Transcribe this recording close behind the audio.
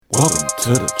Welcome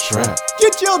to the trap.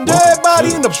 Get your dead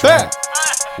body in the back.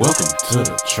 Welcome to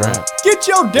the trap. Get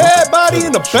your dead body in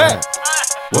the back.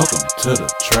 Welcome to the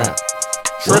trap.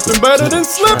 Tripping better than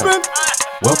slipping.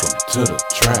 Welcome to the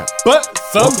trap. But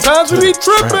sometimes we be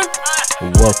tripping.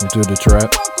 Welcome to the trap,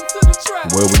 Welcome to the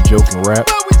trap. where we joke and rap,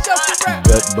 Where we just rap.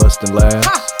 gut busting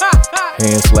laughs,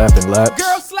 hand slapping laps.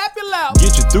 Girl, slap it loud.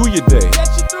 Get you through your day, Get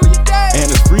you through your day. and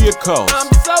it's free of cost. I'm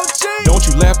so cheap. Don't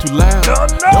you laugh too loud. No.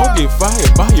 Don't get fired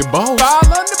by your boss. File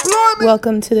unemployment.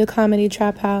 Welcome to the Comedy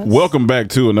Trap House. Welcome back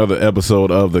to another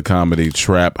episode of the Comedy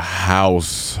Trap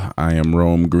House. I am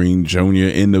Rome Green Jr.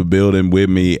 in the building. With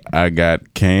me, I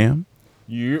got Cam.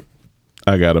 Yep.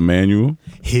 I got Emmanuel.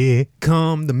 Here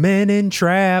come the men in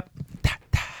trap,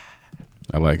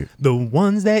 I like it. the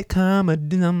ones that come a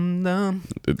dum dum.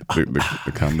 The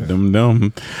comedy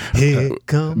dum. Here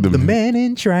come the men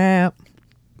in trap,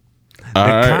 the All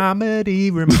right.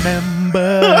 comedy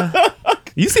remember.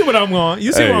 You see what I'm going?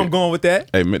 You see where Hey. I'm going with that?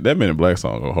 Hey, that Men in Black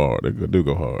song go hard. They do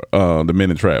go hard. The Men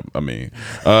in Trap, I mean.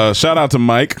 Shout out to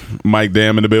Mike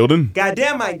Dam in the building.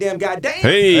 Goddamn, Mike, damn, goddamn.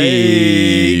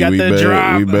 Hey, got we the back,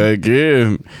 drop. We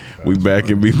back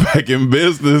in. We back in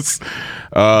business.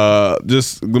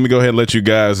 Just let me go ahead and let you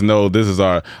guys know this is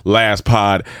our last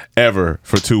pod ever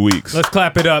for 2 weeks. Let's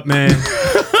clap it up, man.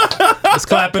 Let's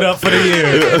clap it up for the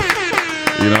year.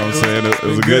 You know what I'm saying? It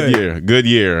was a good year. Good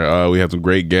year. We had some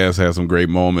great guests, had some great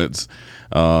moments.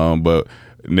 But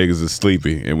niggas is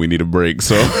sleepy and we need a break.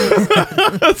 So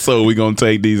so we gonna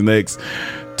take these next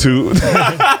two.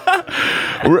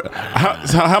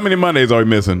 How many Mondays are we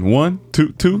missing? 1,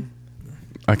 2?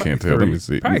 I can't tell. Let me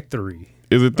see. Probably 3.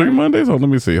 Is it 3 Mondays? Hold on,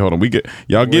 let me see. Hold on.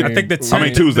 Y'all get. I think the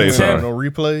Tuesdays. the Sorry. No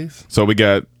replays. So we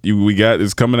got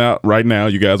it's coming out right now.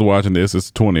 You guys are watching this. It's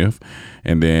the 20th.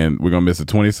 And then we're going to miss the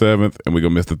 27th and we're going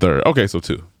to miss the 3rd. Okay, so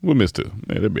 2. We'll miss 2. Yeah,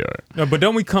 that'll be all right. No, but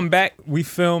don't we come back? We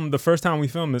film the first time we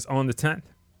film is on the 10th,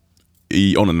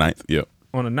 On the 9th. Yep.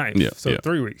 on the 9th. Yeah, So yeah.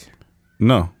 3 weeks.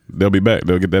 No, they'll be back.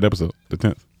 They'll get that episode, the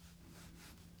 10th.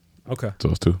 Okay. So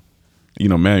it's 2. You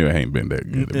know, Manuel ain't been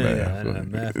that good at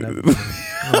Math.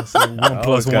 math. 1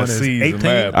 plus 1 is 18.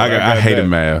 I hated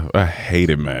math. I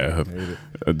hated math.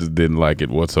 I just didn't like it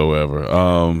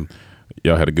whatsoever.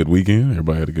 Y'all had a good weekend.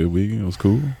 Everybody had a good weekend. It was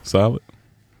cool. Solid.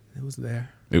 It was there.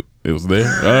 It was there.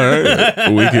 All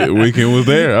right. Weekend was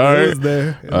there. All right. It was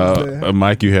there.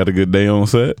 Mike, you had a good day on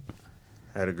set?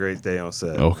 Had a great day on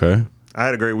set. Okay. I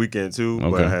had a great weekend too,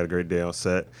 but Okay. I had a great day on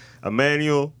set.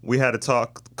 Emmanuel, we had a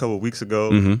talk a couple of weeks ago,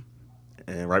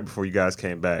 and right before you guys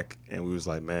came back, and we was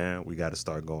like, man, we got to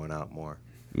start going out more.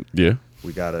 Yeah.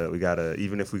 We gotta,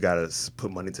 even if we gotta put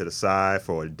money to the side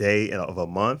for a day of a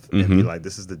month, and be like,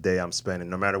 this is the day I'm spending,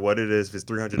 no matter what it is. If it's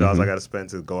 $300 I gotta spend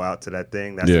to go out to that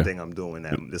thing, that's the thing I'm doing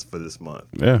this for this month.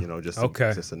 Yeah. You know, just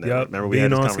Okay. Just Yep. remember we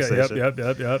had this Being on scale.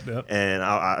 conversation. Yep. And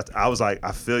I was like,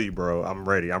 I feel you, bro. I'm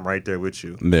ready. I'm right there with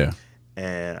you. Yeah.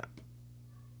 And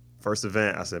first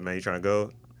event, I said, man, you trying to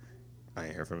go? I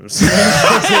ain't hear from him.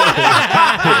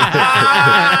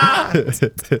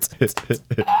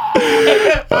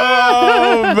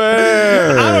 Oh,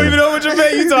 man. I don't even know what you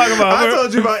talking about. I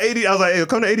told you about 80. I was like, hey,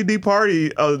 come to ADD party.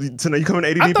 Tonight, you coming to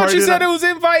ADD I party? thought you said tonight? it was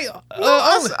invite.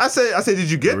 I said, did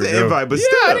you get the invite? But Yeah,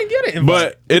 still, I didn't get it.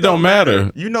 But it don't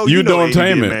matter. You know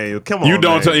entertainment. ADD, man. Come on, You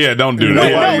don't. man. Don't do You know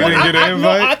that. why you didn't get an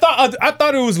invite? I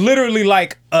thought it was literally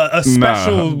like a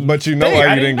special. But you know thing. why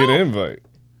I you didn't get know. an invite?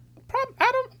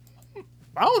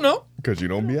 I don't know. Because you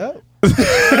don't be out. That's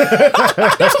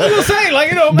what I'm saying.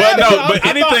 Like, it don't But matter. no, but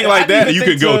anything like that you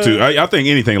could go to. I think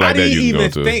anything like that you can go to.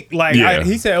 I didn't even think like Yeah.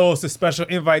 he said, "Oh, it's a special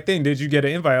invite thing." Did you get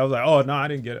an invite? I was like, "Oh no, I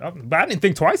didn't get it." But I didn't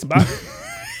think twice about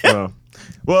it.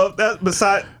 Well, that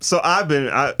beside. So I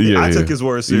took his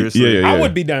word seriously. Yeah. I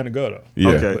would be down to go though. Yeah.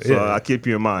 Okay, so I'll keep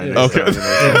you in mind. Yeah. next Okay.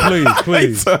 time, you know.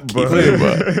 Please. I'm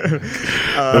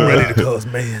ready to cause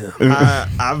man.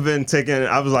 I've been taking.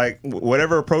 I was like,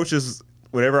 whatever approaches,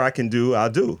 whatever I can do, I'll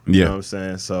do. You Yeah. know what I'm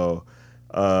saying? So,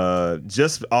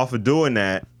 just off of doing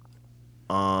that,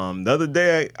 the other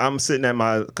day I'm sitting at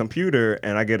my computer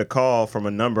and I get a call from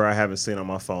a number I haven't seen on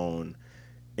my phone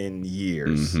in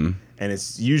years. And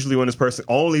it's usually when this person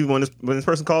calls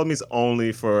me, it's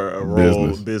only for a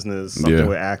role, business, something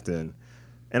with acting.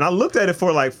 And I looked at it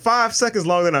for like 5 seconds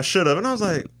longer than I should have, and I was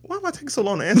like, "Why am I taking so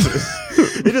long to answer this?"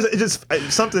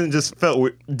 Something just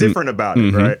felt different about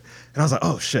it, right? And I was like,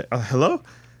 "Oh shit, hello,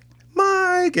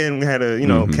 Mike," and we had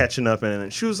a catching up,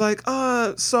 and she was like,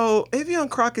 so Avion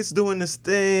Crockett's doing this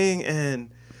thing, and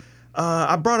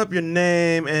I brought up your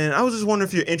name, and I was just wondering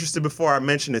if you're interested before I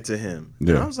mentioned it to him."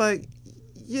 Yeah. And I was like,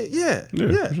 yeah.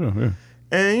 Sure, yeah.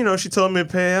 And you know, she told me to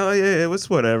pay. Oh yeah, it's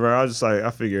whatever. I was just like,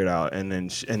 I figure it out. And then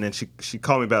she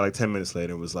called me back like 10 minutes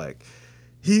later and was like,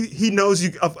 he knows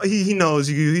you. He knows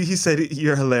you. He said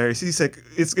you're hilarious. He said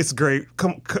it's great.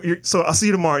 Come so I'll see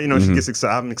you tomorrow. You know, she gets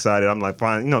excited. I'm excited. I'm like,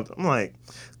 fine. You know, I'm like,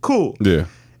 cool. Yeah.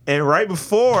 And right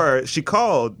before she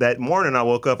called that morning, I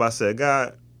woke up. I said,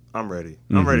 God, I'm ready.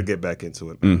 I'm ready to get back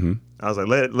into it. Man. I was like,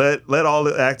 let all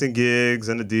the acting gigs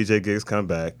and the DJ gigs come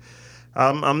back.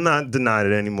 I'm not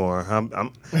denying it anymore.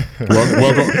 Welcome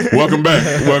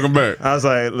back. Welcome back. I was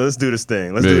like, let's do this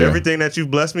thing. Let's do everything that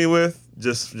you've blessed me with.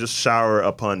 Just shower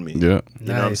upon me. Yeah. You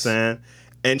know what I'm saying?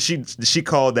 And she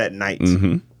called that night.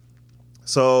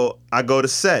 So I go to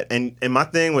set, and my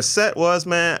thing with set was,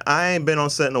 man, I ain't been on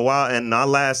set in a while, and my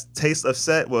last taste of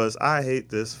set was, I hate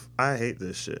this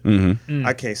shit.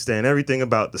 I can't stand everything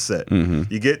about the set.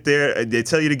 You get there, they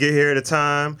tell you to get here at a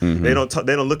time. They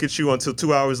don't look at you until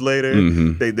 2 hours later.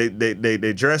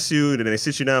 They dress you, then they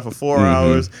sit you down for 4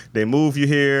 hours. They move you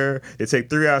here. They take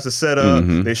 3 hours to set up.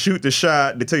 They shoot the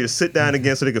shot. They tell you to sit down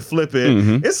again so they can flip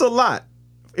it. It's a lot.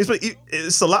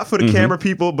 It's a lot for the camera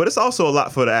people, but it's also a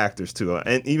lot for the actors too,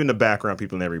 and even the background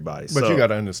people and everybody. But you got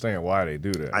to understand why they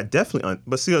do that. I definitely,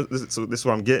 but see, so this is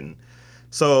what I'm getting.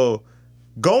 So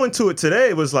going to it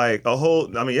today was like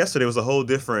yesterday was a whole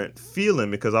different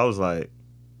feeling because I was like,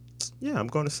 yeah, I'm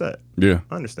going to set. Yeah.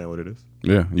 I understand what it is.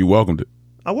 Yeah. You welcomed it.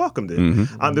 I welcomed it.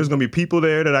 There's going to be people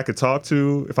there that I could talk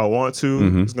to if I want to.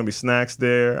 There's going to be snacks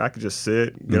there. I could just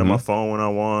sit, get on my phone when I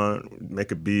want,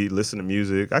 make a beat, listen to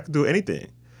music. I could do anything.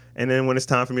 And then when it's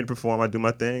time for me to perform, I do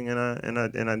my thing and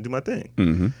I do my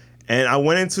thing. And I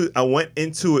went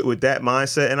into it with that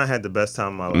mindset, and I had the best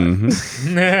time of my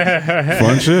life.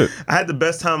 Fun shit. I had the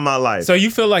best time of my life. So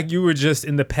you feel like you were just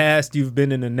in the past, you've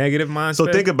been in a negative mindset?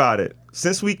 So think about it.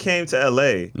 Since we came to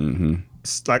LA,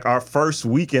 like our first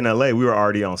week in LA, we were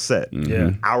already on set.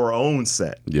 Yeah. Our own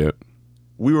set. Yep.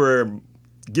 We were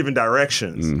given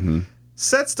directions.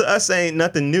 Sets to us ain't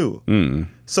nothing new.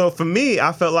 So for me,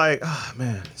 I felt like, oh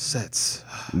man, sets.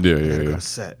 Yeah.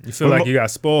 Set. You feel like you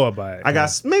got spoiled by it. I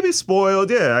got maybe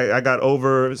spoiled. Yeah, I got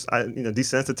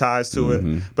desensitized to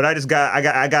it. But I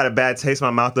got a bad taste in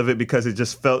my mouth of it because it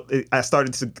just I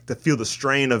started to feel the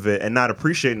strain of it and not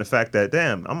appreciating the fact that,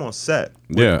 damn, I'm on set.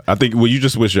 Yeah, I think you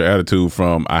just switch your attitude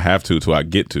from I have to I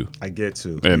get to. I get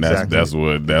to, and that's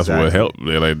what helped.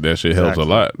 Like that shit helps a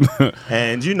lot.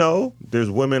 And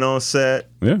there's women on set.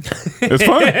 Yeah, it's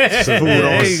fun. Food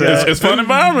on set. It's fun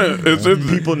environment. It's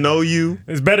people know you.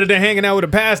 It's better than hanging out with a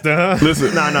pastor, huh? Listen,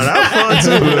 no, that was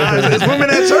fun too. There's women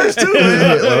at church too,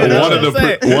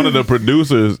 man. One of the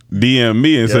producers DM'd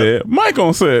me and said, "Mike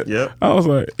on set." Yep. I was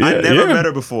like, I never met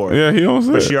her before. Yeah, he on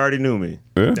set, but she already knew me.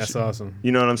 Yeah. That's awesome.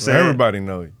 You know what I'm saying? Everybody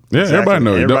know you. Yeah, Exactly. everybody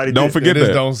know you. Everybody Don't forget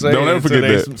that. Don't ever forget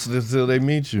that until they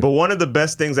meet you. But one of the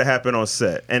best things that happened on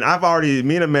set, and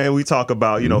me and a man, we talk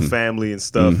about family and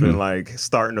stuff, and like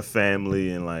starting a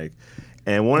family and like.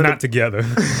 And one not together.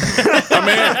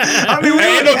 I mean, we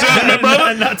ain't no judgment,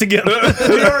 brother. Not together.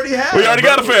 We already have. We already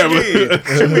got a family.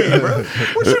 What you mean, bro?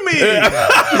 What you mean?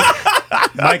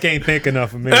 Mike ain't think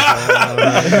enough of me.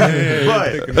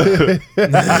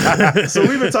 But so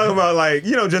we've been talking about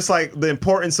just like the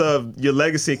importance of your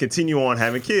legacy and continue on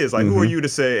having kids. Like, who are you to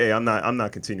say, hey, I'm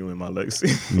not continuing my legacy?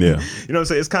 Yeah. You know what I'm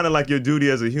saying? It's kind of like your duty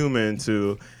as a human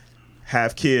to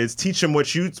have kids, teach them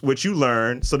what you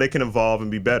learn so they can evolve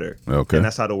and be better. Okay. And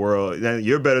that's how the world,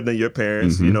 you're better than your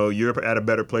parents. You're at a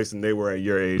better place than they were at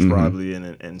your age probably,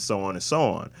 and so on and so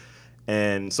on.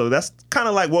 And so that's kind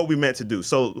of like what we meant to do.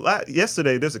 So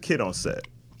yesterday there's a kid on set,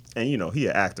 and he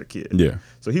an actor kid. Yeah.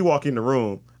 So he walked in the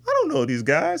room. I don't know these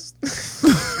guys.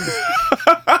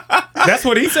 That's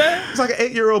what he said? It's like an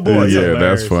 8-year-old boy. Yeah,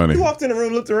 that's funny. He walked in the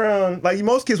room, looked around. Like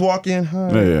most kids walk in.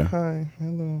 Hi, hi,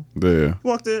 hello. Yeah.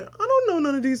 Walked in. I don't know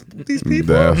none of these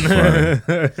people. That's funny.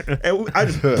 And I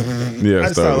just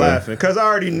started started laughing because I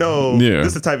already know Yeah. this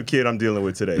is the type of kid I'm dealing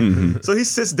with today. So he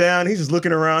sits down. He's just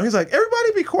looking around. He's like,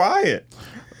 everybody be quiet.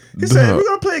 He said, we're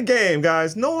going to play a game,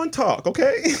 guys. No one talk,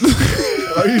 okay?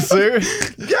 Are you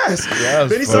serious? Yes. That's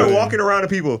Then he started funny. walking around to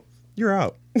people. You're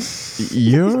out.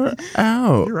 You're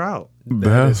out. You're out.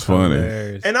 That's funny.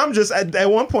 Hilarious. And I'm just at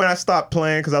one point I stopped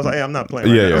playing because I was like, hey, I'm not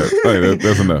playing. Yeah, right yeah. now. Hey,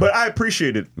 that's enough. But I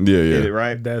appreciated Yeah. it,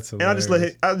 right? That's and I just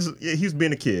he was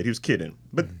being a kid. He was kidding.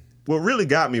 But what really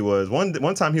got me was one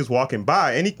time he was walking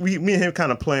by and me and him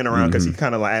kind of playing around because he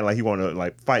kind of like act like he wanted to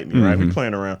like fight me, right? We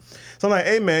playing around. So I'm like,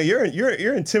 hey man, you're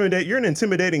an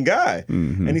intimidating guy.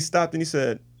 And he stopped and he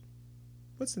said,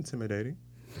 what's intimidating?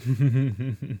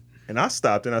 And I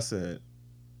stopped and I said,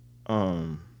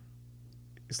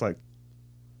 it's like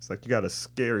you got a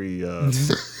scary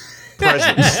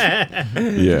presence.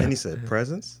 Yeah. And he said,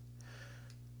 presence?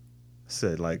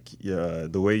 said, like, the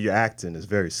way you're acting is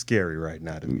very scary right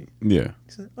now to me. Yeah.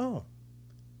 He said, oh.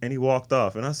 And he walked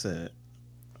off. And I said,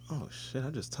 oh, shit, I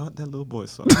just taught that little boy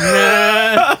something.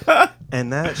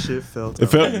 And that shit felt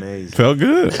amazing. Felt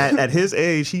good. At his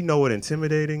age, he know what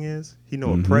intimidating is. He know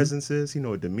what presence is. He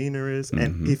know what demeanor is.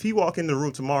 And if he walk in the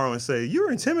room tomorrow and say,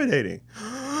 you're intimidating,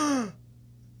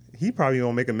 he probably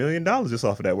gonna make $1 million just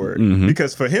off of that word.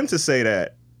 Because for him to say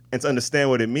that and to understand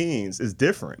what it means is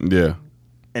different. Yeah.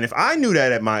 And if I knew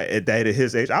that at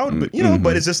his age, I would,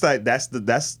 but it's just like that's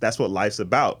what life's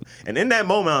about. And in that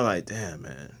moment, I'm like, damn,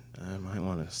 man, I might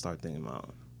want to start thinking about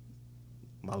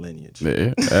my lineage.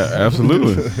 Yeah,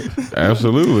 absolutely.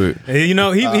 Absolutely.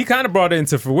 And, he kind of brought it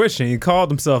into fruition. He called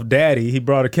himself Daddy. He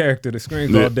brought a character to the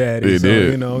screen called Daddy. He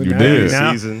did. You did.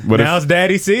 Now it's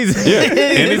Daddy season. Yeah.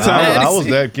 Anytime. I was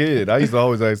that kid. I used to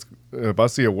always ask, if I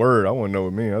see a word, I want to know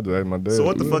what it means. I do ask my dad. So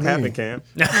what the fuck happened, Cam?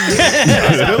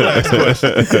 I still ask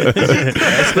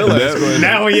questions.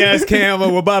 Now when you ask Cam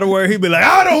about a word, he'd be like,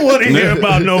 I don't want to hear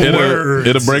about no words.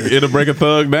 It'll break a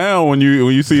thug down when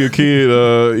you see a kid.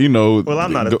 Well,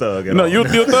 I'm not a thug at all. You're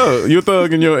a thug. You're a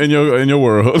thug in your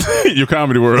world, your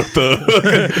comedy world. Thug.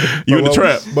 You in the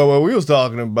trap. But what we was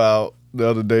talking about the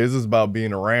other day is about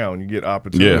being around. You get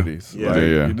opportunities. Yeah.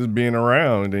 You're just being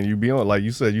around, and then you be on. Like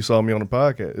you said, you saw me on the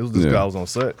podcast. It was this guy was on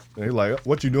set, and he's like,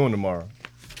 "What you doing tomorrow?"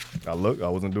 I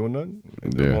wasn't doing nothing.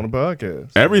 Yeah. On the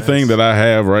podcast. Everything that I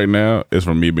have right now is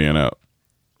from me being out.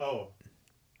 Oh.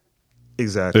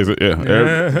 Exactly. Yeah.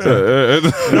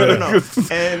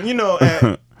 No.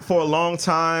 And for a long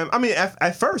time, I mean,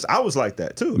 at first I was like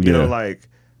that too. You know, like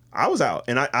I was out,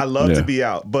 and I love to be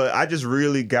out, but I just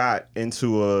really got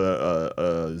into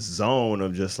a zone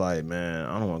of just like, man,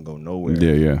 I don't want to go nowhere.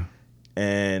 Yeah.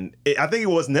 And I think it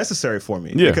was necessary for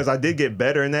me because I did get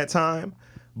better in that time.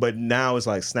 But now it's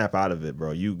like, snap out of it,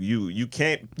 bro. You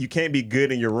can't be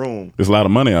good in your room. There's a lot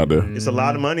of money out there. It's a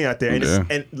lot of money out there,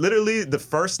 and literally the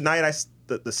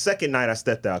second night I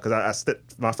stepped out because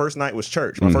my first night was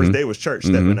church. My first day was church.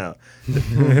 Stepping out.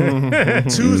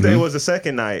 Tuesday was the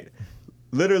second night.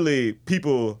 Literally,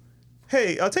 people,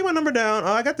 hey, take my number down.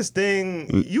 I got this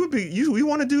thing. You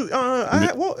want to do? I'm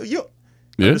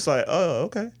just like, oh,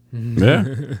 okay. Yeah.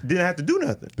 Didn't have to do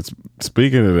nothing.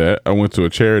 Speaking of that, I went to a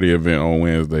charity event on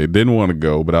Wednesday. Didn't want to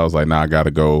go, but I was like, nah, I got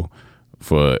to go.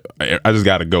 I just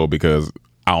got to go because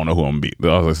I don't know who I'm going to be.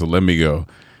 I was like, so let me go.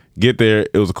 Get there.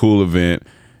 It was a cool event.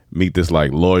 Meet this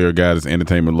like lawyer guy, this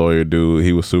entertainment lawyer dude.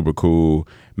 He was super cool.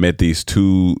 Met these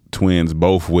two twins,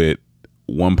 both with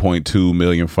 1.2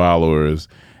 million followers,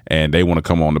 and they want to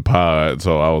come on the pod.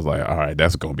 So I was like, all right,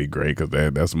 that's gonna be great because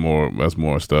that's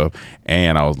more stuff.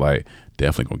 And I was like,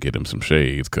 definitely gonna get them some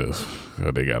shades because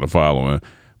they got a following.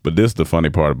 But this is the funny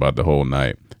part about the whole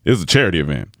night. This is a charity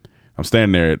event. I'm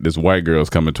standing there. This white girl's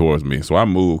coming towards me, so I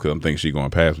move because I'm thinking she's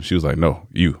going past me. She was like, no,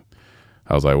 you.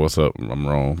 I was like, what's up? I'm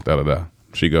wrong. Da da da.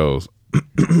 She goes,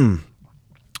 girl.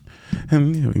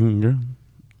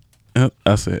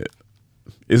 I said,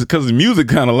 it's because the music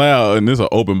kind of loud and it's an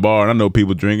open bar and I know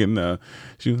people drinking.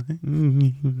 She was like,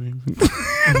 I'm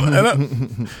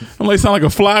like, sound like a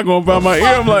fly going by my ear.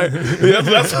 I'm like,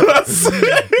 that's what I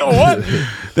said. What?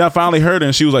 Then I finally heard her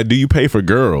and she was like, do you pay for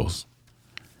girls?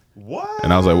 What?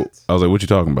 And I was like, what you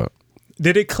talking about?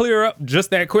 Did it clear up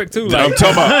just that quick too? Like, I'm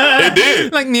talking about it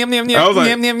did. Like I was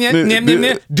like,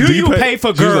 Do you pay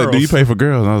for She was girls? like, do you pay for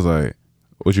girls? And I was like,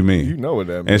 what you mean? You know what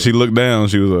that means. And she looked down.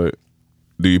 She was like,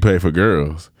 do you pay for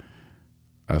girls?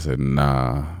 I said,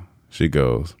 nah. She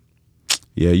goes,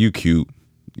 yeah, you cute.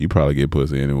 You probably get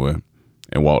pussy anyway.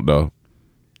 And walked off.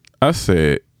 I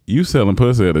said, you selling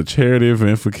pussy at a charity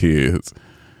event for kids.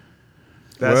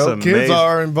 That's amazing. Kids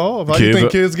are involved. How do you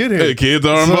think kids get here? Kids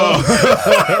are involved.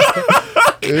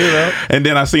 You know? And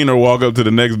then I seen her walk up to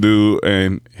the next dude,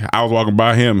 and I was walking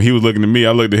by him. He was looking at me.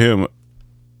 I looked at him.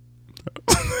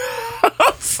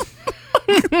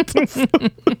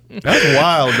 That's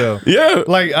wild though. Yeah.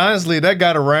 Like honestly, that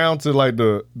got around to like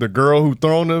the girl who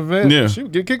thrown the event. Yeah. She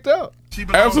would get kicked out.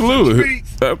 Absolutely.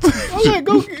 I'm like,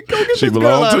 go get She this girl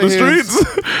belongs out to of the here.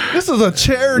 streets. This is a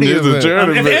charity It's a event.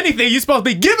 charity If event. anything, you're supposed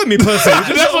to be giving me pussy.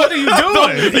 What are you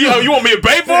doing? You want me to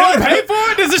pay for You it? pay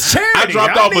for it? This is charity. I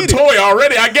dropped off a need it. toy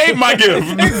already. I gave my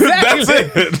gift. Exactly.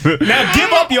 That's it. Now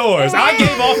give up yours. I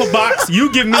gave off a box. You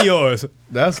give me yours.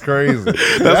 That's crazy.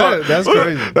 That's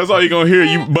crazy. That's all you're going to hear.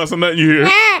 You busting nothing you hear.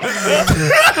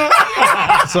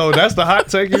 So that's the hot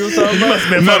take you were talking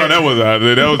about? No, that was out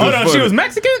there. That was Hold just on, funny. she was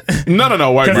Mexican? No,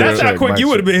 white Because girl. that's how quick you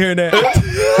would have been hearing that.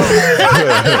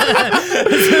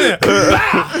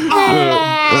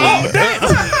 Oh, damn.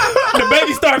 The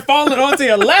baby started falling onto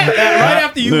your lap right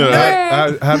after you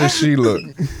nut. How does she look?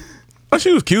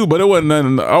 She was cute, but it wasn't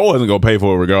nothing. I wasn't gonna pay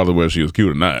for it regardless of whether she was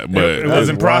cute or not. But It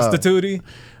wasn't prostitute-y?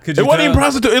 Could you It wasn't tell? even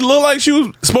prostitute. It looked like she was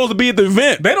supposed to be at the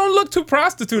event. They don't look too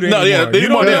prostitute No, anymore. yeah, they you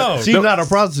don't don't- know. She's not a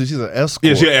prostitute. She's an escort.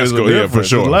 Yeah, she's an There's a escort, yeah, for difference.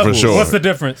 sure, There's for levels. sure. What's the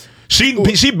difference?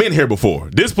 She been here before.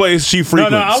 This place she No,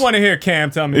 frequents. no, I want to hear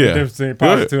Cam tell me Yeah. the difference between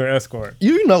prostitute and escort.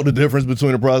 You know the difference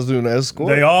between a prostitute and an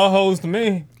escort. They all hoes to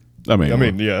me. I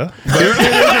mean, yeah.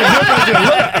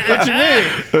 What you mean?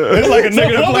 It's like a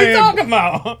nigga What we playing talking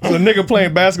about? a nigga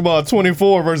playing basketball at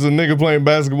 24 versus a nigga playing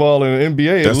basketball in the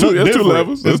NBA. That's It two- look that's two different.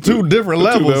 levels. It's That's two- two different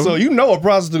that's two levels. So levels. you know a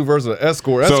prostitute versus an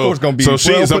escort. so, Escort's gonna be so well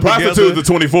she's a put prostitute together.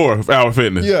 to 24-hour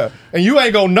fitness. Yeah, and you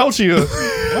ain't gonna know she a.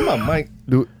 Where my mic?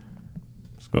 Dude,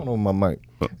 what's going on with my mic?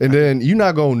 And then you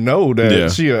not gonna know that Yeah.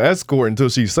 she an escort until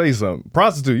she say something.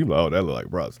 Prostitute, you like, oh, that look like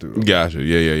prostitute. Gotcha.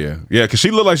 Yeah. Because she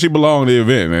looked like she belonged to the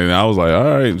event, and I was like,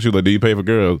 all right. She was like, do you pay for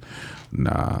girls?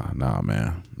 Nah,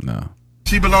 man, no.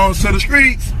 She belongs to the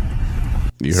streets.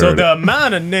 You So heard the it.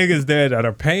 amount of niggas there that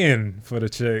are paying for the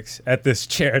chicks at this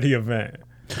charity event,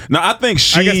 No, I think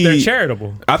I guess they're she.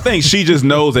 charitable. I think she just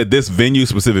knows that this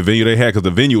specific venue they had, because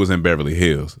the venue was in Beverly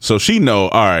Hills. So she know,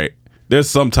 all right, there's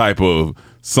some type of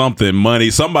something, money,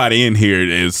 somebody in here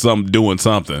is doing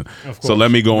something. So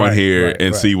let me go in Right, here right,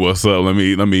 and right. see what's up. Let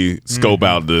me scope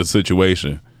out the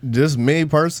situation. Just me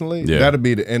personally, Yeah. that'd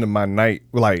be the end of my night.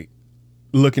 Like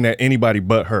looking at anybody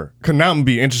but her. Cause now I'm gonna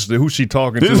be interested who she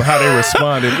talking to, how they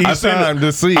responded each seen time to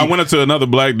see. I went up to another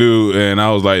black dude and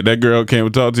I was like, "That girl came to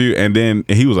talk to you," and then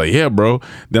he was like, "Yeah, bro."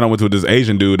 Then I went to this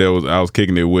Asian dude I was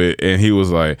kicking it with, and he was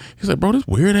like, "Bro, this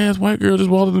weird ass white girl just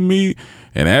walked up to me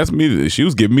and asked me. She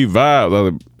was giving me vibes. I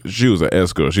was like, she was an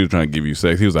escort. She was trying to give you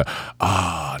sex." He was like,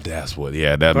 "Ah, that's what.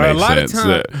 Yeah, that But a makes lot sense." of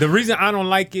times, the reason I don't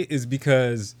like it is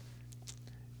because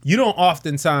you don't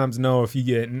oftentimes know if you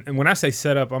get. And when I say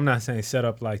set up, I'm not saying set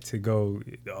up like to go.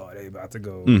 Oh, they about to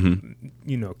go.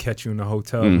 You know, catch you in a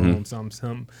hotel room,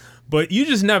 something. But you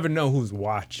just never know who's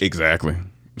watching. Exactly.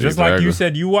 Just like you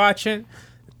said, you watching.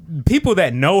 People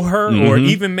that know her, or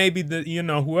even maybe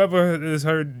whoever is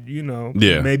her,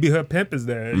 Yeah. maybe her pimp is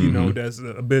there, that's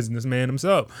a businessman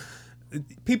himself.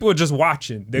 People are just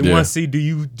watching. They Yeah. want to see do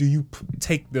you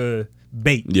take the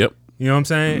bait. Yep. You know what I'm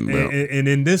saying? Yeah. And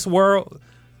in this world,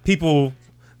 people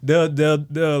they'll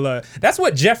that's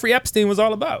what Jeffrey Epstein was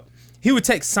all about. He would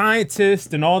take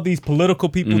scientists and all these political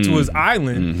people to his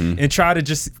island and try to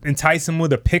just entice them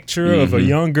with a picture of a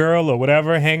young girl or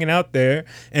whatever hanging out there,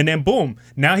 and then boom,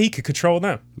 now he could control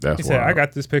them. That's he said, wild. "I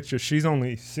got this picture. She's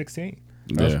only 16."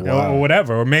 Yeah. Or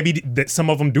whatever, or maybe some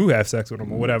of them do have sex with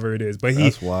him, or whatever it is. But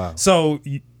That's wild. So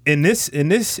in this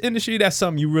industry, that's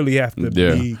something you really have to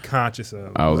Yeah. be conscious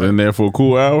of. I was in there for a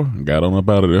cool hour, got on up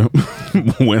out of there,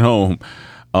 went home.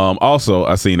 Also,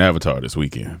 I seen Avatar this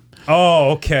weekend.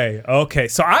 Oh, okay.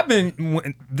 So I've been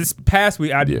this past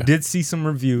week. I Yeah. did see some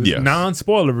reviews, Yes.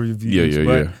 non-spoiler reviews. Yeah,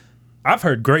 but yeah. I've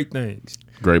heard great things.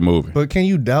 Great movie. But can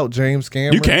you doubt James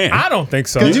Cameron? You can. I don't think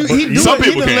so. 'Cause he do Some it-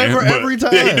 he people can. deliver but- every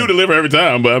time. Yeah, he do deliver every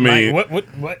time. But I mean, Like,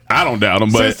 what? I don't doubt him.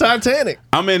 But Since Titanic.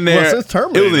 I'm in there. Well, since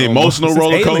Terminator, it was an emotional Since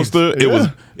roller Aliens. coaster. Yeah.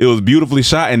 It was beautifully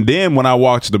shot. And then when I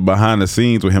watched the behind the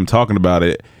scenes with him talking about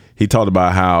it, he talked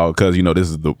about how, because this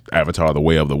is the Avatar, the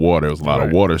Way of the Water. It was a lot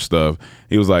of water stuff.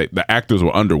 He was like, the actors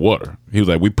were underwater. He was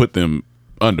like, we put them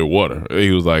underwater. He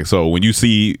was like, so when you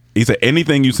see, he said,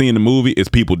 anything you see in the movie is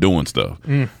people doing stuff.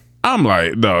 I'm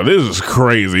like, no, this is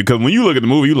crazy. Because when you look at the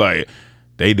movie, you like,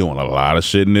 they doing a lot of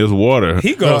shit in this water.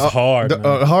 He goes hard. The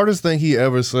man. hardest thing he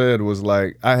ever said was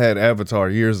like, I had Avatar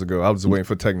years ago. I was waiting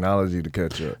for technology to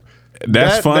catch up.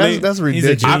 That's funny. That's a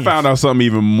ridiculous. I genius. found out something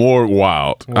even more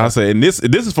wild. I said, and this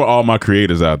is for all my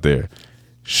creators out there.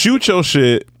 Shoot your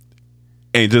shit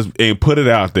and put it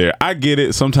out there. I get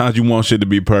it. Sometimes you want shit to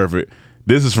be perfect.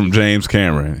 This is from James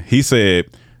Cameron. He said,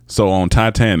 so on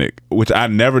Titanic, which I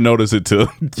never noticed it till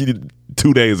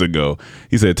 2 days ago.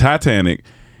 He said Titanic.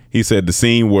 He said the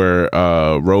scene where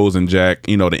Rose and Jack,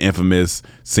 the infamous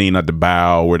scene at the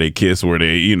bow where they kiss, where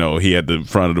they, he at the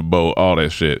front of the boat, all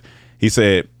that shit. He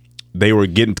said they were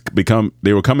coming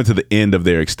to the end of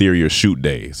their exterior shoot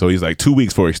day. So he's like 2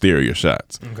 weeks for exterior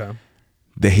shots. Okay.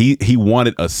 That he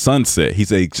wanted a sunset. He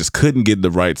said he just couldn't get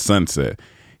the right sunset.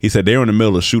 He said they were in the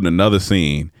middle of shooting another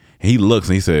scene, and he looks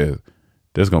and he says,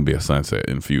 "There's gonna be a sunset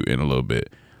in a little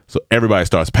bit." So everybody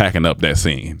starts packing up that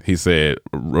scene. He said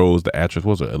Rose, the actress,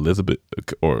 what's her Elizabeth,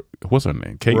 or what's her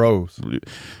name? Kate Rose.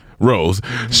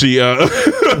 She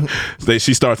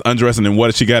she starts undressing, and what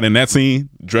did she got in that scene?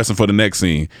 Dressing for the next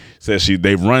scene. Says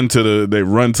they run to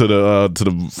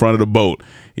the front of the boat.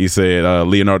 He said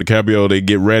Leonardo DiCaprio, they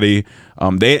get ready.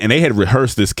 They had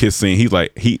rehearsed this kiss scene. He's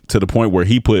like to the point where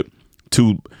he put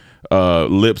two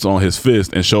lips on his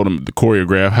fist and showed them the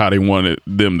choreograph how they wanted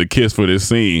them to kiss for this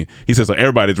scene. He said, so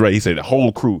everybody's ready. He said the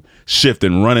whole crew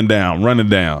shifting, running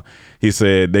down. He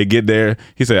said they get there.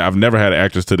 He said, I've never had an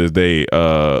actress to this day,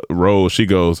 Rose. She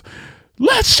goes,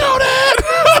 let's shoot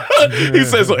it. He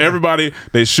said, so everybody,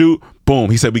 they shoot, boom.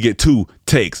 He said, we get 2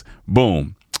 takes,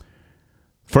 boom.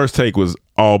 First take was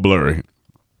all blurry.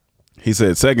 He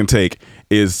said, second take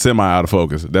is semi out of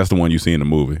focus. That's the one you see in the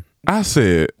movie. I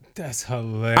said, That's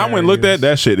hilarious. I went and looked at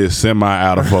that shit is semi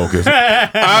out of focus.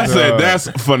 I said, that's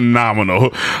phenomenal.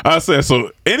 I said,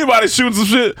 so anybody shooting some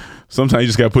shit, sometimes you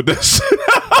just got to put that shit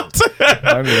out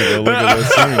there. I need to go look at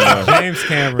that scene now. James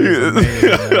Cameron is amazing,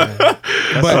 man.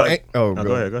 But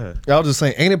Go ahead. I was just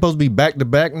saying, ain't it supposed to be back to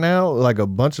back now? Like a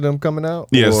bunch of them coming out?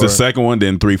 Yeah, it's Or- the second one,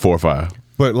 then 3, 4, 5.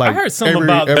 But like I heard something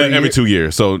about Every year- 2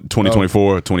 years. So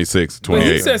 2024, 26, But he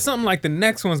 28. said something like the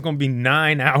next one's gonna be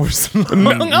 9 hours long. I'm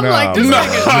nah, like, this nah,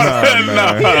 nigga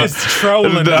nah, he is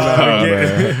trolling Nah,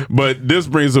 again. But this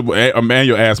brings up,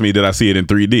 Emmanuel asked me, did I see it in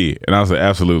 3D? And I said,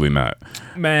 absolutely not.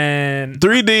 Man,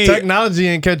 3D. Technology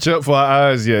ain't catch up for our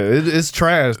eyes yet. It's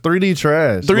trash. 3D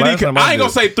trash. 3D. Last time I ain't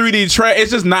gonna did- say 3D trash. It's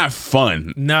just not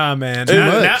fun. nah, man.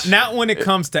 much. Not when it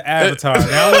comes to Avatar.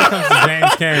 Not when it comes to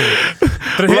James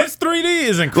Cameron. His 3D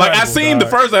is incredible. Like I seen the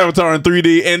dog. first Avatar in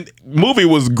 3D, and movie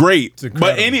was great.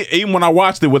 But incredible. even when I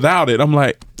watched it without it, I'm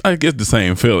like, I get the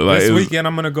same feeling. Like This it was- weekend,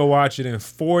 I'm gonna go watch it in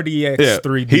 4DX yeah.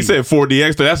 3D. He said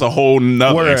 4DX. That's a whole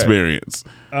nother Where at? experience.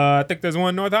 I think there's one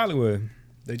in North Hollywood.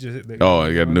 They Oh,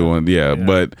 I got a new one. Yeah,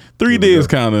 but 3D is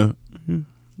kind of.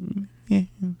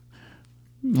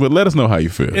 But let us know how you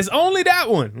feel. It's only that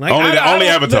one. Like only I don't-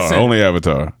 Avatar. listen, Only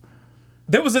Avatar.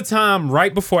 There was a time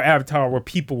right before Avatar where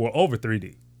people were over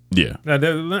 3D. Yeah. Now,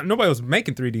 nobody was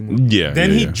making 3D movies. Yeah, Then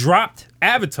yeah, he yeah. dropped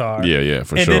Avatar. Yeah,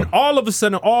 for and sure. then all of a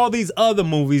sudden, all these other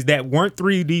movies that weren't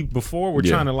 3D before were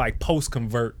Yeah. trying to like post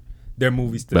convert their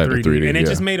movies to Back to 3D. 3D, And it yeah.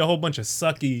 just made a whole bunch of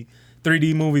sucky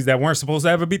 3D movies that weren't supposed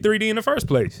to ever be 3D in the first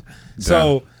place.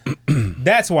 So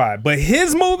that's why. But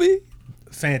his movie,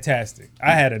 fantastic.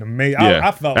 I had an amazing. Yeah.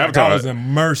 I felt Avatar, like I was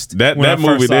immersed. That when I first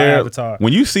movie saw there, Avatar.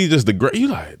 when you see just the great, you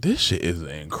like, this shit is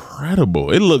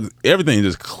incredible. It looks, everything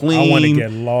just clean. I want to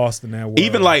get lost in that world.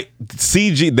 Even like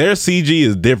CG, their CG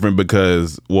is different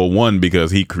because, well, one, because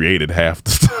he created half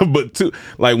the stuff, but two,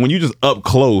 like when you just up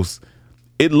close,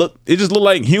 it just looked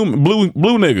like human blue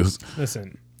niggas.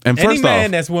 Listen. And Any first man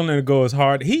off, that's willing to go as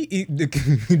hard,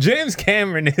 James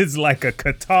Cameron is like a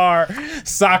Qatar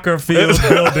soccer field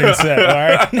building set. All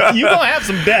right, you gonna have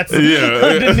some depths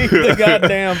underneath the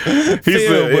goddamn field. he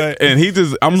said, But and he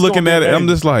just, I'm it's looking gonna at be it, I'm amazing.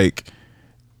 just like,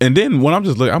 and then when I'm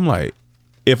just looking, I'm like,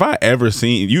 if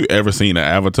you ever seen an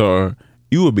Avatar,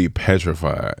 you would be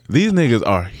petrified. These niggas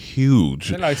are huge.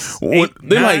 They're like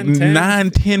They're like 9, 10.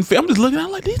 9, 10 feet. I'm just looking, I'm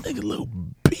like, these niggas look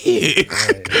big.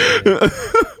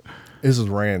 This is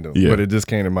random, Yeah. but it just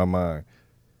came to my mind.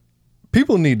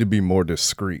 People need to be more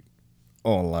discreet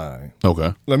online.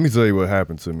 Okay. Let me tell you what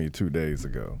happened to me 2 days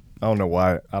ago. I don't know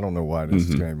why this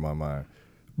came to my mind,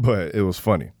 but it was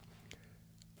funny.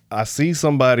 I see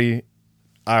somebody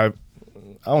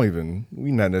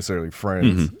we not necessarily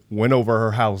friends, went over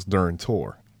her house during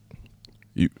tour.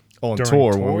 On During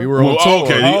tour tour? when we were on tour.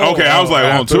 Okay. I was like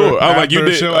on tour. I was like, you After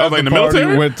the did. show, I was like in the after party,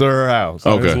 military. went to her house.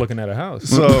 I was Okay. looking at a house.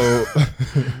 So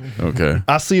Okay.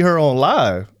 I see her on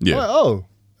live. Yeah. I'm like, oh,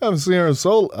 I haven't seen her in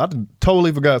so. I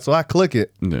totally forgot. So I click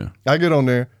it. Yeah. I get on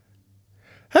there.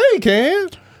 Hey, Cam.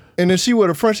 And then she with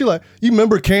her friend. She like, you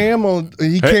remember Cam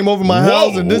he came over my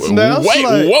house and this and that. Wait,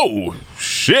 Like, whoa,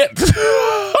 shit!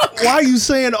 why are you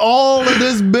saying all of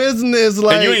this business?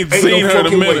 Like, And you ain't seen her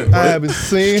in a minute. I haven't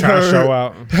seen Trying her. to show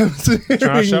out. Haven't seen her.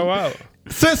 Trying to show out.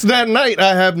 Since that night,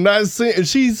 I have not seen. And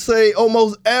she say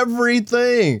almost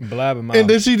everything. Blabbing mouth. And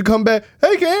then she'd come back.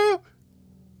 Hey, Cam.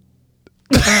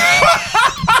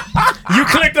 You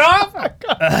clicked off?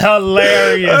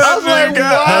 Hilarious. I was like,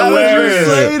 why would you Hilarious.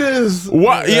 say this?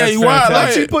 Why? Yeah, That's why? fantastic.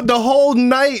 Like, she put the whole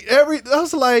night. I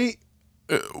was like,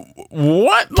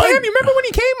 What? Cam, you remember when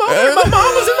he came over and my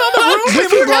mom was in the other room This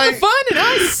and we was were having like- fun and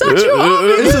I sucked you off?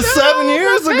 this is 7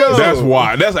 years ago. That's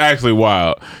wild. That's actually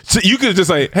wild. So you could just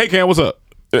say, "Hey, Cam, what's up?"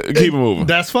 Keep it moving.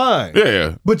 That's fine.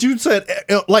 Yeah. But you said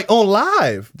like on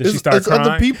live. Did she start it's other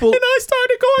crying? people. And I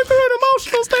started going through an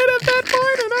emotional state at that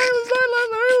point, and I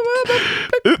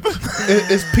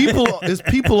It's people. It's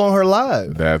people on her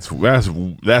live. That's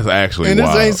actually And this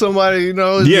wild. ain't somebody. It's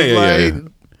Yeah, just yeah, like,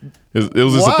 yeah. It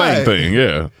was just Why? a thing.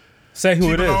 Yeah. Say who She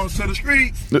it is. belongs to the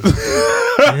streets.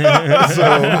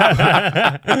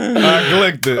 I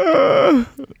clicked it.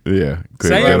 Yeah.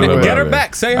 Say her name. Get her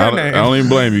back. Say her name. I don't even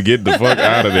blame you. Get the fuck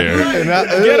out of there.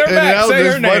 And Get her back. that was Say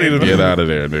just her funny name. to me. Get out of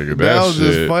there, nigga. That was shit.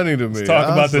 just funny to me. Talk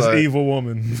I about was this like, evil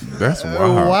woman. That's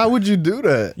wild. Why would you do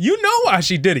that? You know why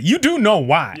she did it. You do know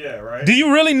why. Yeah, right. Do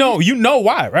you really know? You know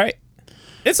why, right?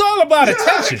 It's all about I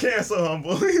attention. can't so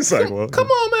humble. He's like, well, Come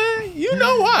on, man. You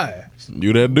know why.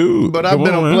 You that dude. But I've Come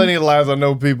been on man. plenty of lives. I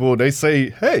know people. They say,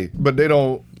 "Hey," but they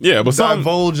don't. Yeah, but some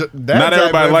divulge that not type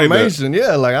everybody of like that. information.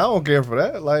 Yeah, like I don't care for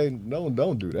that. Like,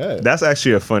 don't do that. That's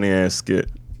actually a funny ass skit.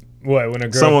 What, when a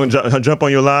girl... Someone jump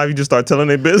on your live, you just start telling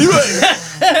their business.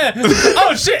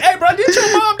 Oh, shit. Hey, bro, did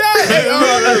your mom die? Hey,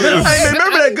 Hey man,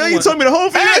 remember that gun you told me to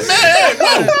hold for you?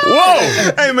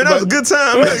 Whoa. Hey man, that was a good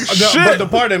time. Man. But the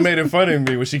part that made it funny to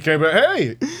me was she came back,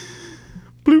 "Hey,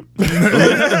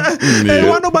 Hey,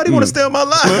 why nobody want to stay on my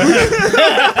live?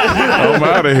 I'm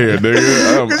out of here,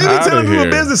 nigga. I'm Because you be out telling of people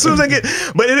here. business as soon as they get.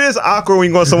 But it is awkward when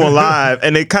you go on someone live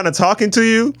and they kind of talking to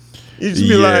you. You just be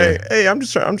Yeah. like, "Hey, I'm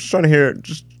just trying to hear,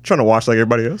 just trying to watch like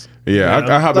everybody else." Yeah,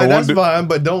 I hop like in one. that's fine,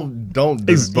 but don't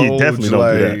Ex- you divulge definitely don't do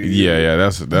like that. Yeah,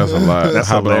 that's a lot. That's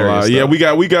Hopping on hilarious live. Yeah, stuff.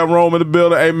 we got Rome in the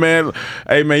building. Hey man,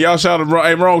 y'all shout at Rome.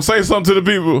 Hey Rome, say something to the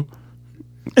people.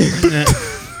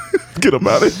 Get up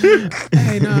out of here.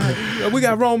 Hey, nah, we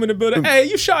got Rome in the building. Hey,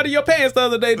 you shot in your pants the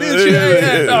other day, didn't you?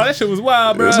 Hey, oh, that shit was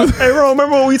wild, bro. Hey, Ron,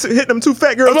 remember when we hit them two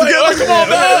fat girls together? oh, come on,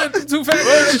 man. Too fat.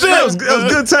 That was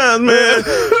good times, man.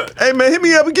 Hey, man, hit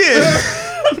me up again.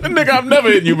 Nigga, I'm never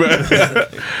hitting you back.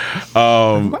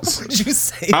 What'd you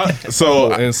say?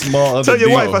 So and small other Tell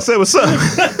your wife I said what's up.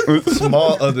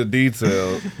 small other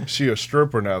detail. She a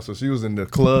stripper now, so she was in the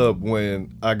club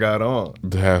when I got on.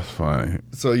 that's funny.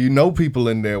 So you know people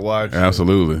in there watching.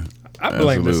 Absolutely. I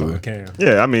blame this on Absolutely. Cam.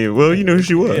 Yeah, I mean, well, you knew who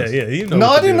she was. Yeah, you know. No,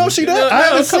 what I to didn't do. know she did. No, I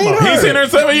haven't come seen on. her. He's in her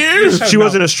 7 years. She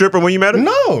wasn't a stripper when you met her?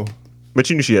 No, But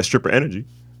you knew she had stripper energy.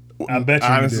 I bet you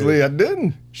honestly, did. I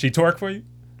didn't. She twerk for you?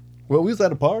 Well, we was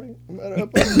at a party.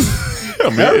 Everybody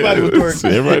Everybody was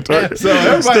twerking. Everybody twerking. So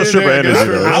everybody Still in stripper there energy, got though.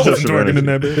 strippers. I Still was stripper twerking in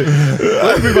energy. that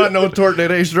bitch. Everybody know twerk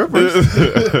that ain't strippers.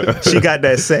 She got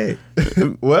that say.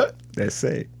 What? That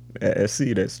say. That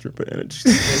SC, that stripper energy.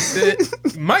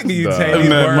 Mike, you saying these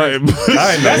Man, words. Mike-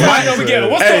 I ain't know. That's how I know what we you get it.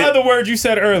 said. What's Hey. the other word you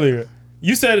said earlier?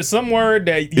 You said some word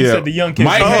that you Yeah. said the young kids.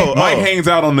 Mike, Oh, Mike hangs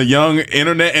out on the young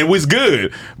internet and was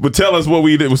good. But tell us what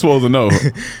we were supposed to know.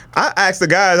 I asked the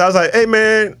guys, I was like, hey,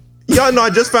 man, y'all know I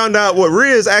just found out what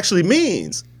Riz actually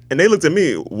means. And they looked at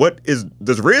me,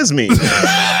 does Riz mean? no, like,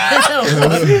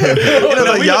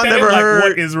 we y'all looked at never him like, heard-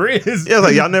 what is Riz? Yeah,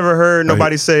 like, y'all never heard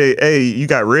nobody say, hey, you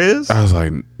got Riz? I was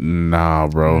like, nah,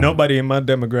 bro. Nobody in my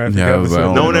demographic Yeah, I ever was said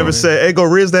like, No one ever said, hey, go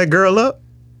Riz that girl up?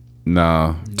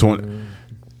 Nah.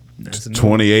 that's no.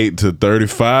 28 to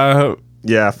 35.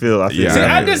 Yeah, I feel. Yeah. See,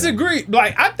 I I hear disagree.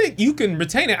 Like, I think you can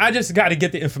retain it. I just got to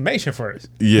get the information first.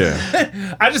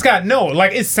 Yeah. I just got to know.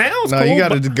 Like, it sounds No, cool. you got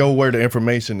but- to go where the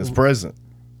information is present.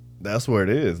 That's where it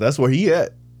is. That's where he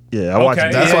at. Yeah, I watch.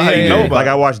 Okay, That's yeah, why yeah, you know yeah. about Like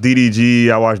I watch DDG,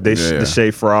 I watch Yeah.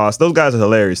 Deshae Frost. Those guys are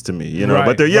hilarious to me, you know. Right,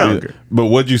 but they're right. younger. But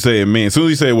what'd you say it means? As soon as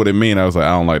you said what it mean, I was like,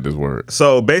 I don't like this word.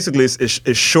 So basically,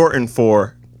 it's shortened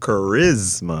for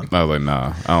charisma. I was like,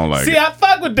 nah, I don't like See, it. I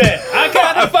fuck with that. I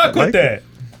kind of fuck like with that.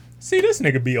 See, this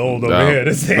nigga be old over No, here.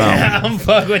 This no. I'm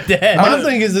fuck with that. My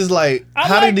thing is like, I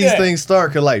how like did these that. things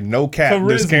start? Cause like no cap,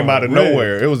 this Charisma, came out of right.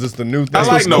 nowhere. It was just a new thing. I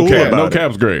like what's no cool cap. about No it.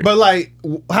 cap's great. But like,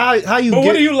 how you But get?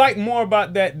 what do you like more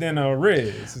about that than a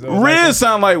Riz? So, like, Riz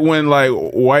sound like when like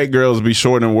white girls be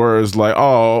shortening words like,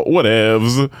 oh,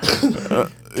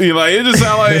 whatevs. You like it just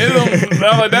sound like it don't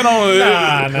sound like that don't.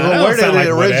 Nah, Well, that where don't sound did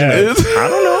it like originate? whatever. I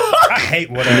don't know. I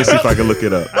hate Let me see if whatever. I can look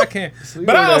it up. I can't. But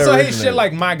where I that also hate originated. shit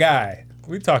like my guy.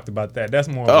 We talked about that. That's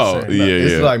more. Oh, of the same. yeah,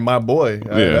 It's yeah. like my boy.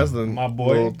 Yeah. That's the My boy.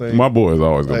 little thing. My boy is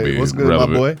always gonna Hey, be what's good,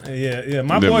 relevant. my boy? Yeah.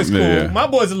 My Yeah, boy's cool. yeah. My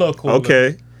boy's a little cool.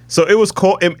 Okay, so it was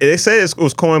they say it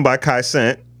was coined by Kai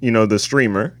Cent. You know the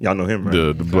streamer. Y'all know him, right?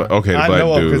 The black I black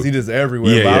know him dude. because he just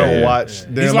everywhere. Yeah, but I yeah, don't yeah. watch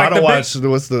them. He's like I don't the watch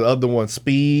what's the other one?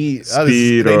 Speed.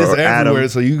 Speed they or just Adam. everywhere,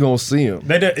 so you gonna see him.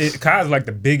 Kai's like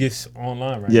the biggest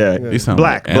online right Yeah, He sound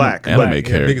black, like black. anime now. Yeah,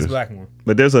 characters. biggest black one.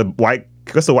 But there's a white.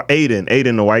 What's the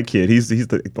Aiden, the white kid. He's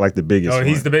the biggest. Oh,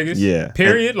 he's one. the biggest. Yeah.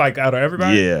 Period. Like out of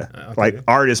everybody. Yeah, Okay. like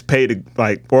artists pay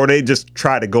to or they just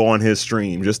try to go on his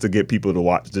stream just to get people to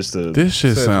watch. Just to This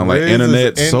shit Says sound like Riz is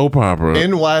internet in- soap opera.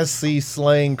 NYC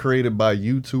slang created by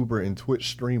YouTuber and Twitch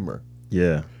streamer.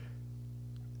 yeah.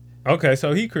 Okay,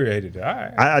 so he created it. All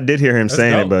right. I did hear him That's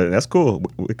saying dope. it, but that's cool.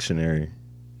 Wiktionary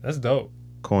That's dope.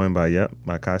 coined by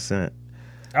Kai Cent.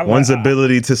 One's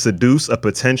ability to seduce a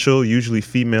potential, usually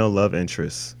female love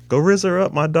interest. Go rizz her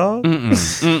up, my dog.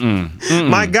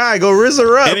 My guy, go rizz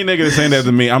her up. Any nigga that's saying that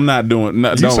to me, I'm not doing.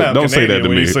 No, don't say that to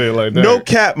when me. You say it like that. No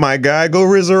cap, my guy, go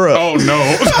rizz her up. Oh no.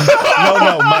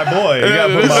 no, my boy. You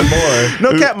gotta put my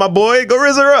boy. No cap, my boy, go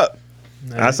rizz her up.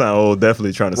 I sound old,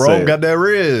 definitely trying to say Rome it. got that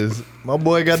riz. My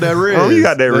boy got that riz. Oh, you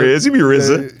got that riz. You be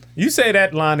rizzing. You say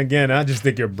that line again, I just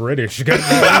think you're British. No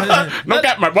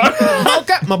cap, my boy. No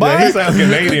cap, my boy. Yeah, he sounds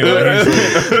Canadian.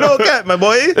 No cap, my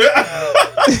boy.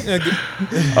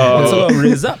 So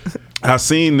riz up. I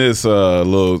seen this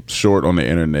little short on the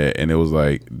internet, and it was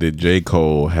like, did J.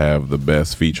 Cole have the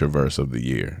best feature verse of the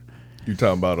year? You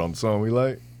talking about on the song we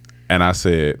like? And I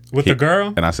said, With the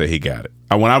girl? And I said he got it.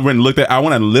 When I went and looked at, I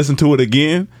went and listened to it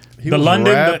again. He The was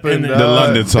London- rapping, the dog.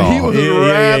 London song. He was Yeah,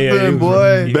 rapping, he was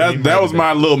boy. rapping. That was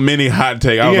my little mini hot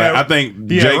take. I was like, I think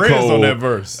he J. had riz Cole on that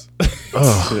verse.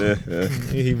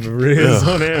 He riz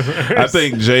on that. I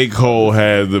think J. Cole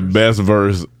had the best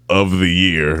verse of the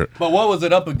year. But what was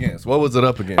it up against? What was it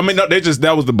up against? I mean, no,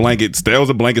 that was the blanket. That was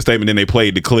a blanket statement. Then they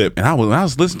played the clip, and I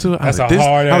was listening to it. I was That's like, a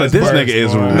hard-ass this verse, nigga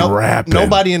is boy. rapping.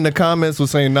 Nobody in the comments was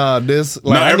saying, "Nah, this." No,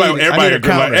 Like, everybody I need a agreed. Like,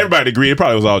 counter. everybody agreed. It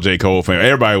probably was all J. Cole fan.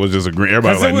 Everybody was just agreeing.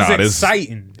 Everybody was Because like, it was nah, this.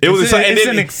 exciting. It was exciting. It's And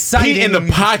an then exciting He in the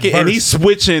pocket and he's verse.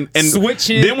 switching and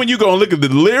Switching. Then when you go and look at the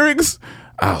lyrics,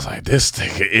 I was like, this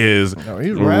nigga is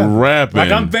he's rapping.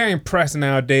 Like, I'm very impressed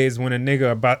nowadays when a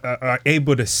nigga are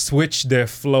able to switch their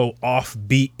flow off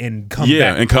beat and come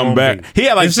back. and come on back. beat. He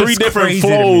had like It's 3 just different crazy to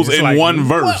me. flows It's in like, one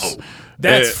verse. whoa,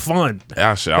 that's Yeah. fun.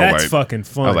 I was That's like, fucking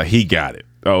fun. I was like, he got it.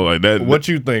 Oh, like that. What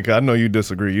you think? I know you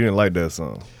disagree. You didn't like that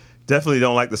song. Definitely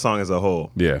don't like the song as a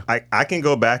whole. Yeah. I can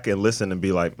go back and listen and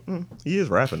be like, he is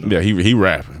rapping. Though. Yeah, he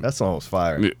rapping. That song was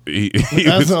fire. He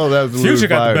That was- song that was Future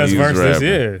got the best He's verse this rapping.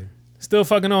 year. Still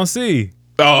fucking on C.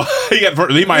 Oh,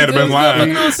 he might have the best line.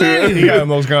 Still fucking on C. He got the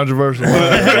most controversial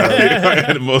line. He might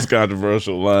have the most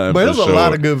controversial line. But for there's a sure.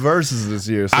 lot of good verses this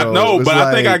year. So I know, it's but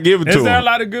I think I like- give it to Is there a him.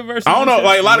 lot of good verses? I don't know, this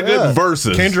like a year? lot of Yeah. good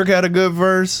verses. Kendrick had a good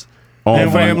verse. Oh,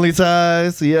 And my- Family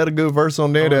Ties. He had a good verse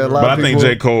on there. That a lot But I of think people,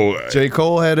 J. Cole. J.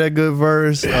 Cole had that good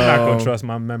verse. I'm not gonna trust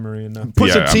my memory enough.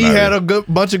 Pusha Yeah, T I'm not had either. a good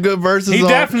bunch of good verses. He on.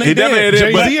 definitely He did. definitely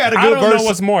did, Jay-Z had a I good don't verse. know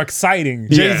what's more exciting.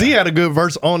 Yeah. Jay-Z had a good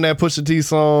verse on that Pusha T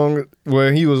song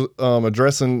where he was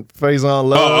addressing Faison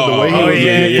Love, the way he was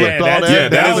he flipped all that's-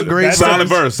 that. That was a that's- great that's solid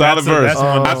verse. Solid that's verse.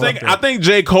 that's I think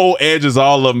J. Cole edges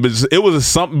all of them, but it was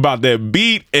something about that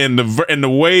beat and the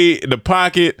way the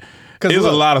pocket. There's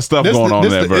a lot of stuff going on in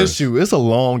that the verse. issue. It's a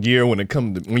long year when it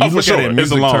comes to when you for look sure. at it in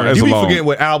It's a music long- terms. it's You a be long- forgetting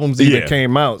what albums even Yeah.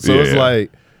 came out. So it's Yeah.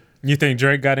 like You think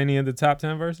Drake got any of the top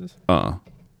 10 verses?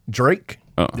 Drake.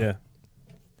 Yeah.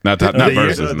 Not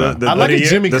verses. No. I like it.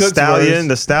 Jimmy the Cook's stallion, verse.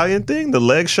 the stallion thing, the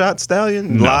leg shot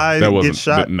stallion, No, live that wasn't get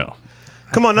shot. No.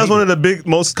 Come on, that's one of the big,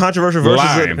 most controversial verses.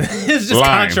 Line. It's just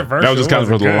Line. controversial. That was just It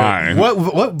wasn't controversial good.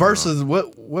 line. What verses?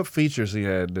 What features he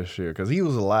had this year? Because he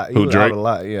was a lot. He Who, was Drake? out a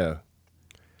lot. Yeah.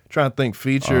 Trying to think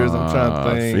features. I'm trying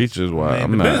to think. Features. Why?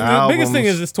 I'm The not. biggest thing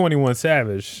albums. is this 21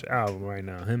 Savage album right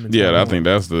now. Him and Yeah, I think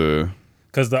that's the.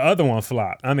 because the other one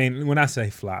flopped. I mean, when I say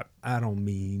flop, I don't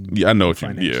mean Yeah, I know what you.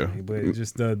 Yeah. financially, but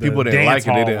just the People didn't dance like it.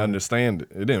 They hall didn't one. understand it.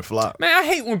 It didn't flop. Man, I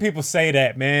hate when people say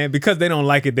that, man, because they don't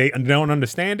like it. They don't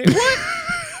understand it. What?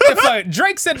 If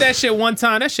Drake said that shit one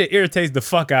time, that shit irritates the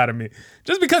fuck out of me.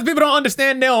 Just because people don't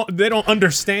understand, they don't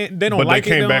understand. They don't But like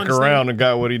they it. came don't back understand around it. and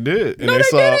got what he did. And No, they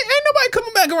saw, didn't. Ain't nobody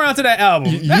coming back around to that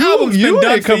album. That You album's been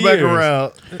done ain't for come back years.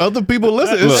 around. Other people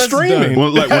listen. It's That's streaming. done.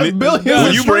 Well, like, It has when it- billions when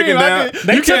of you break it streaming. down-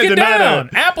 They You took can't it deny down.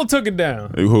 that. Apple took it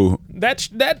down. Who?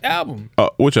 That album.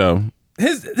 Which album?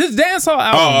 His dancehall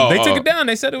album. They took it down.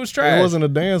 They said it was trash. It wasn't a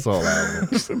dancehall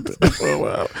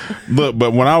album. Look,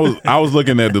 but when I was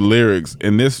looking at the lyrics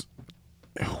and this,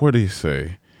 what did he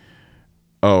say?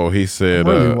 Oh, he said.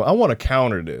 I want to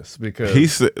counter this because He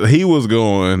said he was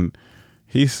going.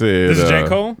 He said. This is J.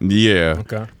 Cole? Yeah.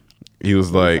 Okay. He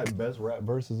was like, best rap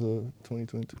versus of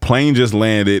 2022. plane just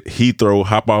landed. Heathrow,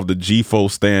 hop off the G4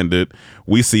 standard.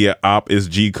 We see a op is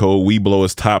G code. We blow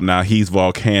his top now. He's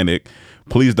volcanic.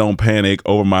 Please don't panic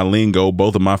over my lingo.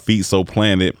 Both of my feet so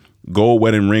planted. Gold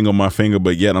wedding ring on my finger,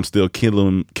 but yet I'm still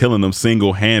killing them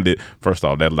single handed. First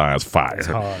off, that line's fire.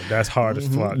 That's hard as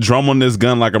fuck. Drum on this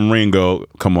gun like I'm Ringo.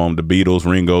 Come on, the Beatles,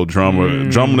 Ringo, drummer.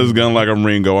 Drum on this gun like I'm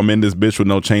Ringo. I'm in this bitch with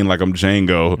no chain like I'm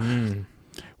Django.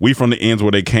 We from the ends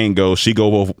where they can't go. She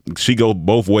go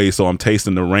both ways, so I'm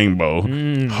tasting the rainbow.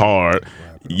 Hard,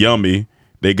 yummy.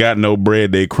 They got no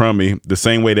bread, they crummy. The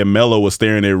same way that Mello was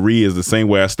staring at Ree is the same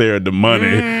way I stare at the money.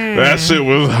 That shit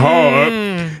was hard.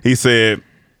 He said,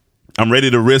 I'm ready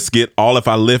to risk it. All if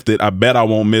I lift it, I bet I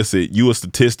won't miss it. You a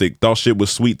statistic. Thought shit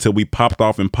was sweet till we popped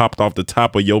off the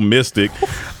top of your mystic.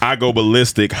 I go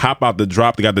ballistic. Hop out the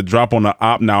drop. Got the drop on the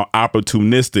op now.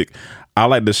 Opportunistic. I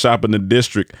like to shop in the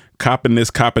district. Copping this,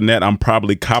 copping that. I'm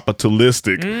probably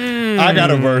capitalistic. I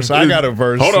got a verse. Hold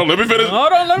on, let me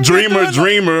finish.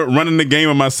 Dreamer, running the game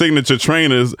of my signature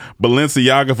trainers.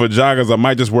 Balenciaga for joggers. I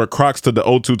might just wear Crocs to the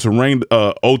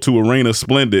O2 Arena.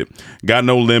 Splendid. Got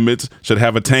no limits. Should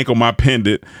have a tank on my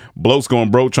pendant. Blokes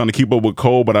going broke trying to keep up with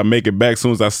Cole, but I make it back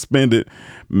soon as I spend it.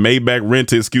 Maybach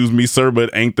rented, excuse me, sir, but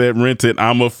ain't that rented?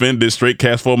 I'm offended. Straight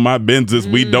cash for my Benzes.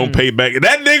 We don't pay back.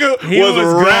 That nigga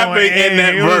was rapping in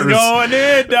that verse. Was going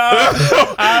in, dog.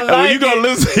 I like when you go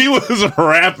listen, he was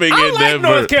rapping in that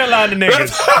North verse. Carolina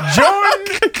niggas.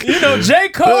 Jordan, J.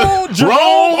 Cole, Jerome,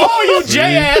 all you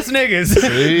J-ass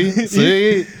niggas.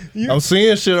 See? I'm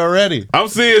seeing shit already. I'm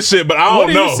seeing shit, but I don't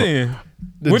What know. are you seeing?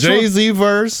 The Jay-Z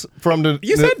verse from the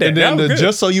You said that. and then That was the good.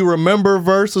 Just So You Remember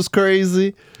verse was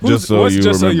crazy. Just so what's you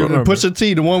Just So You remember. Remember? Pusha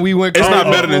T, the one we went. It's not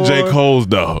crazy better than J. for. Cole's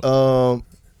though.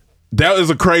 That is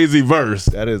a crazy verse.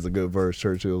 That is a good verse.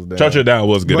 Churchill's down. Churchill Down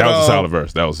was good. But, That was a solid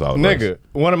verse. That was a solid Nigga, verse.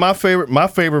 one of my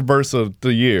favorite verse of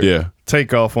the year. Yeah.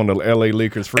 Takeoff on the LA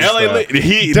Lakers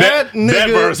freestyle. That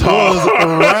nigga verse was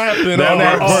hard. rapping That on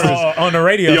that verse. verse. On the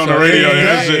radio. Yeah, on the show. radio, Yeah, that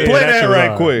yeah, shit. yeah, Play that that shit right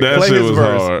hard. quick. That Play shit his was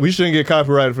verse. hard. We shouldn't get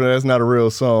copyrighted for that. That's not a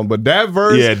real song. But that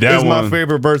verse Yeah, that is my one.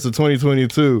 favorite verse of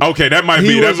 2022. Okay, that might He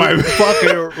be. That was might be.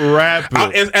 fucking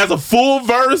rapping. As a full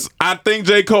verse, I think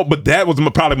J. Cole, but that was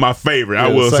probably my favorite. I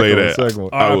Yeah, will the say second that. one, second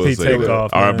one. I will R.I.P. say that.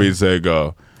 Takeoff, man. R.I.P.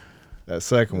 Takeoff. That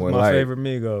second one, My like favorite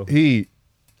Migo. he.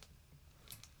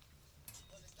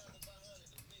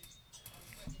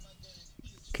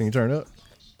 Can you turn it up?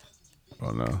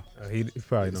 Oh no, He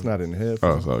probably It's don't. not in the oh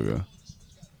headphones. it's all good.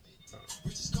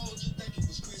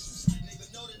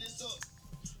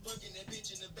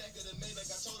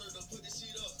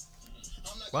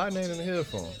 Why it ain't in the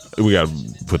headphones? We gotta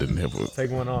put it in here.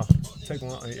 Take one off. Take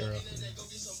one ear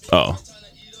off. Oh,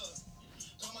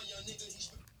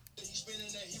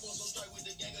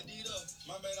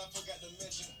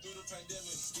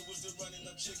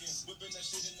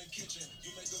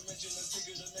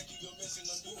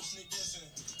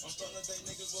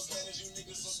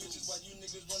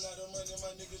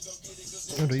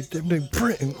 They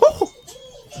printing.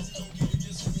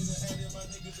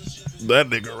 that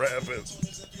nigga rapping.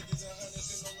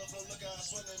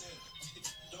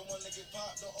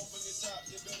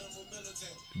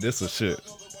 This is shit.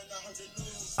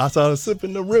 I started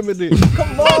sipping the remedy.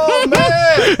 Come on,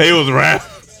 man. He was rapping.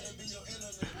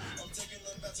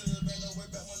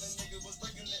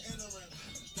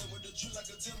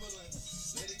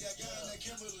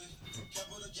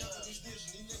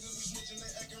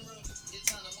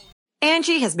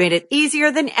 Angie has made it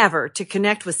easier than ever to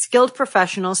connect with skilled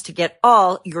professionals to get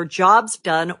all your jobs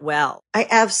done well. I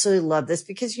absolutely love this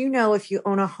because, you know, if you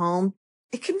own a home,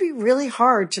 it can be really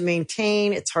hard to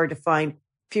maintain. It's hard to find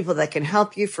people that can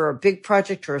help you for a big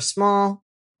project or a small.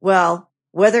 Well,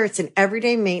 whether it's in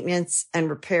everyday maintenance and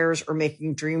repairs or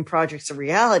making dream projects a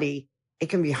reality, it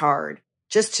can be hard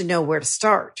just to know where to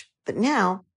start. But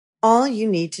now all you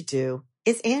need to do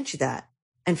is Angie that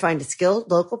and find a skilled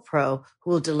local pro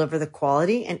who will deliver the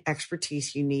quality and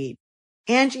expertise you need.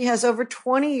 Angie has over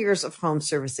 20 years of home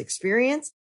service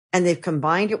experience, and they've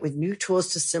combined it with new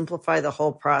tools to simplify the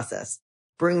whole process.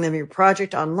 Bring them your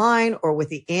project online or with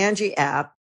the Angie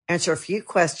app, answer a few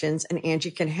questions, and Angie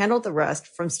can handle the rest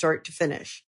from start to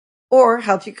finish. Or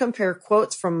help you compare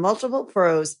quotes from multiple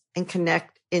pros and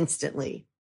connect instantly,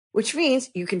 which means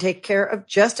you can take care of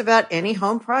just about any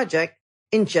home project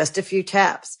in just a few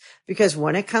taps. Because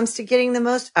when it comes to getting the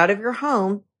most out of your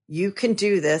home, you can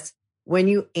do this when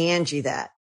you Angie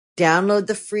that. Download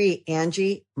the free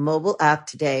Angie mobile app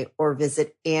today or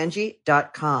visit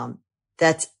Angie.com.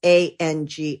 That's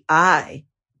ANGI.com.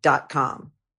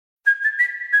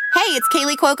 Hey, it's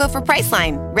Kaylee Cuoco for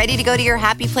Priceline. Ready to go to your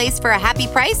happy place for a happy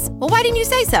price? Well, why didn't you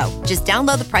say so? Just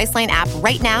download the Priceline app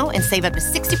right now and save up to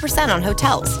 60% on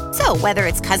hotels. So whether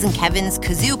it's Cousin Kevin's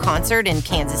Kazoo Concert in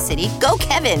Kansas City, go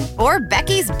Kevin, or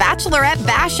Becky's Bachelorette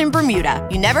Bash in Bermuda,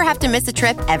 you never have to miss a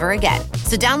trip ever again.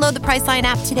 So download the Priceline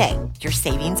app today. Your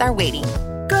savings are waiting.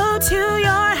 Go to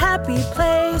your happy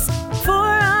place for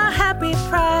a happy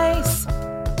price.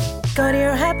 Go to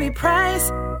your happy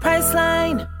price,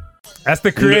 Priceline. That's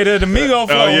the creator of the Migo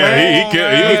flow. Oh yeah, man. he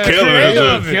was killing that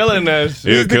shit. Killing that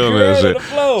shit. He was killing that creator shit. of the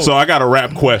flow. So I got a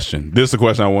rap question. This is the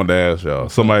question I wanted to ask y'all.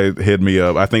 Somebody hit me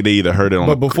up. I think they either heard it on.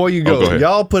 But before you go, go ahead.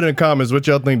 y'all put in the comments what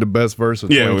y'all think the best verse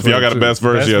of Yeah, if y'all got the 2022. best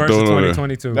verse, Best yeah, verse throw of it on there.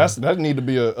 2022. That need to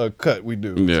be a cut we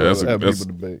do. Yeah, so that's have that's,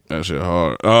 people debate. that shit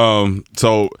hard.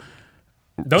 So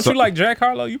Don't you like Jack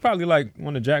Harlow? You probably like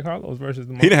one of Jack Harlow's verses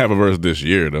the most. He didn't have a verse this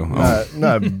year though.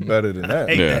 Not better than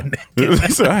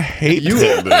that. I hate You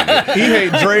that. he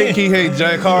hate Drake. He hate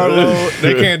Jack Harlow.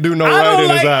 They can't do no right in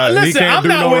his eyes. Listen, He can't I'm do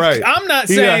not no with, right. I'm not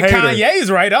He a saying hater. Kanye's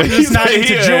right. I'm just not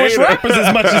into a Jewish hater. rappers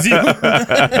as much as you.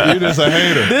 You just a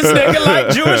hater. This nigga like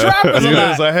Jewish rappers a You lot.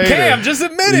 just a hater. Cam, just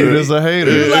admit it. You just a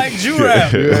hater. You like Jew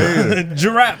rap. You a hater.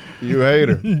 Drap. You a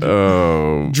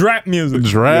hater. Drap music.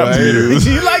 Drap You a hater.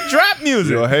 music. You like drap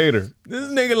music. You a hater. This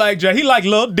nigga like Jack. He like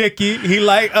Lil Dicky. He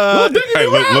like Lil Dicky. Hey,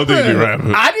 Lil Dicky be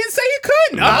rapping. I didn't say he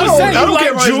couldn't. I'm I just saying don't you care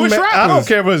like about his Jewish rappers. I don't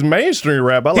care about his mainstream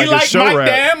rap. I like He his like show Mike rap.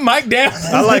 Dam. Mike Dam.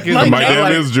 I like his Mike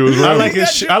Dam is Jewish I rap. like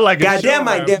his. I like his Goddamn, show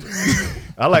Mike rap. Dam.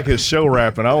 I like his show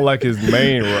rap, and I don't like his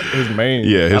main. Yeah,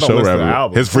 I his don't show listen to rap.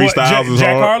 albums. His freestyles is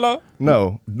Jack hard. Harlow.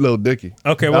 No, Lil Dicky.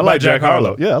 Okay, I what like about Jack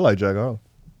Harlow? Yeah, I like Jack Harlow.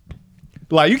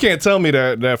 Like you can't tell me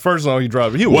that first song he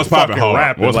dropped, he was What's poppin' fucking hard?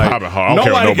 rapping. What's like, poppin' hard? I don't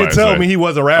care what nobody nobody can tell say. me he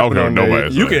wasn't I rapping don't care on what there.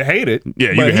 nobody You say. can hate it. Yeah,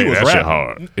 you but can he hate was that shit rapping.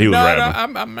 hard. He was No,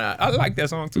 rapping. I'm not. I like that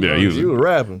song too. Yeah, He was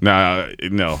rapping. Nah,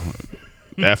 no.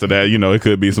 After that, it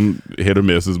could be some hit or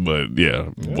misses, but yeah,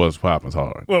 What's Poppin's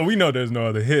hard. Well, we know there's no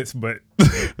other hits, but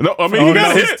No, I mean, he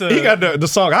got a hit. He got the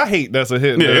song I hate. That's a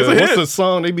hit. Yeah, it's a What's hit. the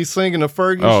song they be singing the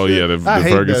Fergie? Oh, shit? yeah, the I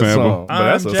hate Fergie that sample. song, but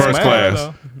that's a First smash.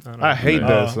 Class. I hate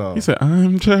that song. He said,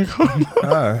 I'm Jack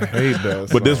Harlow. I hate that song.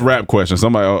 But this rap question,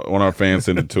 somebody, one of our fans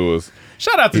sent it to us.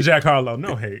 shout out to Jack Harlow.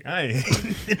 No hate. I ain't.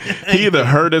 He either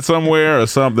heard it somewhere or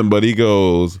something, but he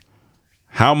goes,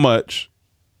 how much,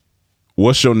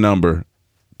 what's your number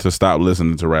to stop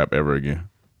listening to rap ever again?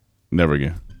 Never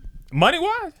again. Money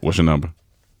wise, What's your number?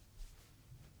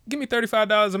 give me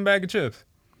 $35 and a bag of chips.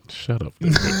 Shut up.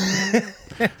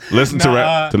 Listen to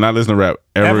rap, to not listen to rap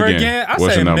ever again. I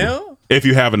What's say your number? $1 If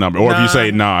you have a number. Or if you Nah.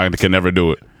 say, nah, I can never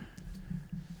do it.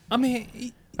 I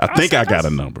mean, I think I got a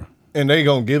number. And they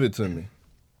gonna give it to me.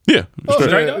 Yeah. Oh,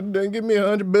 straight. then give me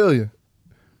 $100 billion.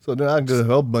 So then I could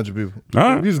help a bunch of people. All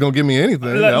right. If he's gonna give me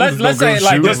anything, let's say it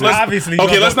like this. Obviously,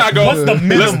 Okay, let's not go. What's the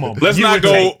minimum? Let's you not would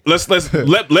go. take? Let's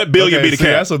let billion be the cap.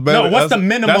 That's a better. No, what's the that's-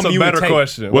 minimum That's a you would better take?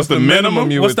 question. What's the minimum?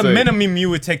 you What's would the take? minimum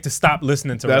you would take to stop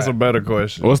listening to That's rap? a better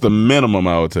question. What's the minimum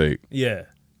I would take? Yeah.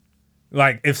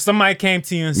 Like if somebody came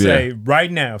to you and say, right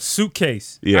now,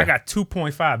 suitcase, Yeah. I got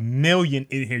 2.5 million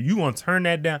in here. You want to turn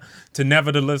that down to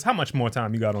nevertheless? How much more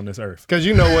time you got on this earth? Because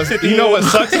you know what sucks. You know what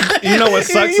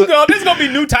sucks. You go, there's gonna be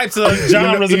new types of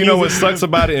genres. You know of what music. sucks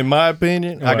about it, in my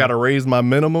opinion? I What? gotta raise my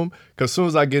minimum because as soon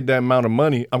as I get that amount of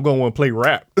money, I'm gonna want to play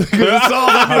rap. Because that's all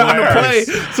I want to play.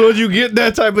 So as you get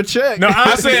that type of check, No,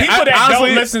 honestly, said- people that honestly-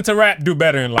 don't listen to rap do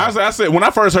better in life. I said when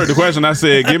I first heard the question, I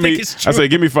said, give me. it's I true. said,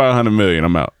 give me 500 million.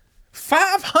 I'm out.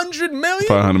 500 million?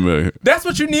 500 million. That's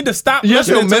what you need to stop That's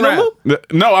listening your to rap. minimum?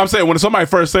 No, I'm saying when somebody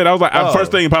first said, it, I was like,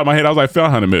 first thing popped in my head, I was like,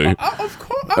 500 million. Of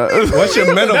course. I mean, what's your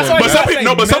minimum? That's why But you some gotta people, say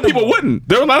no, but some people minimum. wouldn't.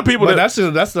 There are a lot of people But that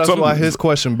that's some- why his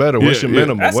question better. What's Yeah, your yeah.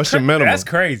 minimum? That's What's your minimum? That's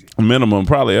crazy. minimum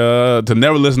probably to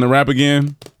never listen to rap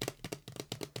again.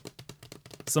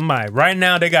 Somebody right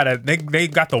now they got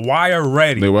the wire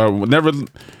ready. They were never.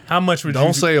 How much would you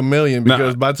Don't say a million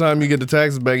because by the time you get the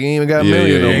taxes back, you ain't even got a Yeah,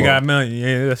 million. yeah, no You ain't more. got a million.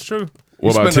 Yeah, that's true.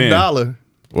 What You about spend 10? $1.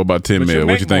 What about 10 But you mil?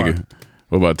 What you make more. thinking?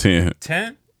 What about 10?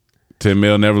 10? 10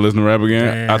 mil never listen to rap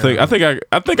again? Damn. I think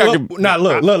I could. Now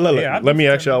look. Yeah, I'd Let do me it.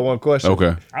 ask y'all one question.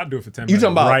 Okay. I'll do it for 10 You minutes.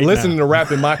 talking about right listening now. to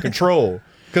rap in my control?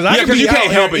 Because Yeah, because you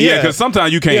can't help it. Yeah, because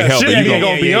sometimes you can't help shit it. You ain't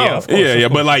gonna- gonna be off. Yeah,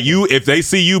 but like if they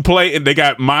see you play and they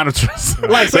got monitors,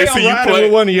 Like say they I'm see you riding play.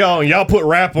 with one of y'all and y'all put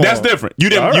rap on. That's different. You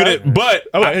didn't. All You right. didn't. But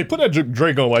I'm like, hey, put that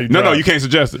Drake on while you no, drive. you can't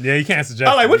suggest it. Yeah, you can't suggest.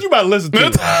 I'm like, it. what you about to listen to?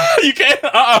 You can't.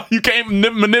 You can't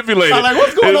manipulate it. I'm like,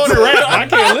 what's going on in rap? I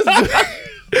can't listen to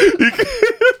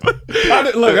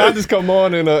Look, I just come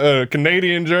on in a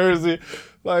Canadian jersey.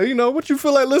 Like, what you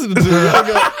feel like listening to?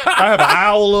 I have an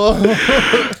owl on.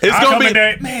 It's I gonna come be. in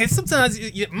there, man, sometimes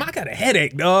I got a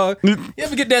headache, dog. You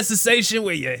ever get that sensation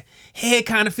where your head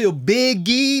kind of feel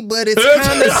biggy, but it's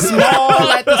kind of small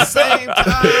at the same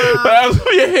time?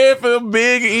 Your head feel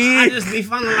big. I just be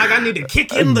feeling like I need to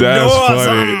kick in the That's door or funny.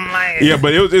 something. Like, Yeah,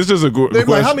 but it's just a good. They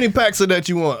be like, how many packs of that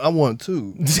you want? I want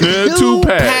 2. Two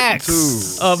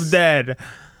packs. of that.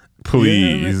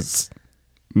 Please.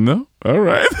 No. All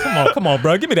right. Come on,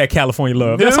 bro. Give me that California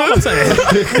love. That's all I'm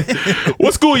saying.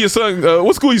 What school your son?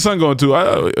 What school your son going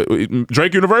to?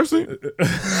 Drake University?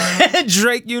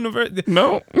 Drake University.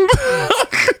 No.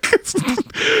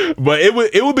 But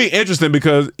it would be interesting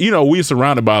because we're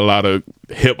surrounded by a lot of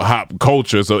hip hop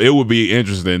culture, so it would be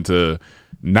interesting to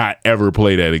not ever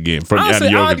play that again from out Honestly,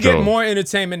 of your I'd control. get more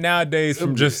entertainment nowadays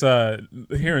from just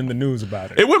hearing the news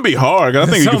about it. It wouldn't be hard. 'Cause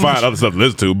I think you So can find much- other stuff to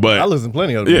listen to, but I listen to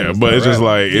plenty of yeah, but it's just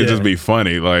like Yeah. it just be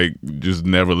funny, like just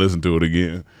never listen to it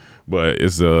again. But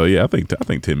it's I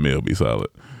think 10 mil be solid.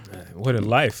 What a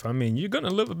life. I mean, you're going to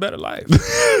live a better life.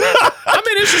 I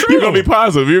mean, it's true. You're gonna be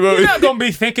positive. You're not going to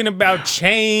be thinking about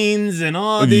chains and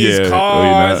all these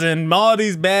cars and all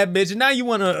these bad bitches. Now you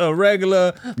want a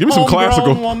regular give me some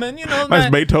classical woman. You know, nice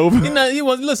Beethoven. You know, you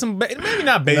want to listen, maybe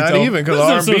not Beethoven. Not even,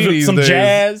 because R&B these some days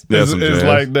jazz. is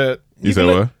like that. You said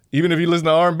what? Even if you listen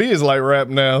to R&B, it's like rap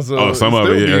now. So some of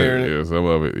it, yeah, some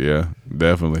of it, yeah,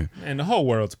 definitely. And the whole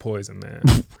world's poison, man.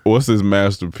 What's this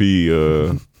Master P?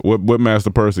 What Master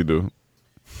Percy do?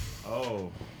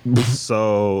 Oh,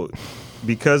 so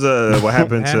because of what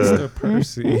happened Master to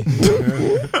Percy,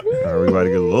 everybody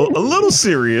get a little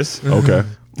serious. Okay,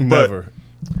 never.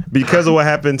 Because of what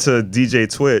happened to DJ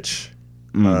Twitch.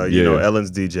 You know,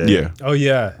 Ellen's DJ. Yeah. Oh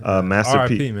yeah. Master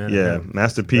R.I.P., P. man. Yeah,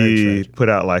 Master P put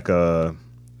out like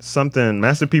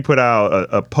Master P put out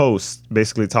a post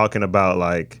basically talking about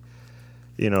like,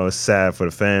 you know, it's sad for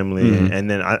the family, and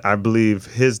then I believe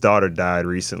his daughter died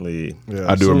recently.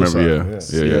 Yeah, I do remember.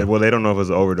 Yeah. Well, they don't know if it was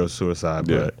an overdose suicide,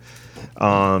 but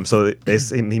so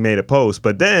he made a post,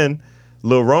 but then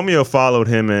Lil Romeo followed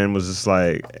him and was just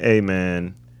like, "Hey,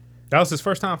 man." That was his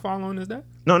first time following his dad?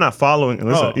 No, not following.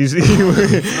 Listen,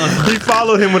 he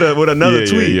followed him with another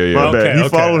tweet. Yeah. My bad. He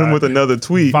followed him with another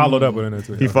tweet. Followed up with another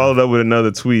tweet. He followed up with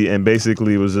another tweet and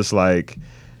basically was just like,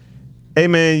 "Hey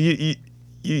man,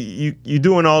 you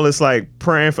doing all this like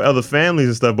praying for other families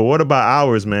and stuff, but what about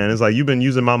ours, man? It's like you've been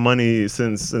using my money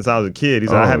since I was a kid."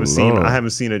 He's like, I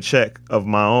haven't seen a check of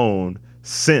my own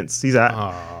since. He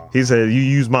said, "You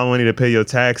use my money to pay your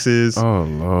taxes." Oh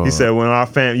Lord. He said, "When our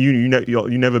family,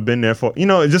 you never been there for,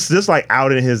 just like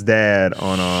outing his dad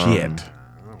on Shit. I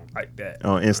don't like that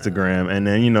on Instagram." And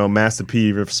then Master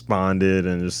P responded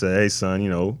and just said, "Hey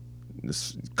son,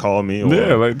 just call me."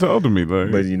 Like talk to me,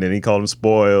 like. But then he called him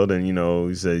spoiled, and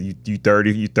he said, "You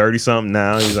 30 something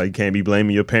now." He's like, "You can't be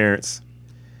blaming your parents."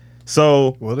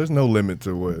 So well, there's no limit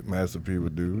to what Master P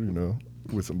would do,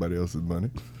 with somebody else's money.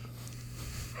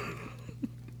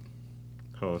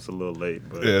 Oh, it's a little late,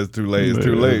 but yeah, it's too late. It's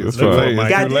too late. It's too fine. late.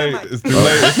 God It's too damn late. it. It's too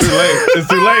late. It's too late. It's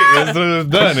too late. It's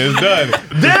done. It's done.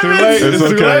 It's too late. It's It's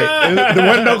too okay. late. The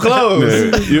window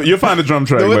closed. Yeah. You'll find the drum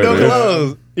track The window later.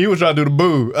 closed. He was trying to do the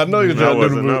boo. I know he was trying to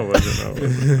do the boo.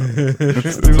 wasn't.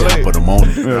 It's too late. Put them on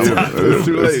it. It's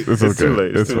too late. It's It's too okay.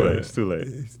 late. It's too fine. late. It's too late.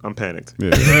 I'm panicked.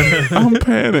 Yeah. I'm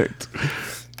panicked.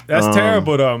 That's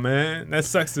terrible though, man. That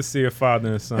sucks to see a father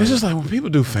and a son. It's just like when people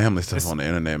do family stuff on the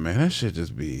internet, man. That shit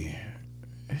just be.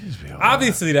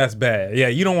 Obviously that's bad. Yeah,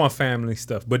 you don't want family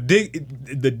stuff. But the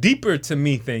deeper to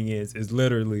me thing is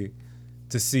literally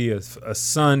to see a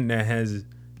son that has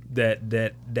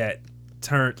that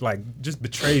turned like just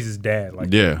betrays his dad.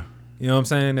 Like Yeah. you know what I'm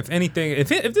saying? If anything, if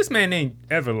this man ain't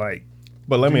ever like.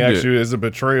 But let me ask you: is it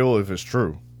betrayal if it's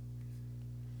true?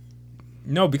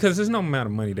 No, because there's no amount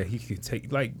of money that he could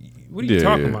take. Like, what are you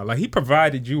talking about? Like, he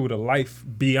provided you with a life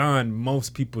beyond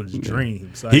most people's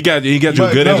dreams. Like, He got you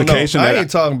good education. I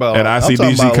ain't talking about at I'm talking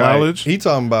ICDC about, college. He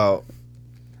talking about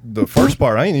the first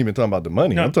part. I ain't even talking about the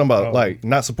money. No. I'm talking about Oh. like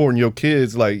not supporting your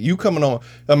kids. Like you coming on.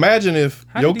 Imagine if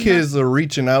How your did he kids are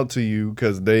reaching out to you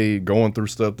because they going through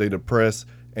stuff, they depressed,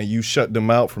 and you shut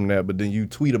them out from that. But then you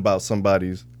tweet about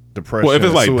somebody's depression. Well, if it's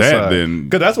and like that, suicide. then-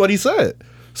 because that's what he said.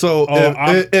 So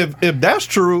if that's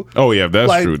true, Oh yeah, if that's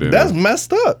like true. Then that's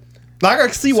messed up. Like I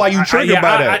can see why you triggered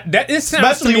by that. That it sounds to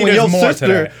Especially me when there's your more sister,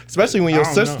 to that. especially when your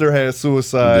I don't sister had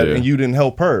suicide Yeah. and you didn't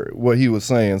help her. What he was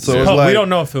saying, so it's Oh, like, we don't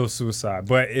know if it was suicide,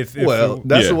 but if well,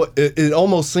 that's Yeah. what it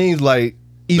almost seems like.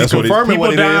 Either That's what confirming people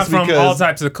what it dying is from all because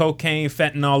types of cocaine,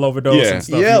 fentanyl overdose, Yeah. and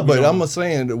stuff. yeah, we but don't- I'm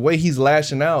saying the way he's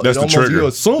lashing out, That's it the almost, trigger. you're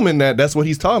assuming that's what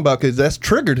he's talking about because that's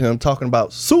triggered him talking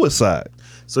about suicide.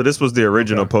 So this was the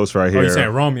original post right Oh, here. you're saying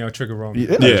Romeo, trigger Romeo.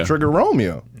 Yeah, Yeah. it's triggered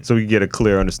Romeo. So we can get a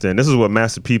clear understanding. This is what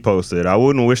Master P posted. I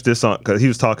wouldn't wish this on because he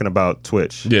was talking about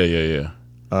Twitch. yeah.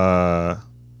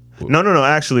 No.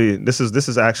 Actually, this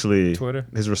is actually Twitter?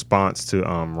 his response to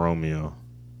Romeo.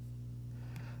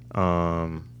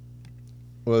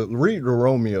 Well, read the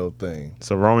Romeo thing.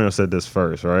 So Romeo said this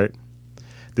first, right?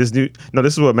 This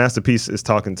is what Masterpiece is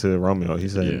talking to Romeo. He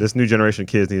said, "This new generation of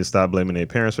kids need to stop blaming their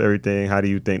parents for everything. How do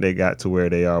you think they got to where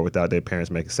they are without their parents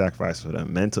making sacrifices for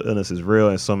them? Mental illness is real,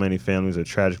 and so many families are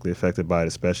tragically affected by it,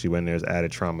 especially when there's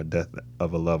added trauma, death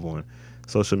of a loved one.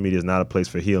 Social media is not a place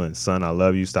for healing. Son, I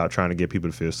love you. Stop trying to get people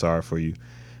to feel sorry for you,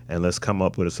 and let's come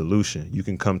up with a solution. You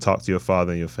can come talk to your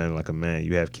father and your family like a man.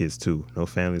 You have kids too. No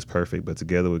family is perfect, but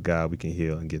together with God, we can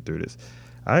heal and get through this."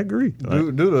 I agree.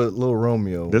 Do the little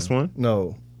Romeo. This one?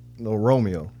 No,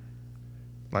 Romeo.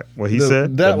 Like what he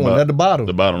said? That one at the bottom.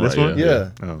 The bottom This right. one? Yeah.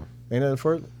 Oh. Ain't that the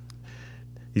first?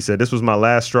 He said, "This was my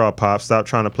last straw, Pop. Stop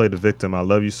trying to play the victim. I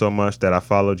love you so much that I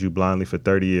followed you blindly for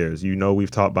 30 years. You know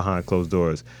we've talked behind closed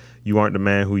doors. You aren't the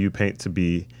man who you paint to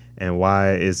be. And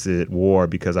why is it war?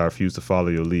 Because I refuse to follow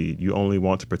your lead. You only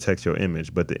want to protect your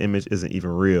image, but the image isn't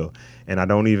even real. And I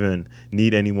don't even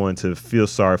need anyone to feel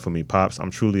sorry for me, Pops.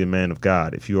 I'm truly a man of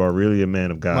God. If you are really a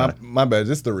man of God." My bad.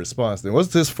 Just the response then.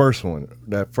 What's his first one?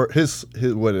 That his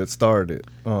what it started.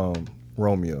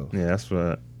 Romeo. Yeah, that's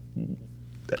what.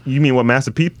 You mean what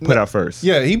Master P put out first?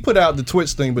 Yeah, he put out the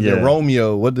Twitch thing, but then Yeah.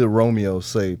 Romeo. What did Romeo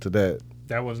say to that?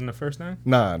 That wasn't the first thing?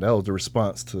 Nah, that was the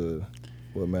response to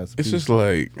what Master P. It's just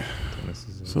like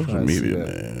social Trying to see media, that.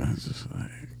 man. It's just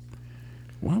like,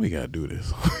 why we gotta do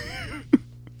this?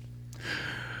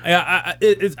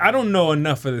 I don't know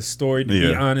enough of the story to be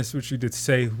Yeah. honest with you to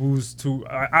say who's to.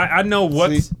 I know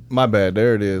what's. See, my bad.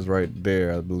 There it is right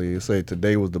there, I believe. It say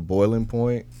today was the boiling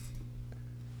point.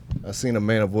 I seen a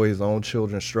man avoid his own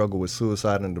children struggle with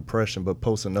suicide and depression, but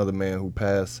post another man who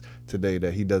passed today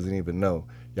that he doesn't even know.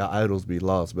 Y'all idols be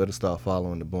lost. Better start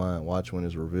following the blind. Watch when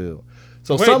it's revealed.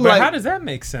 So Wait, something but like how does that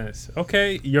make sense?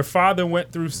 Okay, your father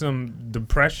went through some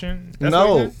depression. That's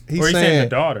No, what he did? Or he's saying the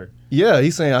daughter. Yeah,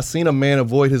 he's saying I seen a man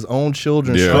avoid his own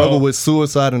children Yeah. struggle with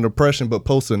suicide and depression, but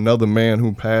post another man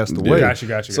who passed away.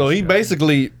 Gotcha. So he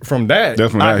basically from that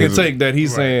That's from I that, can he's- take that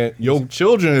he's saying your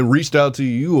children reached out to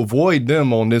you, you avoid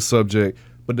them on this subject,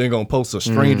 but they're gonna post a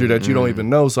stranger that you don't even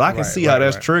know. So I can see how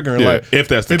that's triggering. Yeah, Like if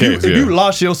that's the if case, if yeah. you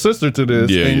lost your sister to this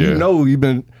Yeah, and yeah. you know you've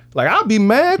been like I'd be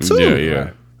mad too.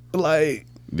 Yeah. Like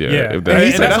Yeah. Yeah. If and that, he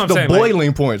And said that's that's what the I'm saying, like-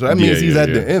 boiling point. So that means he's yeah, at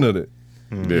yeah. the end of it.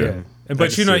 yeah.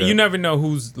 But you know, see you that. never know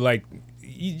who's like.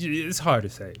 It's hard to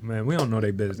say, man. We don't know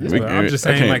their business. We- But I'm just I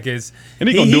saying, can't- like, it's And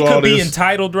he he, gonna he do all could be this-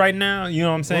 entitled right now. You know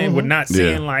what I'm saying? With not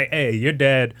seeing Yeah. like, hey, your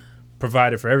dad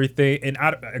provided for everything. And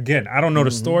I don't know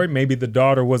the story. Maybe the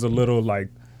daughter was a little like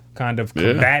kind of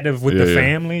Yeah. combative with Yeah, the yeah.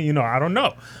 family. You know, I don't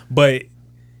know, but.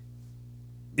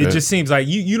 It just seems like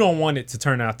you don't want it to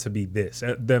turn out to be this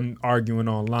them arguing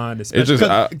online. Especially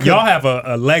just- y'all have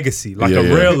a legacy, like Yeah, a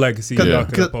yeah. real legacy. Yeah. Y'all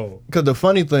can uphold. Because the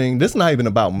funny thing, this not even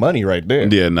about money right there.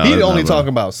 Yeah, no, He it's only not talking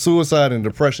about suicide and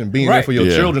depression, being there Right. for your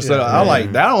Yeah. children. So I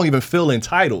like that. I don't even feel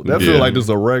entitled. That feel Yeah. like this is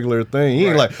a regular thing. He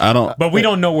ain't like I don't. But we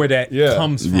don't know where that Yeah.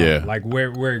 comes from. Yeah. Like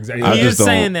where exactly. I He just is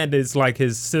saying don't- that it's like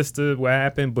his sister, what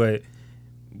happened, but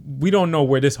we don't know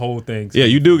where this whole thing's Yeah,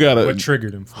 you do gotta. what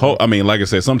triggered him. from. I mean, like I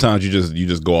said, sometimes you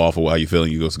just go off of how you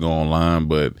feeling. You just go online,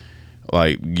 but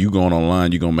like you going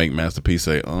online, you gonna make Master P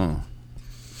say, and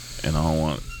I don't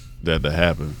want that to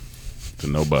happen to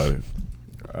nobody.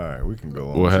 all right, we can go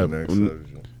on What to the happened? next subject.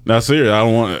 Now, serious, I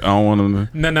don't want him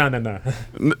to. No. Nah, he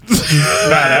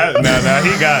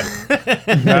got it.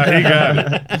 He got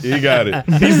it. He got it.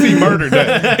 He murdered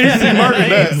that. He murdered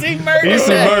that. He murdered that.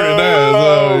 So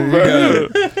he got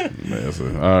it. Man, so,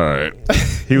 all right.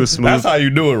 He was smooth. That's how you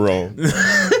do it, wrong.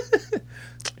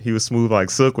 He was smooth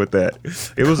like silk with that.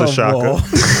 It was a shocker.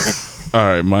 All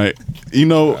right, Mike. You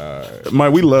know,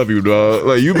 Mike, we love you, dog.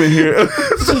 Like you've been here.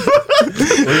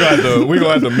 We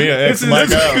gonna have to Mia X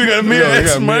Mike out. You got Mia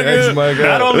X Mike out.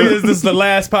 Not only is this the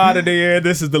last part of the year,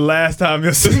 this is the last time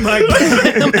you'll see Mike.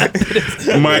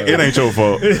 Mike, it ain't your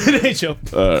fault. It ain't your.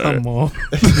 Come on.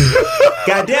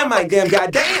 Goddamn, Mike, damn,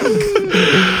 goddamn.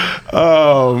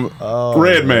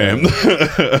 Red Man.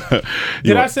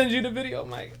 Did I send you the video,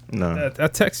 Mike? No. I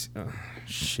text. Oh,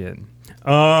 shit.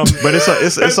 But it's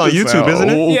on YouTube, isn't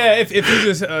it? Yeah, if you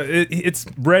just it's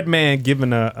Red Man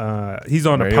giving he's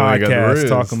on a Man, you ain't got the podcast Riz.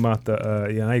 talking about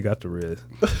the I ain't got the Riz.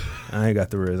 I ain't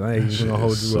even gonna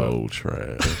hold you up. So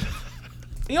trash.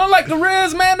 You don't like the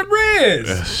Riz, man? The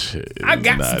Riz. Shit, I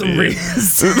got not the it.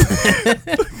 Riz.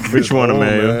 Which one,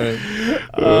 man?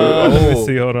 Let me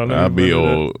see. Hold on. let me I be bring it up.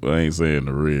 old. I ain't saying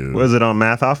the real. Was it on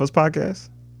Math Alpha's podcast?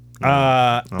 It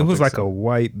was think like so. a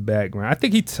white background. I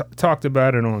think he talked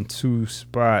about it on two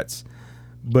spots,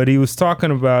 but he was talking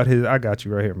about his. I got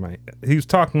you right here, Mike. He was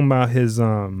talking about his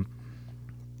MTV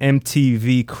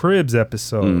Cribs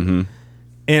episode, Mm-hmm.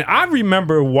 and I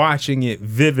remember watching it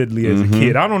vividly as a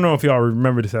kid. I don't know if y'all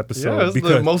remember this episode Yeah, it's the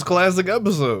because most classic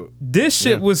episode. this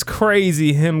shit was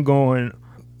crazy. Him going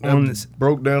on this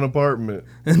Broke down apartment.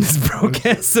 in this broke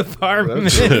ass apartment.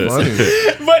 That's so funny.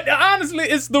 But honestly,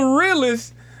 it's the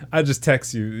realest. I just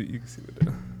text you. You can see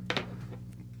what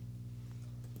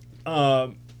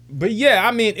but yeah,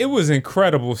 I mean, it was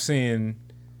incredible seeing.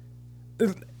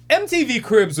 MTV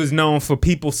Cribs was known for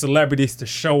celebrities to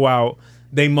show out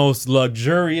their most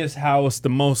luxurious house, the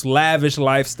most lavish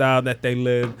lifestyle that they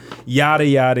live, yada,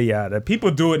 yada, yada.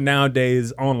 People do it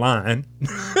nowadays online,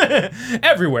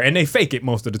 everywhere, and they fake it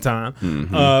most of the time.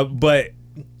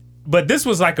 But this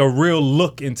was like a real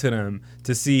look into them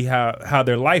to see how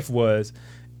their life was.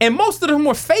 and most of them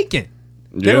were faking.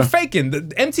 They Yeah. were faking. The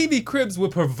MTV Cribs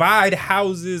would provide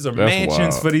houses or That's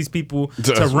mansions wild. for these people to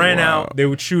That's rent wild. out. They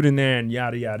would shoot in there and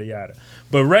yada yada yada.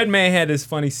 But Redman had this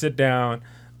funny sit down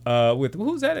with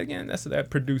who's that again? That's that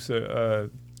producer.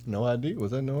 No ID?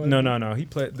 Was that no ID? No. He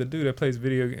played the dude that plays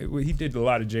video. He did a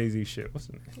lot of Jay-Z shit. What's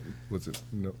his name? Was it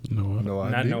no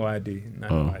Not ID? No ID. Not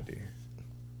No ID.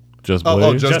 Just Oh,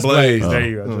 Blaze. Just Blaze. There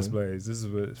you go. Just Blaze. This is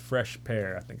with Fresh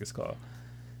Pair, I think it's called.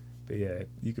 But yeah,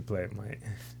 you could play it, Mike.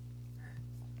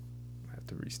 I have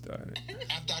to restart it.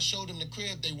 After I showed them the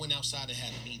crib, they went outside and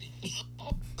had a meeting.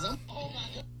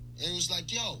 It was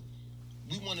like, yo,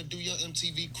 we want to do your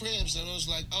MTV Cribs. And it was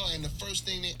like, oh, and the first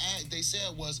thing they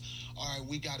said was, all right,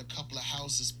 we got a couple of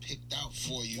houses picked out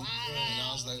for you. Wow. And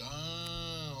I was like,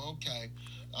 oh, okay.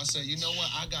 I said, you know what?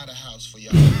 I got a house for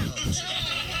y'all.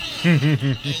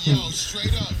 And yo,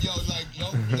 straight up, yo, like, no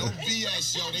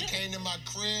BS, yo. They came to my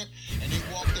crib and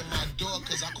they walked in my door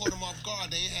because I caught them off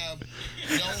guard. They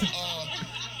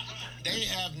ain't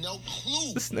have no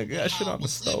clue. This nigga got shit on the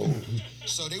stove.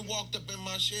 So they walked up in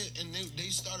my shit and they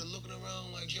started looking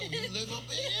around like, yo, you live up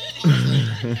in here? I was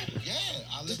like, yeah,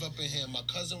 I live up in here. My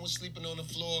cousin was sleeping on the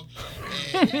floor.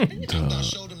 And after I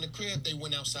showed them the crib, they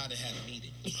went outside and had a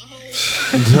meeting.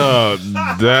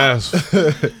 That's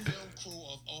Film crew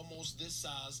of almost this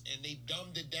size, and they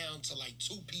dumbed it down to like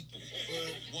 2 people.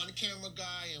 One camera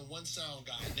guy and one sound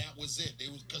guy. And that was it.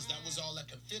 Because that was all that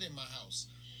could fit in my house.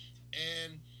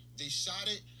 And they shot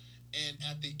it, and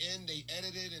at the end they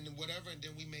edited and whatever, and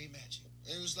then we made magic.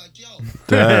 And it was like, yo,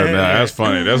 that's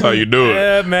funny. That's how you do it.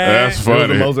 Yeah, man. That's It was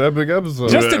funny. the most epic episode.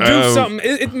 Just to do something,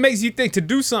 it makes you think to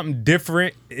do something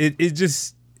different. It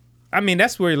just, I mean,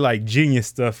 that's where like genius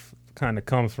stuff kind of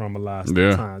comes from a lot of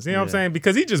times. You know what I'm saying?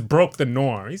 Because he just broke the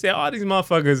norm. He said, all these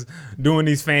motherfuckers doing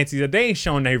these fancy, they ain't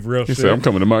showing their real He shit. said, I'm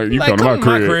coming to my, you Like, come to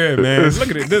my crib. man. Look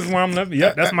at it. This is where I'm living.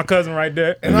 Yep, that's my cousin right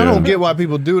there. And I don't get why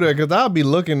people do that because I'll be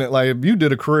looking at, like, if you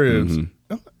did a cribs,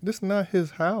 this is not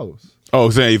his house. Oh,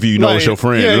 saying if you know it's your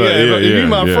friend. Yeah, Like, if you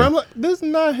my yeah. friend, I'm like, this is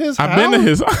not his house. I've been to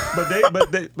his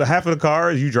But half of the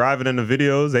cars you driving in the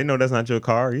videos, they know that's not your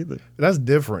car either. That's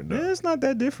different, though. Yeah, it's not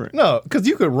that different. No, because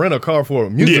you could rent a car for a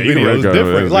music Yeah, you can video. rent It's a car,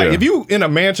 different. yeah. Like, if you in a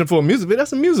mansion for a music video,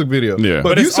 that's a music video. Yeah.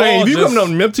 But But you it's saying, all if you come just-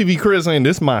 to an MTV crib saying,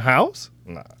 this is my house?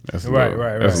 Nah. That's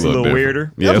Right. That's a little different.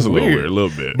 weirder. Yeah, That's that's a little weird. weird. A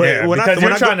little bit. But Yeah, when I- because when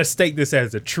you're I go- trying to stake this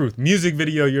as the truth. Music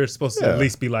video, you're supposed to Yeah. at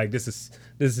least be like, this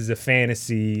is a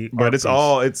fantasy. But art it's piece.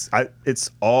 all it's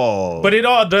all. But it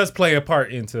all does play a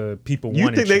part into people you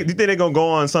wanting. think they're gonna go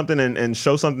on something and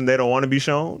show something they don't want to be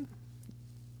shown?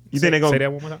 You think they're say gonna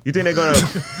that one more time? You think they're gonna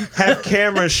have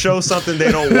cameras show something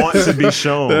they don't want to be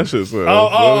shown? That shit sounds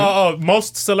Oh,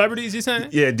 most celebrities, you saying?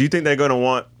 Yeah. Do you think they're gonna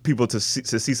want people to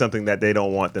see something that they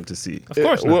don't want them to see? Of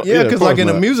course not. well, Yeah, of because course like in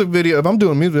a not. music video, if I'm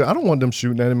doing a music video, I don't want them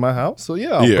shooting that in my house. So yeah,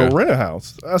 I'll Yeah. go rent a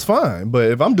house. That's fine.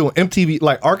 But if I'm doing MTV,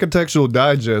 like Architectural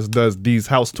Digest does these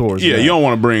house tours. Yeah, now. you don't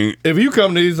want to bring. If you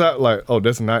come to these out, like, oh,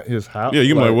 that's not his house. Yeah,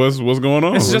 you like, like, what's going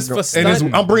on? It's just for and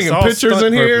stunting. I'm bringing It's all pictures stunt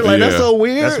in here. purpose. Like that's Yeah. so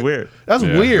weird. That's weird. That's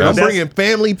Yeah. weird. I'm That's- bringing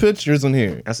family pictures in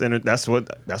here. That's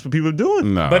what people are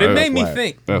doing. Nah, But it that's made me whack.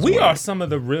 think That's we whack. are some of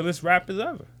the realest rappers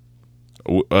ever.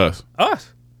 Us.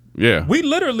 Us. Yeah. We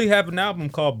literally have an album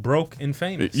called Broke and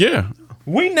Famous. Yeah.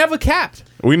 We never capped.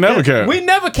 We never capped. We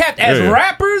never capped as Yeah.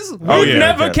 rappers. We Oh, yeah.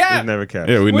 never We capped. never capped.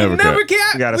 Yeah, we We never never capped.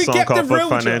 capped. We got a We song kept called it real "Fuck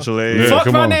with y'all. Financial Aid." Yeah, Fuck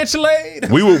come on. financial aid.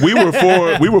 We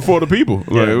were for the people.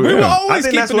 Like, We were yeah. always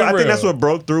keeping it real. I think that's what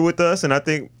broke through with us, and I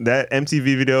think that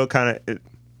MTV video kind of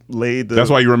laid the. That's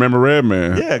why you remember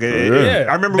Redman. Yeah, Yeah,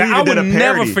 I remember That- we even did a I would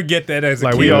never parody. forget that as a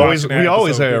Like kid. we always watching that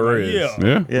episode. had Like, Reds.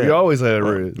 Yeah. Yeah. We always had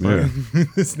Reds. Yeah.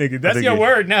 This nigga, that's think your it-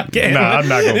 word now, Cam. Nah, I'm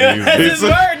not gonna be Yeah, using that's it. his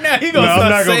word now. He gonna No, I'm start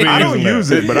not gonna saying be I don't using use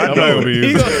that. it, but I I'm not know gonna be it. He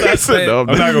using gonna it. start saying. No, I'm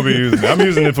not gonna be using it. I'm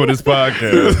using it for this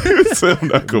podcast. So I'm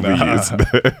not gonna be using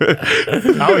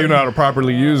that. I don't even know how to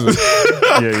properly use it.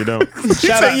 Yeah, you don't.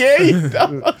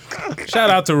 Shout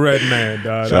out to Redman,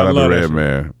 dog. Shout I out to love that shit.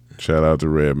 Redman. Shout out to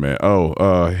Redman.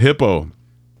 Oh, Hippo.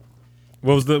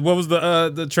 What was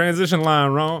the transition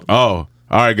line, wrong? Oh, all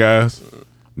right, guys.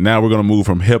 Now we're gonna move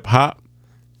from hip hop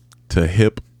to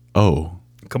hip O.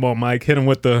 Come on, Mike, hit him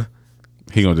with the.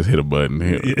 He gonna just hit a button.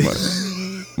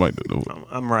 Might do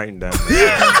I'm writing down.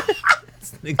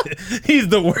 He's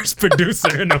the worst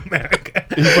producer in America.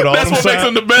 He put all That's them what makes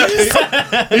him sounds. the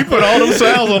best. He put all them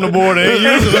sounds on the board. And ain't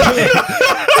using them.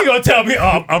 You gonna tell me?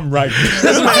 Oh, I'm right.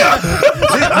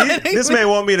 This man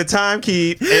want me to time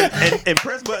keep and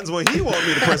press buttons when he want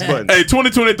me to press buttons. Hey,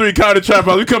 2023 Comedy Trap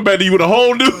House. We come back to you with a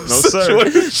whole new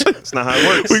situation. Sir. That's not how it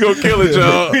works. We gonna kill it,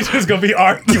 y'all. We just gonna be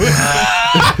arguing.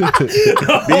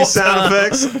 These sound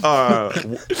effects are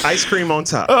ice cream on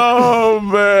top. Oh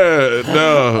man,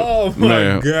 no. Oh my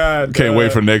man. God. Can't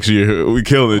wait for next year. We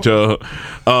killing it, y'all.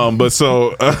 But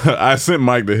so I sent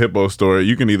Mike the hippo story.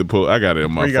 You can either pull. I got it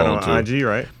on my You got phone it on too. IG,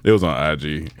 right? It was on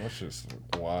IG. That's just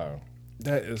wild.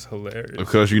 That is hilarious.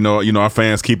 Because you know our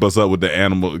fans keep us up with the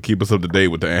animal, keep us up to date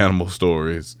with the animal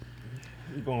stories.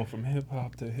 You're going from hip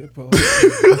hop to hippo.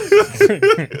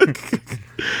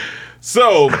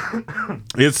 So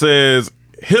it says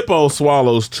hippo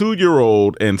swallows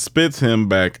 2-year-old and spits him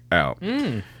back out.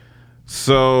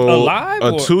 So Alive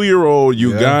a or- 2-year-old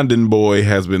Ugandan boy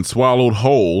has been swallowed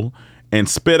whole and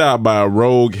spit out by a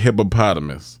rogue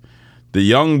hippopotamus. The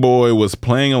young boy was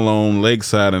playing alone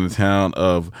lakeside in the town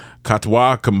of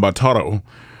Katwa Kambatoro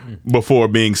before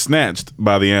being snatched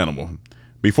by the animal.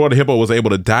 Before the hippo was able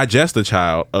to digest the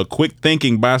child, a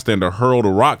quick-thinking bystander hurled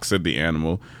rocks at the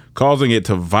animal, causing it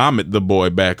to vomit the boy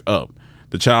back up.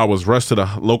 The child was rushed to the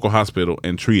local hospital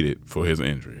and treated for his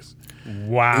injuries.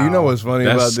 Wow. You know what's funny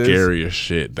That's about this? scary as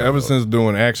shit. Dog. Ever since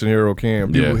doing Action Hero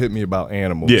Cam, people Yeah. hit me about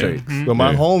animal Yeah. takes. So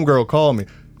my homegirl called me.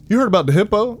 You heard about the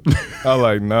hippo? I was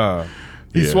like, nah.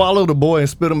 He Yeah. swallowed the boy and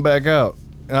spit him back out.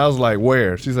 And I was like,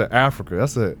 where? She said, Africa. I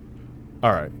said,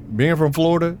 all right. Being from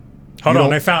Florida. Hold you on, don't-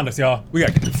 they found us, y'all. We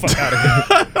gotta get the fuck out of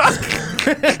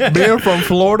here. Being from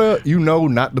Florida, you know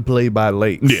not to play by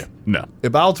lakes. Yeah, no,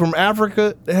 If I was from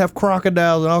Africa, they have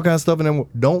crocodiles and all kinds of stuff in them.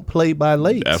 Don't play by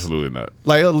lakes. absolutely not.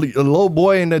 Like a little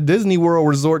boy in the Disney World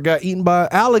resort got eaten by an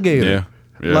alligator. Yeah,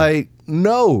 yeah. Like,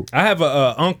 no. I have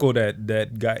a uncle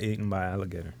that got eaten by an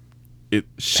alligator. It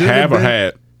Should've have or been-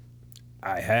 had.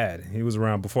 I had. He was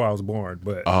around before I was born,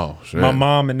 but Oh shit. my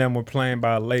mom and them were playing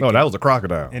by a lake. Oh, that was a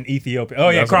crocodile. in Ethiopia. Oh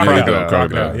yeah, That's a crocodile.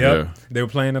 crocodile, Yep. yeah. They were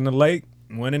playing in the lake.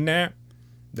 Went in there.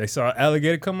 They saw an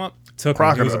alligator come up. Took him. He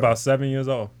was Crocodile. about 7 years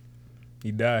old.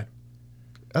 He died.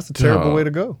 That's a terrible Dog. way to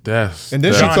go. That's And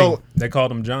then that's- she Johnny. told They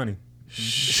called him Johnny.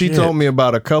 she told me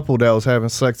about a couple that was having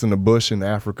sex in the bush in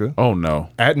Africa Oh no.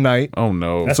 at night. Oh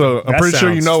no. So I'm That pretty sure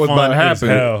you sounds know what's about to fun as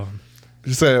happen. hell.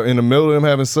 She said in the middle of them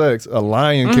having sex, a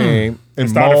lion came and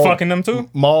Started mauled, fucking them too.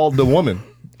 mauled the woman.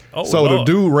 Oh, So the Lord.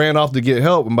 dude ran off to get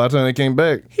help, and by the time they came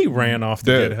back, He ran off to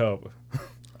Dead. get help.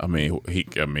 I mean, he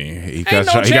got no he got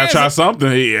to chance. try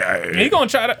something. He gonna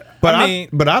try to. but I mean,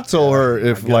 I told her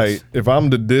if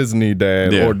I'm the Disney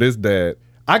dad Yeah. or this dad,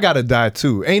 I gotta die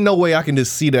too. Ain't no way I can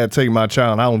just see that take my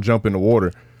child and I don't jump in the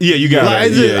water. Yeah, you got. Like,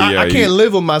 it's just- yeah, I can't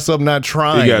live with myself not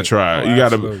trying. You gotta try. you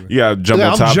gotta jump Yeah,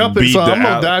 on I'm top. jumping, and beat so the I'm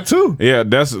gonna out- die too. Yeah,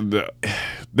 that's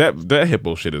that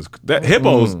hippo shit is that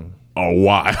hippos are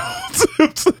wild.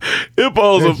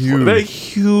 Hippos They're are huge. they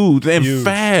huge and Huge.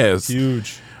 fast.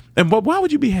 huge. And but why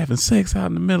would you be having sex out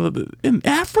in the middle of in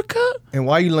Africa? And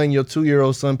why you letting your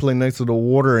 2-year-old son play next to the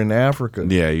water in Africa?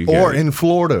 Yeah, you or got it. in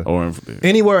Florida, Or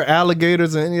anywhere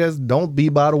alligators and yes, don't be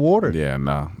by the water. yeah,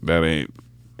 nah, that ain't.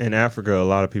 In Africa, a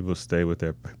lot of people stay with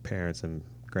their parents and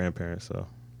grandparents. So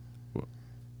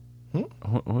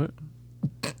What?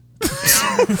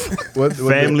 What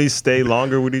families stay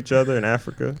longer with each other in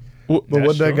Africa. What, But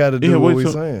what that got to do yeah, with what we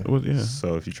you- saying? what- yeah.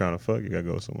 So if you're trying to fuck, you gotta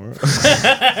go somewhere else.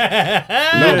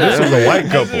 No, this was a white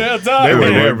couple. They were Yeah,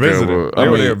 there white visiting. couple. They I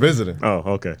were mean- there visiting. Oh,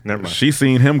 okay, never mind. She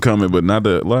seen him coming, but not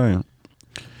the lion.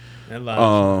 That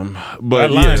line. But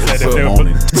That line yeah, said so that they were-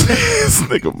 this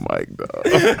nigga Mike, dog.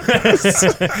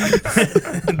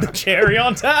 the cherry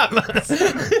on top.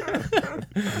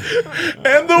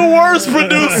 And the worst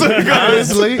producer,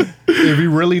 guys. Honestly, if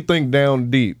you really think down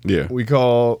deep, Yeah. we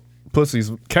call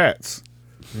pussies cats.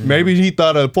 Maybe he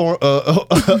thought a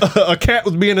cat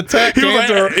was being attacked. He was like,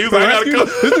 Cancer, he was like, I gotta rescue. go.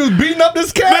 This dude's beating up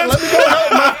this cat. Let me go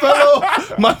help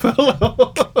my fellow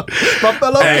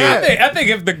cat. I think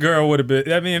if the girl would have been,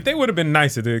 I mean, if they would have been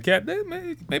nicer to the cat,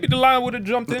 maybe the lion would have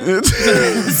jumped in.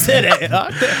 Said it.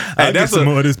 Hey, that's some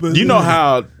more of this, but- you know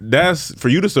how that's for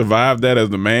you to survive that as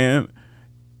the man.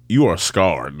 You are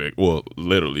scarred, Nick. Well,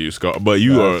 literally, you scarred, but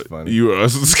you That's are funny. you are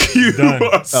Done.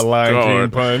 A Lion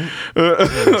King scarred. pun.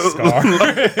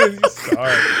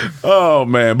 Scar. Oh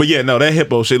man, but yeah, no, that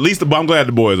hippo shit. At least I'm glad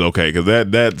the boy is okay because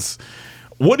that's.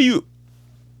 What do you,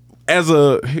 as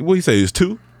a what do you say? Is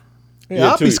 2?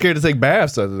 Yeah, I'd be scared to take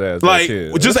baths after that. As Like a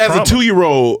kid. just That's as a trauma.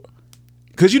 2-year-old,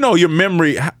 because you know your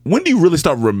memory. When do you really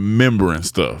start remembering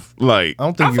stuff? Like I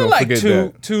don't think I you feel gonna like forget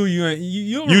two, that. you'll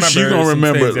you remember. gonna some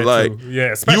remember things at like 2. Yeah,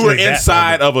 you especially were that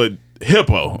inside of a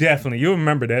hippo. Definitely, you'll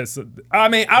remember that. So, I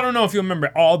mean, I don't know if you'll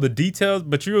remember all the details,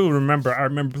 but you'll remember. I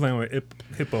remember playing with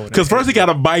hippo. Because first he got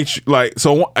to bite you, like,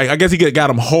 so I guess he got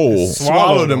him whole.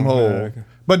 Swallowed him whole.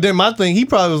 But then my thing, he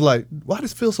probably was like, why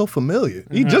does this feel so familiar?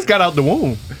 He just got out the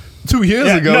womb 2 years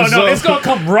ago. No, so. it's gonna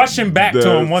come rushing back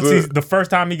to him once he's the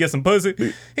first time he gets some pussy.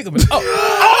 He gonna be, It's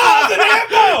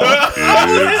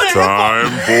time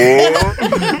for.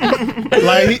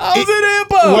 Like I was an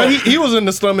hippo. Well, he was in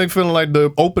the stomach feeling like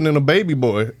the opening a baby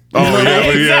boy. Oh,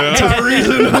 yeah.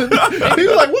 He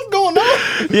was like, what's going on?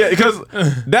 Yeah, because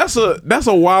that's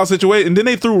a wild situation. And then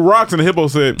they threw rocks and the hippo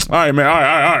said, all right, man, all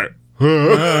right.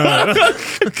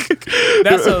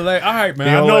 That's all right,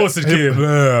 man. I know it's a kid.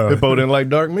 Hippo didn't like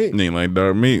dark meat. He ain't like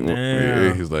dark meat.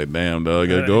 Damn. He's like, damn, dog,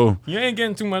 I gotta go. You ain't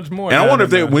getting too much more. And I wonder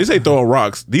if they when you say throwing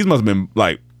rocks, these must have been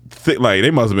like thick, like they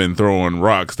must have been throwing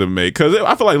rocks to make, because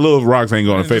I feel like little rocks ain't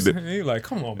gonna affect it. He like,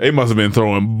 come on. They must have been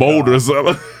throwing boulders.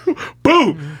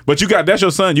 Boom! But that's your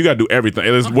son. You got to do everything.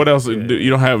 What else? You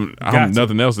don't have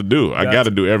nothing else to do. I got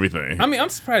to do everything. I mean, I'm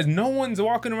surprised no one's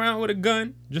walking around with a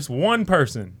gun. Just one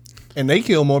person. And they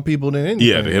kill more people than anything.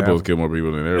 Yeah, the hippos kill more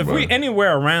people than everybody. If we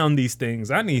anywhere around these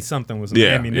things, I need something with some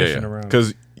ammunition around.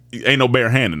 Because ain't no bare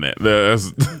hand in that.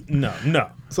 That's no.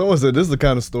 Someone said this is the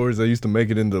kind of stories that used to make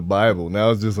it into the Bible.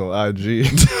 Now it's just on IG.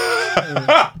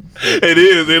 It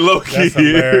is. It low key. That's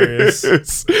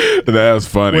hilarious. That's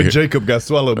funny. When Jacob got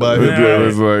swallowed by him.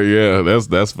 It's like,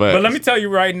 that's fact. But let me tell you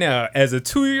right now, as a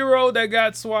 2-year-old that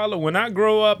got swallowed, when I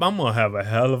grow up, I'm gonna have a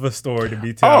hell of a story to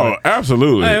be telling. Oh,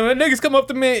 absolutely. Hey, when niggas come up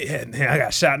to me, I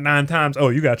got shot 9 times. Oh,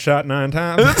 you got shot 9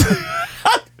 times?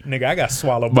 Nigga, I got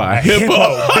swallowed by a hippo.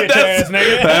 Bitch ass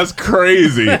nigga. That's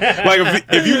crazy. Like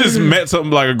if you just met something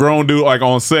like a grown dude like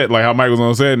on set, like how Mike was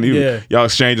on set, and y'all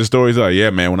exchanging stories like, yeah,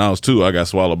 man, when I was 2, I got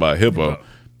swallowed by a hippo.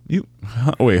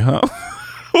 Wait, huh?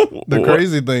 The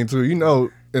crazy thing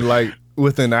too, and like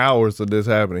within hours of this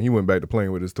happening, he went back to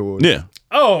playing with his toys. Yeah.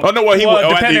 Oh no! Well,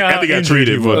 I think got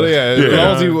treated. As long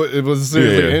as he was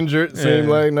seriously injured, seemed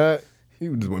like not. He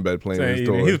just went back to playing with his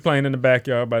toys. He was playing in the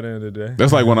backyard by the end of the day.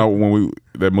 That's like when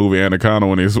that movie Anaconda,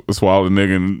 when they swallowed a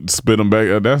nigga and spit him back.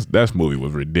 That movie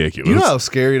was ridiculous. You know how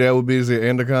scary that would be to see an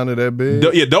anaconda that big?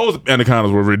 Yeah, those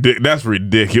anacondas were ridiculous. That's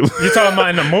ridiculous. You talking about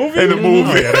in the movie? In the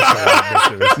movie. Oh,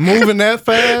 yeah, that's moving that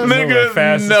fast? Nigga,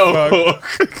 fast no.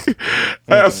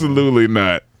 Absolutely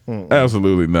not.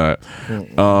 Absolutely not.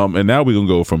 And now we're going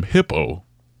to go from hippo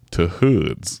to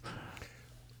hoods.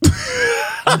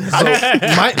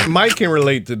 So Mike can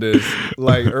relate to this.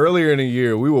 Like earlier in the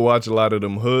year, we would watch a lot of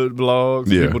them hood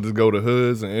vlogs. Yeah. People just go to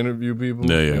hoods and interview people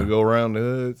and go around the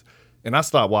hoods. And I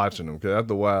stopped watching them because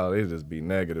after a while they just be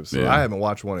negative. So I haven't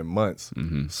watched one in months.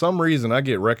 Some reason I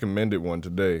get recommended one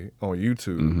today on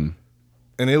YouTube,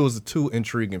 and it was too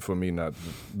intriguing for me not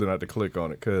to click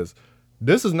on it, because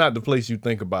this is not the place you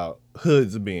think about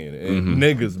hoods being and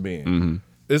niggas being.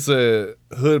 It's a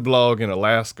hood blog in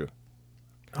Alaska.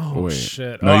 Oh,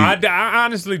 shit. No, I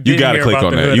honestly didn't gotta hear click about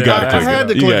on the that. hood. You gotta I click had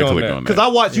to click on that because I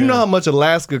watch. You know how much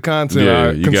Alaska content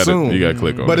I consume. You gotta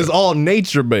click on but that. it's all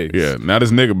nature based. Yeah, now this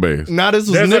nigga based. Now this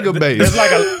is nigga based.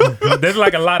 There's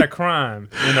like a lot of crime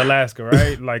in Alaska,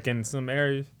 right? Like in some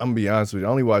areas. I'm gonna be honest with you.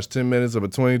 I only watched 10 minutes of a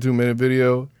 22-minute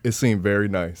video. It seemed very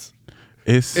nice.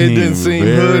 It didn't seem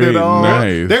hood at all.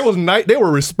 Nice. They were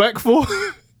respectful.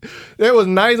 They was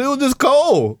nice. It was just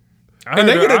cold. And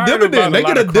they get a dividend. They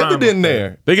get a dividend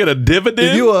there. They get a dividend?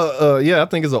 If you I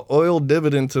think it's an oil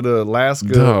dividend to the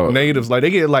Alaska natives. Like they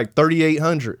get like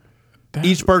 $3,800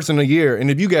 each person a year.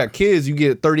 And if you got kids, you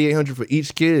get $3,800 for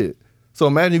each kid. So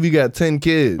imagine if you got 10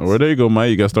 kids. Well, there you go, Mike.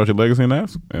 You got to start your legacy in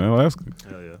Alaska.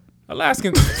 Hell yeah.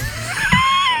 Alaskans.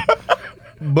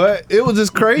 But it was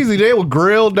just crazy. They were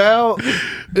grilled out.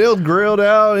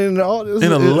 And all this.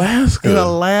 In Alaska. In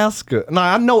Alaska.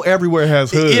 Now I know everywhere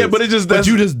has hoods. Yeah, but you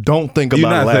just don't think about Alaska. You're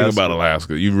not thinking Alaska. about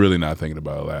Alaska. You're really not thinking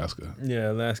about Alaska.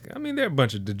 Yeah, Alaska. I mean, there are a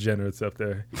bunch of degenerates up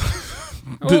there.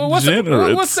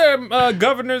 Degenerates? What's their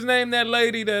governor's name? That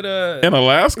lady that in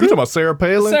Alaska? You talking about Sarah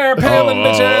Palin? Sarah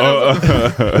Palin,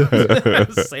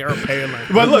 Sarah Palin.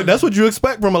 But look, that's what you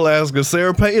expect from Alaska,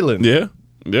 Sarah Palin. Yeah.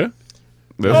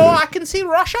 I can see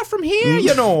Russia from here,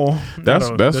 you know. That's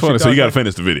funny. So you got to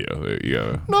finish the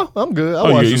video. No, I'm good.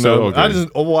 I watched it. Okay. I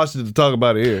just watched it to talk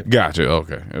about it here. Gotcha.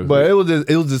 Okay. But it was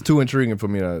just too intriguing for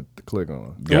me to click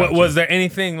on. Gotcha. Was there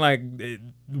anything like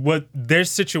what their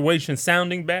situation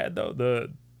sounding bad though? The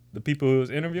people who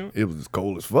was interviewing? It was just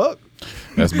cold as fuck.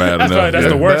 That's bad enough. That's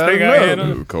the worst thing I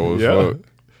had. Cold as fuck.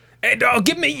 Hey dog,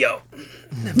 give me yo.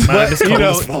 But,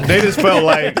 they just felt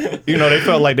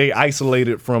like they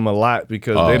isolated from a lot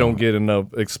because they don't get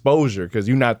enough exposure because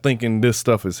you're not thinking this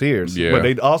stuff is here. Yeah. But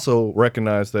they also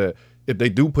recognize that if they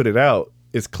do put it out,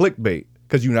 it's clickbait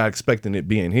because you're not expecting it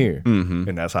being here,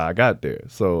 and that's how I got there.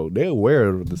 So they're aware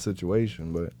of the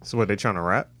situation, but So what, they trying to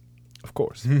rap? of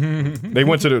course, they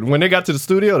went to when they got to the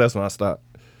studio. That's when I stopped.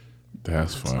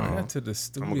 That's fine. Got to the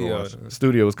studio. The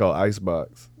studio was called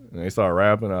Icebox, and they started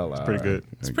rapping out loud. Pretty good.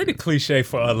 It's pretty cliche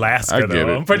for Alaska, I get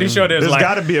though. it. I'm pretty sure there's There's like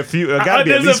got to be a few. Got to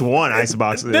be at least one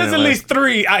icebox. in There's at Alaska. least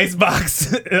 3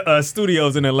 Icebox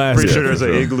studios in Alaska. Pretty sure there's an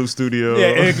for sure. Igloo studio.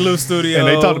 Yeah, Igloo Studio. And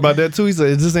they talked about that too. He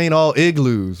said, "This ain't all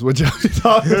igloos." What y'all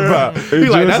talking about? He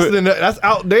like, that's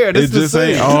out there. This It just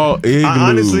ain't city." all igloos. I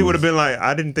honestly would have been like,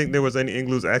 I didn't think there was any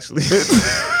Igloos actually.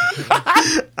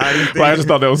 I didn't think. I just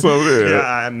thought that was something there.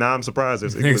 Yeah, now I'm surprised.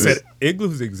 There's He Igloos. said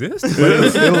igloos exist. But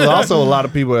it was also a lot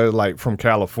of people that like from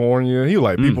California. He was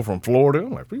like people from Florida.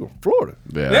 I'm like, people from Florida.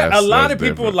 Yeah, a lot of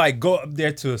people like go up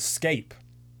there to escape.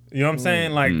 You know what I'm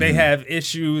saying? Like they have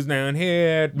issues down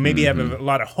here. Maybe have a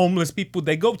lot of homeless people.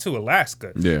 They go to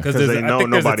Alaska. Yeah. because 'Cause they know I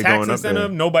think there's a nobody tax going up incentive.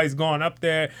 there. Nobody's going up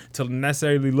there to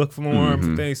necessarily look for them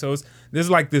for things. So there's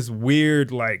like this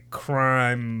weird like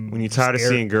crime. When you're tired of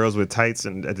scare- seeing girls with tights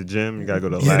and at the gym, you gotta go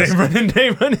to Yeah, Alaska. they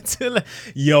run into like,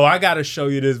 yo, I gotta show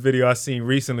you this video I seen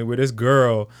recently where this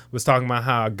girl was talking about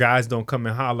how guys don't come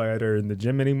and holler at her in the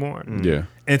gym anymore. Yeah.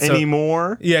 And so,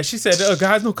 Anymore? yeah, she said,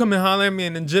 guys don't come and holler at me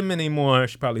in the gym anymore.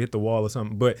 She probably hit the wall or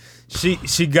something. But she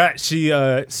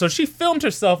filmed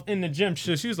herself in the gym.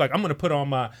 She was like, I'm gonna put on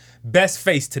my best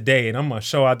face today and I'm gonna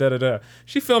show out da.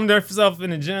 She filmed herself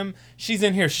in the gym. She's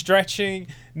in here stretching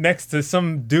next to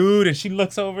some dude and she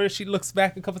looks over, she looks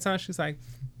back a couple times, she's like,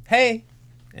 hey.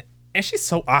 And she's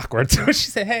so awkward. So she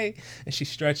said, hey, and she's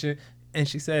stretching. And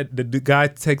she said, the guy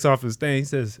takes off his thing. He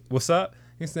says, what's up?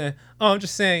 He said, oh, I'm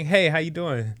just saying, hey, how you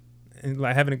doing? And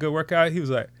like having a good workout. He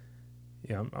was like,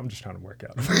 yeah, I'm just trying to work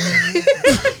out.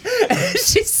 And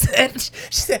she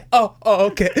said, oh,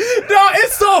 okay. No,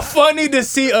 it's so funny to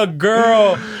see a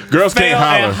girl. Girls fail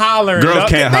can't and holler. holler. Girls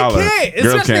can't holler. They can't. Girls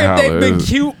Especially can't if they've holler. been It's-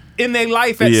 cute in their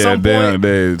life at Yeah, some point.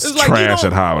 it's It's like, you trash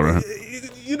don't- at hollering.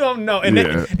 You don't know. And,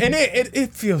 Yeah.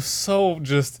 it feels so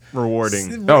just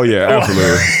Rewarding. Oh yeah,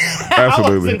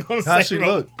 absolutely, absolutely. How she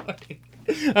look?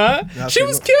 Huh? She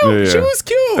was cute. Yeah, She yeah. was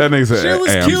cute. That nigga said, she was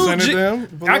 "Hey, I'm cute. sending She- them?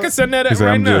 I can send that He said,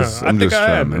 right I'm now. just, I I'm think just I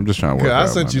have trying. it. I'm just trying to work Yeah, I out,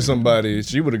 sent my you nigga. somebody.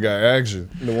 She would have got action.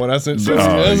 The one I sent you Oh,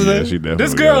 yesterday. yeah, she definitely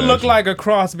This girl got looked action. like a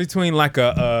cross between like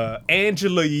a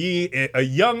Angela Yee, a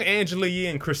young Angela Yee,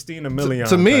 and Christina Milian.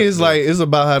 To me, type it's shit. like it's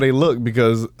about how they look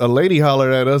because a lady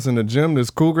hollered at us in the gym. This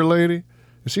cougar lady,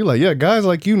 and she like, yeah, guys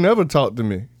like you never talk to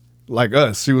me like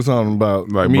us. She was talking about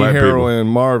Like me, black Harold, people. and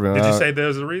Marvin. Did you say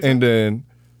there's a reason? And then,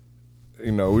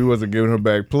 we wasn't giving her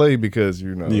back play because she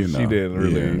didn't really.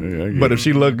 Yeah, I get but it. if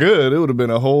she looked good, it would have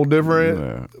been a whole different.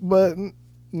 Yeah. But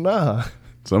nah.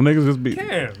 Some niggas just be.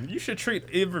 Damn, you should treat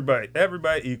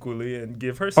everybody equally and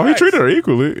give her. Oh, he slack. treated her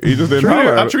equally. He just didn't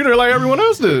holler. I treated her like everyone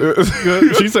else did.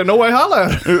 She said, "No way, holla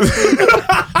at her."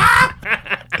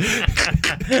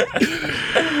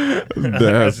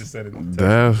 That's just said it.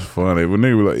 that's funny. When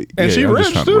they were like, And yeah, she I'm just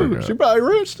rich trying to too. work out. She probably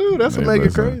rich too. That's what Hey, make it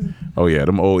listen. crazy. Oh yeah,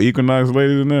 them old Equinox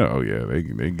ladies in there. Oh yeah, they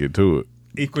can get to it.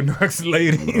 Equinox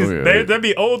ladies. Oh, yeah. There'd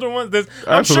be older ones. I'm sure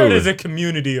Absolutely. there's a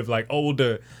community of like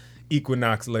older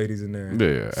Equinox ladies in there.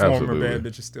 Yeah, Former absolutely. bad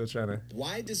bitches still trying to.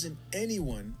 Why doesn't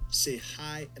anyone say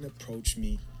hi and approach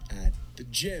me at the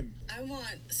gym? I want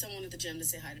someone at the gym to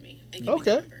say hi to me and give me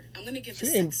Okay. the number. I'm gonna give the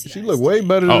sexy She eyes look way today.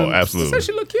 better. Oh, than, absolutely.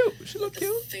 She look cute. She look The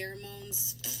cute.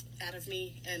 pheromones out of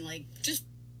me and like just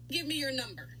give me your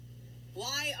number.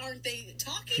 Why aren't they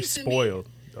talking She's to spoiled.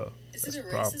 me? Oh, Is that's it a the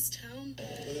problem. racist town?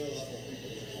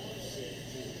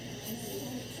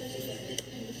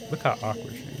 Look how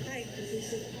awkward she is. Hi.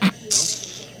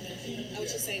 I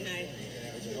was just saying hi.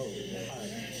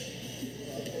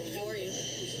 How are you?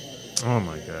 Oh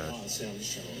my god.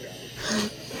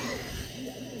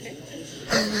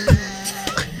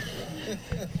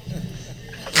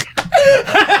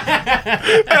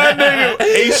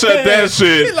 He shut that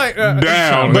shit like,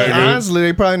 down, But nigga. honestly,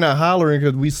 they probably not hollering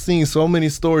because we've seen so many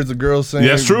stories of girls saying,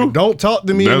 That's true. Don't talk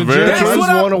to me That's in the very gym. true. I That's just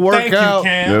what want to work thank you, out.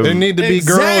 Cam. They need to be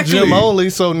girl Exactly. gym only.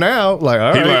 So now, like,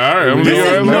 all right, He like, all right, I'm we leaving don't-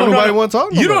 her alone. nobody want to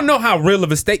talk. You don't know how real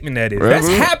of a statement that is. That's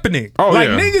Mhm. happening. Oh, like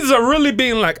yeah. niggas are really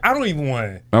being like, I don't even want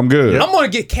it. I'm good. I'm gonna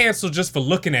get canceled just for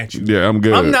looking at you. Yeah, I'm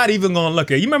good. I'm not even gonna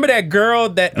look at you. Remember that girl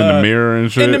that In the mirror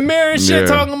and shit? in the mirror and shit Yeah.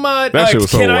 talking about That shit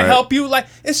was so can I whack. help you? Like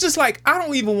it's just like I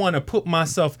don't even want to put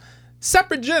myself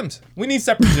separate gyms. We need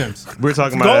separate gyms. We were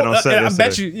talking about that on set I bet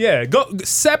yesterday. you, yeah, go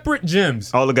separate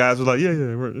gyms. All the guys were like, yeah, I'd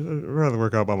rather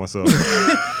work out by myself.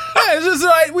 Yeah, it's just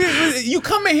like you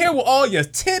come in here with all your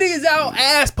titties out,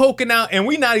 ass poking out, and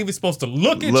we not even supposed to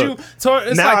look at Look, you. So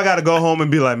it's now like, I got to go home and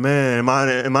be like, man, am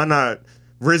I not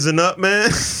rizzing up, man?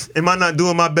 Am I not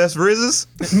doing my best rizzes?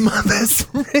 My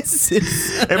best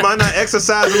rizzes. Am I not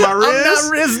exercising my rizz? I'm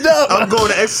not rizzed up. I'm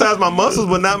going to exercise my muscles,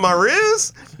 but not my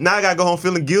rizz. Now I gotta go home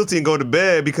feeling guilty and go to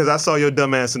bed because I saw your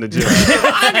dumb ass in the gym.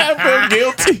 I gotta feel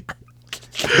guilty.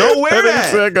 Don't wear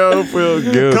that. I gotta feel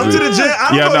guilty. Come to the gym.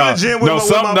 I don't go to the gym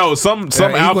with some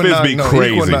outfits be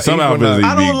crazy. Some outfits be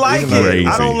I don't like crazy. it.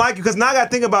 I don't like it because now I gotta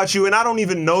think about you and I don't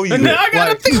even know you. Now I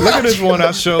gotta think Look at this one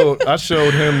I showed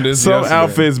him this. Some yesterday.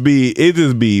 outfits be.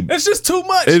 It's just too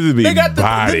much. It just be they got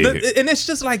body. and it's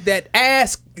just like that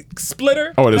ass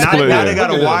splitter. Oh, the split. Now they yeah.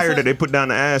 got a wire that they put down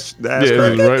the ass. The ass Yeah,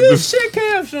 crack. right. This shit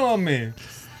cam showing me.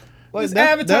 Like, This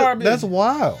Avatar. that's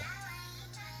wild.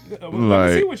 Let me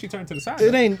like- see when she turned to the side.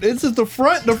 It ain't. It's just the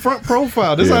front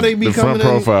profile. This Yeah, how they be the coming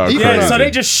front profile in. crazy. Yeah, so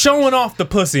they just showing off the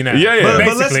pussy now. Yeah, yeah. But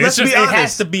Basically, let's it's just, be it has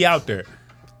honest. to be out there.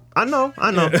 I know.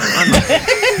 That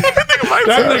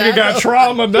nigga got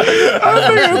trauma.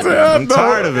 I'm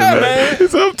tired of it, man.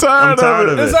 I'm tired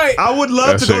of it. It's like I would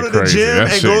love That to go shit to the crazy. gym That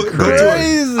and shit go to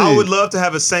crazy. I would love to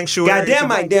have a sanctuary. Goddamn,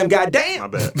 Mike, damn, goddamn. My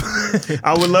bad.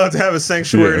 I would love to have a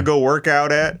sanctuary Yeah. to go work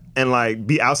out at and like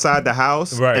be outside the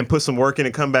house Right. and put some work in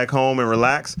and come back home and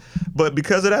relax. But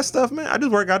because of that stuff, man, I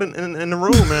just work out in the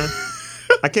room, man.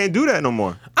 I can't do that no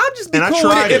more. I'll just be And I cool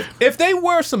with tried it. it. If they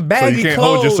wear some So baggy you can't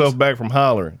clothes. hold yourself back from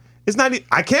hollering. It's not.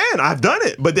 I can. I've done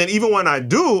it. But then even when I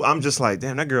do, I'm just like,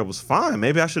 damn, that girl was fine.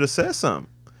 Maybe I should have said something.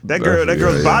 That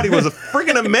girl's body was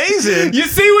freaking amazing. You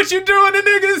see what you doing to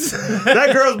niggas?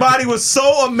 That girl's body was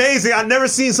so amazing. I've never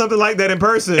seen something like that in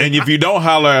person. And if you don't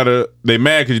holler at her, they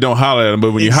mad because you don't holler at them.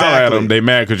 But when you holler at Exactly. them, they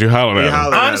mad because you holler at You them.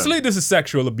 holler at Honestly, this is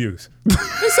sexual abuse.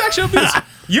 It's sexual abuse.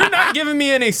 You're not giving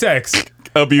me any sex,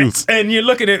 Abuse. and you're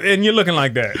looking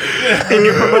like that.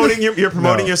 and you're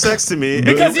promoting your sex to me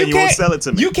Because and you won't sell it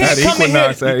to me. You can't At come in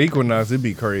here. Equinox, it'd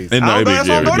be crazy. And I don't it'd be- think that's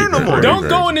why I go it'd there be no more. crazy. Don't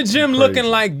go in the gym looking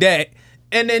like that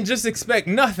and then just expect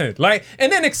nothing. Like,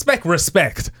 and then expect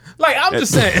respect. Like, I'm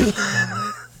just saying.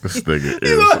 This nigga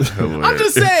Look, is hilarious. I'm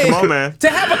just saying. Come on, man. To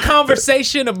have a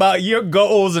conversation about your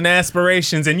goals and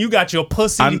aspirations, and you got your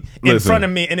pussy in listen. front of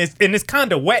me, and it's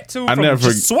kind of wet too. I From never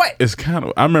just sweat. It's kind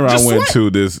of. I remember Just I went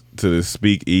sweat. to this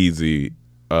Speakeasy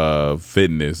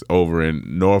fitness over in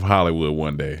North Hollywood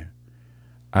one day.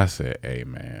 I said, "Hey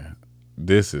man,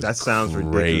 this is That sounds crazy,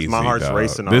 ridiculous. My heart's dog.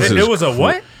 racing This already. is It was a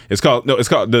what? It's called the gym All is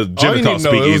you called need to know,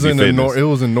 Speakeasy it Fitness. was in North It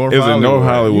was in North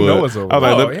Hollywood. You know it's I over. was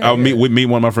like, Oh, look, yeah, I'll meet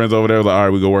one of my friends over there. I was like, all right,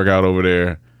 we go work out over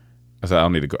there. I said, I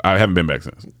don't need to go. I haven't been back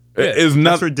since. It's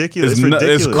not That's ridiculous. It's, It's not,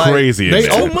 it's ridiculous. crazy. in They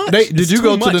there. open- did you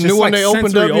go to the new one they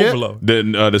opened up yet?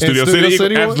 The Studio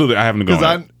City? Absolutely, I haven't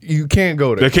gone. Because you can't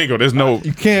go there. They can't go. There's no.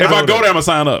 You can't If go I go there. there, I'm gonna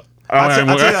sign up. I tell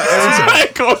you,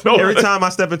 every Every time I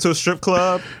step into a strip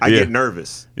club, I Yeah. get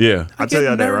nervous. Yeah. I tell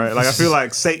y'all that, right? Like I feel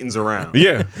like Satan's around.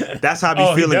 Yeah. That's how I be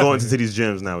Oh, he feeling going definitely. into these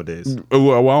gyms nowadays.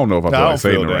 Well, I don't know if I feel I like don't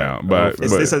Satan feel that. around, I but don't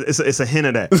feel It's a hint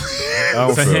of that. I don't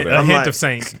It's a feel hint, that. a I'm hint like- of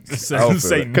Saint. I don't feel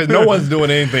Satan. Because no one's doing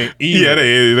anything evil. yeah,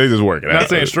 they just working. Not out.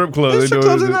 saying strip clubs. They Strip do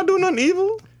clubs are not doing nothing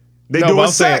evil. They No, but doing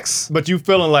I'm saying- sex. But you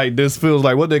feeling like this feels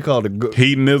like what they call the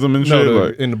hedonism and shit. no,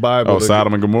 like, in the Bible. oh,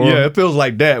 Sodom and Gomorrah. Yeah, it feels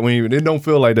like that when it don't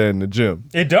feel like that in the gym.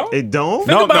 It don't. It don't.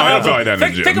 No, Think about I how don't feel like that in the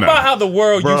think, gym, think no. about how the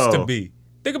world used to Bro. be.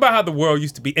 Think about how the world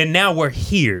used to be, and now we're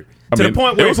here I to mean, the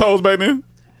point it where was hoes back then.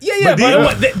 yeah,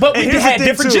 but we And here's the had thing,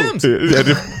 different too.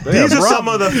 gyms. These are some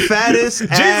of the fattest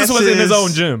Jesus was in his asses own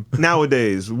gym.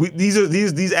 nowadays.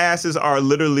 These asses are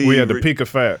literally. We had the peak of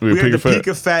fat. We had the peak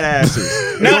of fat asses.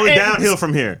 It's Now, going and- downhill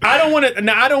from here. I don't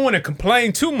want to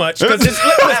complain too much because it's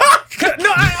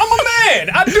no. I'm a man.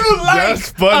 I do That's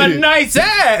like funny. a nice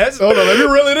ass. Hold on, let me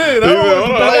reel it in.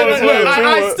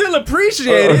 I still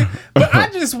appreciate it, but I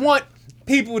just want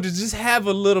people to just have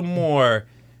a little more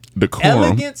Decorum.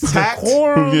 elegance, Tact.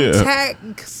 decorum, Yeah.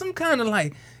 tact, some kind of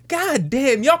like, God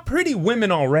damn, y'all pretty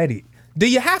women already. Do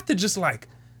you have to just like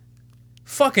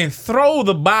fucking throw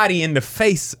the body in the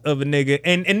face of a nigga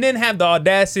and then have the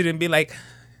audacity and be like,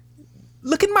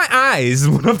 look in my eyes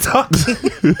when I'm talking?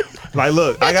 Like,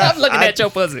 look, I'm looking at your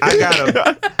pussy.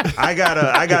 I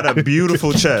got a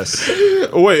beautiful chest.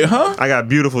 Wait, huh? I got a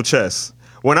beautiful chest.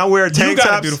 When I wear tank got a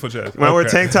tops, beautiful chest. when I wear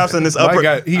Okay. tank tops and this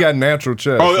upper, He got natural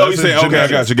chest. Oh, you That's say his okay? I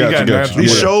genetics. got you. He Got you.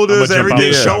 these Yeah. shoulders, I'm gonna jump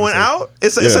everything out. showing out.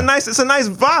 It's a Yeah. nice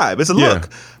vibe. It's a Yeah. look.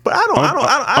 But I don't.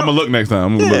 I'm gonna look next time.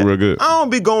 I'm gonna Yeah. look real good. I don't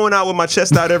be going out with my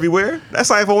chest out everywhere. That's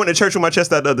like if I went to church with my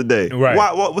chest out the other day. Right.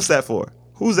 What's that for?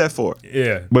 Who's that for?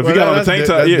 Yeah. But if you Well, got on a that's tank di-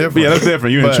 top, that's yeah, different. that's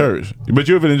different. You in But- church, but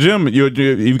you're in the gym.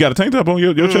 You've got a tank top on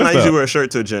your I chest usually out. wear a shirt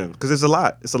to a gym because it's a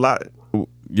lot. It's a lot.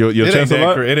 Your It ain't chest a that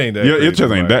lot? it ain't that Your crazy, chest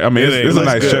ain't Mike. that. I mean, It it's a looks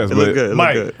nice good. chest, It look but good. It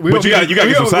Mike, look good. but you got to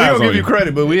get some size We gonna on give you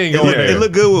credit, but we ain't going there. It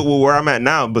look good with where I'm at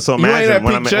now. But so You ain't imagine at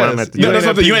when peak I'm at chest. the You No, ain't that's at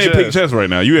something. You ain't peak in peak chest. chest right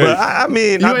now. You But had, I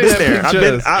mean, You I've ain't been at there. peak I've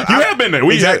been. chest. you have been there.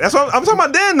 We Exactly. That's what I'm talking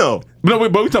about. Then though. No,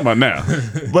 but we talking about now.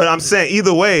 But I'm saying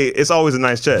either way, it's always a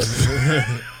nice chest.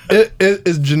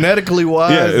 It's genetically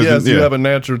wise. Yeah, it's- Yes, you yeah. have a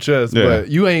natural chest, Yeah. but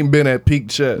you ain't been at peak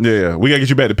chest. Yeah, we gotta get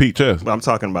you back to peak chest. But I'm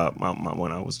talking about my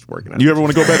when I was working. At You ever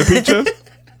want to go back to peak chest?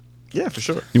 Yeah, for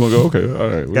sure. You want to go? Okay, all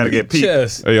right. Got to get peak.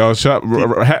 Chest. Hey, y'all, shop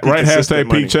right consistent hashtag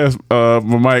money. peak chest for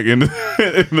Mike in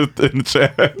the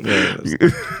chat.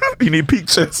 You need peak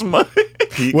chest money.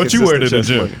 Peak What you wear to the consistent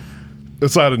gym? chest money.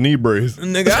 Inside a knee brace.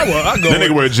 Nigga, I go. That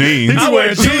nigga wear jeans. I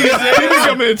wear jeans. He be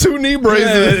coming in 2 knee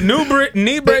braces.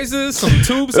 Knee braces, some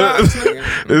tube socks.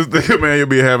 nigga. This nigga, man, you'll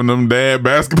be having them dad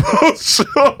basketball shorts.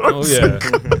 Oh yeah,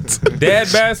 dad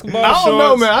basketball. I don't know,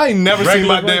 shorts. man. I ain't never seen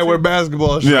Regular my dad ones. wear basketball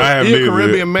shorts. Yeah, I haven't He a either.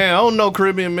 Caribbean man. I don't know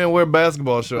Caribbean men wear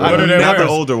basketball shorts. What I do they Not wear?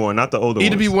 the older one. Not the older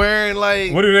Either one. be wearing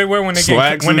like What do they wear when they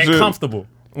Slacks when and they shit? comfortable?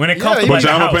 When they Yeah, comfortable in the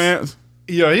Pajama house. pants.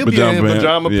 yeah, he'll Pajama be in pants.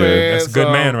 pajama Yeah. pants. That's a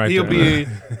good man right he'll there. be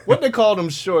what they call them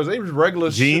shorts. They was regular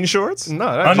Jean shorts? No,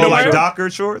 Oh, that's Underwear? like Docker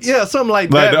shorts? Yeah, something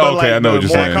like Like that. the- but okay, like I know the what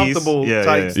you're more saying. comfortable Yeah,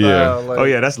 type yeah. style. Yeah. Like, Oh,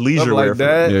 yeah, that's leisure something wear like for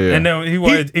that. Yeah. And then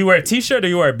he wear a t-shirt or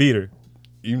you wear a beater?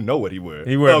 You know what he wear?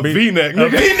 He wear a V-neck.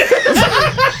 nigga.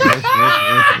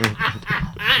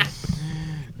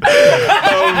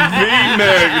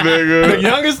 V-neck, nigga. The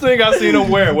youngest thing I seen him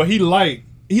wear, what he like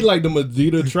them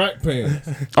Adidas track pants.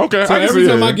 Okay, So I can every see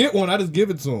time it. I get one, I just give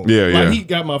it to him. Yeah, like yeah. he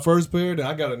got my first pair, then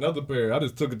I got another pair. I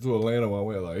just took it to Atlanta when I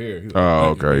went like here. He's like,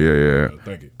 Oh, "Thank you, okay, man." yeah.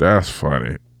 Thank you. That's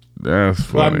funny. That's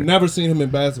But I've funny. never seen him in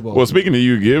basketball. Well, speaking of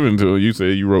you giving to, you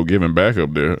said you wrote giving back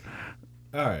up there.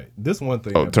 All right, this one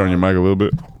thing. Oh, that turn your mic a little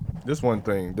bit. This one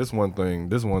thing. This one thing.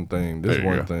 This one thing. This There you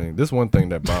one go. thing. This one thing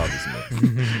that bothers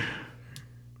me.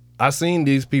 I seen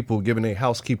these people giving a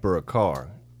housekeeper a car.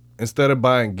 Instead of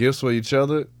buying gifts for each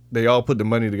other, they all put the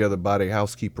money together to buy their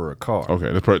housekeeper a car.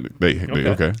 Okay, that's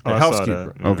okay. A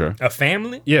housekeeper. Okay. A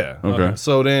family? Yeah. Okay.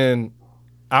 So then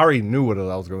I already knew what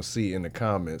I was going to see in the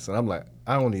comments. And I'm like,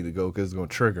 I don't need to go because it's going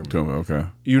to trigger me. Okay.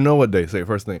 You know what they say?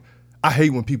 First thing, I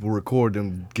hate when people record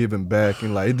them giving back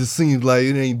and like, it just seems like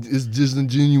it's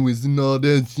disingenuous and all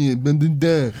that shit.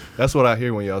 That's what I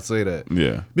hear when y'all say that.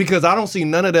 Yeah. Because I don't see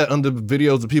none of that under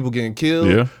videos of people getting killed,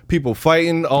 Yeah. people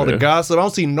fighting, all the Yeah. gossip. I don't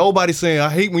see nobody saying, I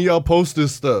hate when y'all post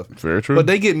this stuff. Very true. But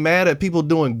they get mad at people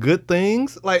doing good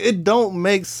things. Like, it don't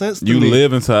make sense to You me.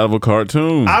 live inside of a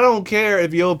cartoon. I don't care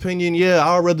if your opinion,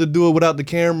 I'd rather do it without the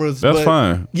cameras. That's but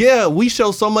fine. Yeah, we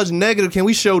show so much negative. Can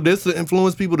we show this to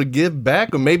influence people to give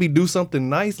back or maybe do something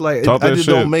nice? Like, it Talk that just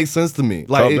shit. don't make sense to me.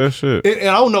 Like, Talk that shit. And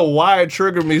I don't know why it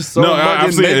triggered me so No, much. I've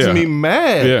It seen it, makes yeah. me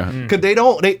mad. Yeah. Because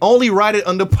they only write it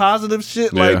under positive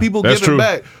shit. Like, Yeah, people that's giving true.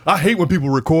 back. I hate when people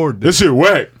record this. This shit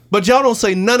whack. But y'all don't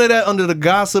say none of that under the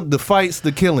gossip, the fights,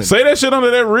 the killing. Say that shit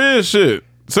under that red shit.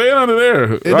 Say it under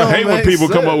there. I don't hate when make people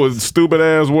come sense. up with stupid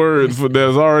ass words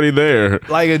that's already there.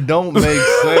 Like, it don't make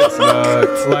sense,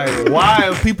 dog. Like, why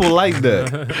are people like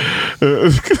that?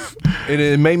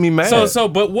 It made me mad.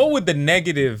 But what would the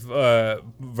negative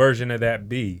version of that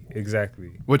be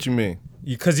exactly? What you mean?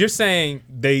 Because you're saying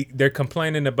they're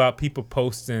complaining about people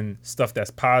posting stuff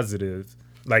that's positive,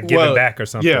 like giving back or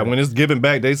something. Yeah, when it's giving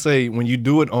back, they say when you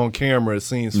do it on camera, it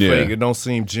seems Yeah. fake. It don't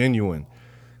seem genuine.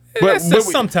 That's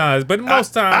sometimes, but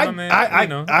most times,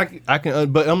 I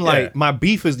can. But I'm like, my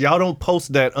beef is y'all don't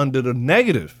post that under the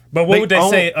negative. But what would they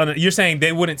say? You're saying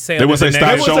they wouldn't say. They would say,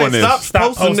 "Stop showing this.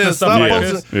 Stop posting this. stuff Stop like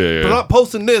posting. this. Yeah. Stop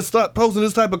posting this. Stop posting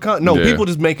this type of content." No, Yeah. people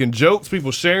just making jokes.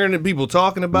 People sharing it. People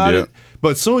talking about Yeah. it. But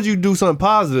as soon as you do something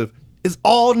positive, it's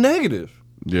all negative.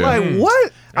 Yeah. Like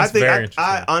what?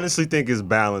 I honestly think it's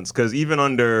balanced because even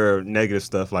under negative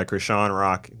stuff like Krishan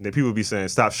Rock, that people be saying,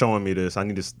 "Stop showing me this.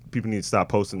 People need to stop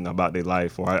posting about their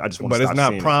life," or I just want to But stop it's not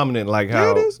seeing prominent like it.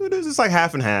 how Yeah, it is. It's like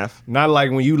half and half. Not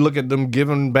like when you look at them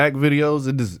giving back videos.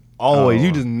 It just always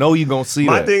you just know you're gonna see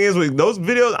My that. thing is with those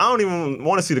videos, I don't even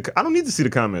want to see I don't need to see the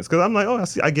comments because I'm like, oh,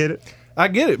 I get it. I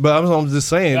get it, but I'm just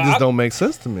saying it just don't make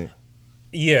sense to me.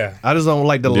 Yeah. I just don't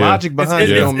like the logic behind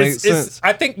it. Don't make sense.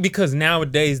 I think because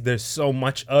nowadays there's so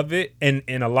much of it, and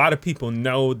a lot of people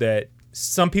know that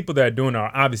some people that are doing it are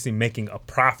obviously making a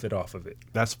profit off of it.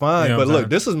 That's fine, You know but what I'm look, saying?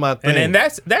 this is my thing. And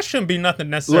that shouldn't be nothing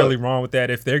necessarily wrong with that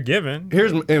if they're giving.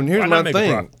 Here's Why my not make a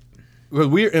thing. profit? Because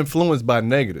we're influenced by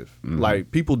negative.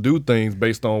 Like people do things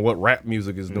based on what rap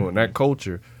music is doing, that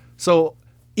culture. So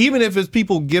even if it's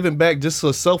people giving back just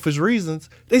for selfish reasons,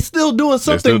 they still doing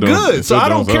something doing- good. So I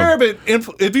don't doing care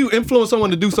if you influence someone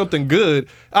to do something good.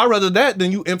 I'd rather that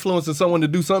than you influencing someone to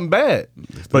do something bad.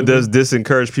 But does this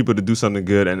encourage people to do something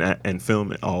good and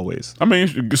film it always? I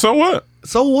mean, so what?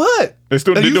 So what? They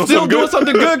still, And you still doing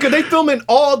something good because they filming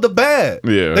all the bad.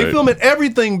 Yeah, they right. filming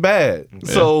everything bad.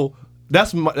 So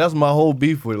that's my whole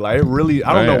beef with it. Like, it really,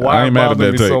 I don't know why I it ain't mad at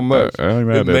bothers that me so take. much. I ain't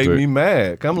mad It at that made take. me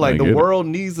mad. I'm like, I the get it. world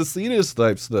needs to see this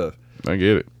type stuff. I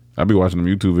get it. I be watching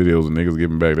them YouTube videos of niggas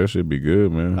giving back. That shit be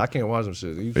good, man. I can't watch them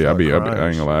shit. You Yeah, I start ain't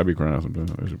crying. gonna lie. I be crying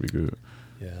sometimes. That should be good.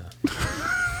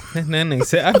 And then they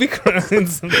said, I be crying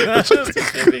sometimes. It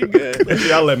should be good.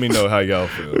 Y'all let me know how y'all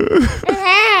feel.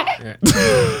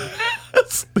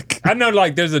 I know,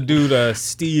 like, there's a dude,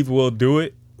 Steve Will Do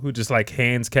It, who just like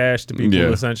hands cash to people. Yeah.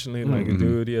 Essentially, like a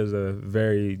dude. He has a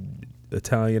very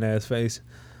Italian ass face,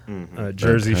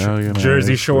 Jersey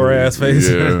Italian-ass Shore ass face.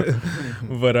 Yeah.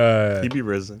 But He be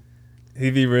risen. he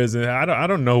be risen. I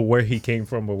don't know where he came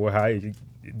from, or how he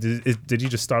did he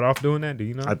just start off doing that? Do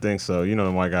you know? I think so. You know,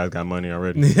 the white guys got money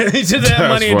already. He just had That's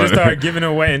money and just funny. started giving it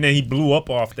away, and then he blew up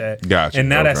off that. Gotcha. And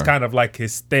now that's Okay. kind of like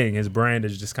his thing. His brand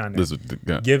is just kind This of is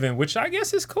yeah. giving, which I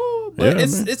guess is cool, but Yeah,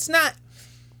 it's not.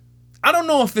 I don't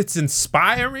know if it's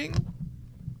inspiring.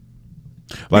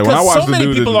 Like when I Because watch so the many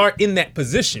dude, people that- are in that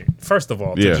position. First of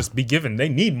all, to Yeah. just be given, they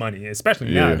need money,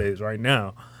 especially Yeah. nowadays, right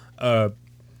now.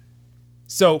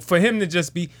 So for him to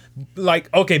just be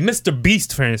like, okay, Mr.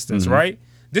 Beast, for instance, Mm-hmm. right?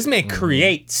 This man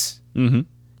creates.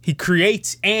 He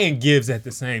creates and gives at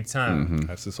the same time.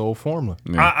 That's his whole formula.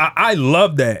 I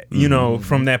love that, you know,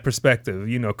 from that perspective,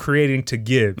 you know, creating to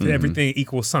give, everything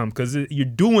equals something because you're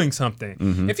doing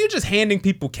something. If you're just handing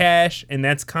people cash and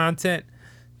that's content,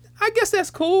 I guess that's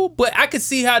cool, but I could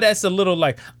see how that's a little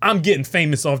like, I'm getting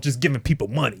famous off just giving people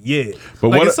money. Yeah. But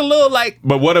like, what it's a little like,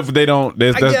 But what if they don't?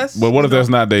 I guess, But what if you know. that's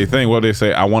not their thing? What if they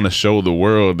say, I want to show the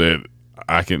world that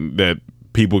that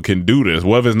people can do this?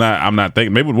 What if it's not? I'm not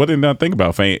thinking. Maybe what they not think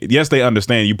about fame? Yes, they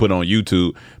understand you put on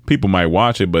YouTube, people might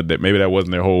watch it, but maybe that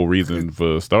wasn't their whole reason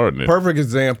for starting it. Perfect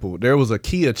example. There was a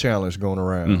Kia challenge going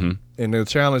around, and the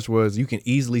challenge was you can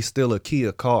easily steal a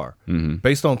Kia car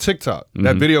based on TikTok.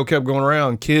 That video kept going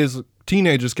around.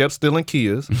 Teenagers kept stealing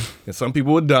Kias, and some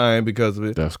people were dying because of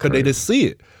it. That's because they crazy. just see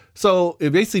it. So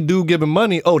if they see dude giving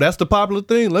money, oh, that's the popular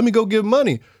thing. Let me go give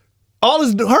money. All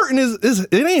it's hurting is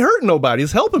it ain't hurting nobody.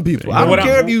 It's helping people. I What don't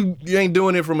care I'm- if you ain't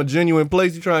doing it from a genuine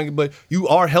place. You trying, but you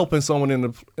are helping someone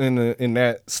in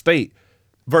that state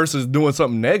versus doing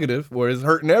something negative where it's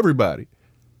hurting everybody.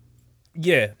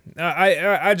 yeah,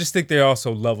 I just think there are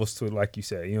also levels to it, like you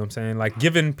said. You know what I'm saying? Like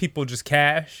giving people just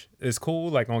cash is cool,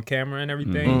 like on camera and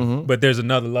everything. But there's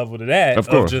another level to that Of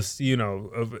course. just, you know,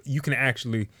 of you can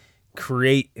actually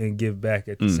create and give back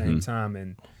at the same time.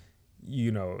 And,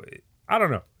 you know, I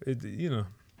don't know. You know,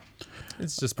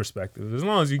 it's just perspective. As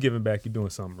long as you're giving back, you're doing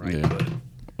something right. Yeah. But,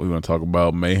 We want to talk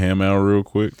about Mayhem Hour real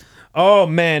quick. oh,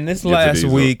 man, this to last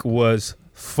these, week was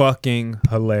fucking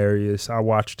hilarious. I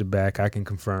watched it back. I can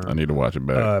confirm. I need to watch it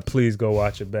back. Please go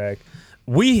watch it back.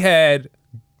 We had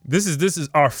this is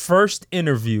our first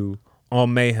interview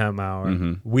on Mayhem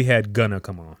Hour. We had Gunna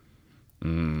come on.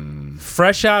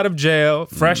 Fresh out of jail.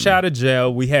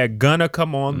 We had Gunna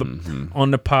come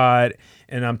on the pod,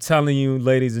 and I'm telling you,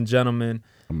 ladies and gentlemen,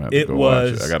 I'm gonna have to it go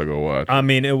watch was. it. I gotta go watch it. I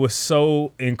mean, it was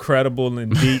so incredible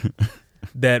and deep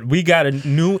that we got a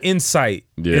new insight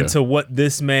Yeah. into what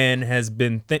this man has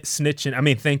been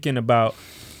thinking about.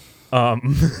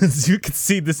 As you can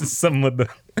see, this is some of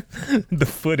the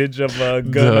footage of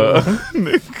Gunna.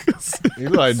 You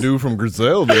like dude from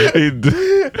Griselda.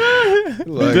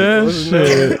 Like, That what's his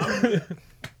shit. name?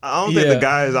 I don't think Yeah. the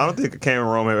guys. I don't think Cameron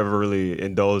Rome have ever really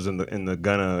indulged in the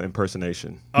Gunna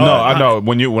impersonation. No, I know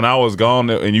when I was gone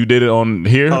and you did it on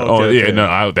here. Oh, okay, yeah, okay.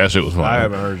 no, that shit was fun. I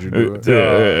haven't heard you do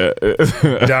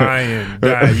it. dying.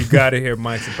 You got to hear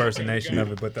Mike's impersonation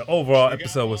of it. But the overall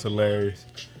episode was hilarious.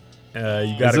 You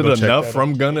got Is to it go check enough that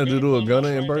from Gunna to do a Gunna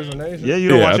impersonation? Yeah, you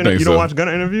don't Yeah, I watch think you don't so. watch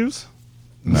Gunna interviews.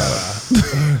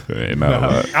 Ain't not a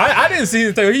lot. I didn't see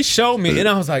it though. He showed me, and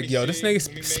I was like, "Yo, this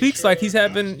nigga speaks like he's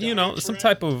having, you know, some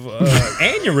type of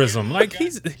aneurysm. Like he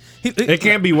It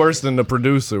can't be worse than the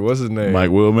producer. What's his name?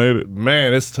 Mike Will made it.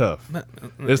 Man, it's tough.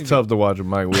 It's tough to watch a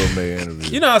Mike Will May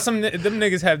interview. You know how them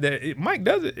niggas have that. Mike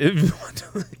does it. If you want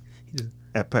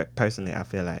to. Personally, I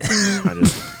feel like I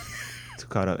just too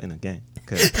caught up in the game.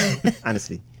 Because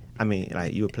honestly, I mean,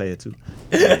 like you a player too.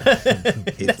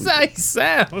 That's how he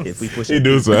sounds. If we push He it,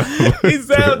 do so. He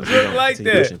sounds just like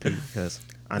that. Because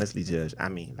honestly, Judge, I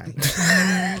mean,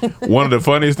 like, One of the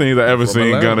funniest things I ever seen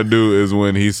Atlanta. Gunna do is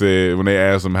when they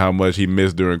asked him how much he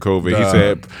missed during COVID. He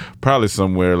said probably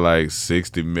somewhere like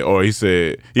 60 million, or he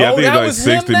said, I think it was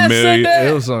like 60 million.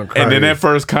 It was on And then that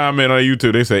first comment on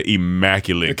YouTube, they said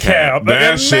immaculate cap. Cap.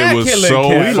 That shit was Immaculate so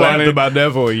cap. we funny. laughed about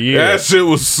that for a year. That shit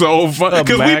was so funny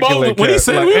because we both when he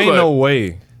said like, we was ain't like, no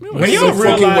way. When y'all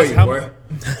realize how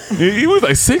he was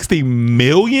like 60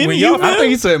 million. When y'all- I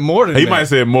think he said more than He that. might have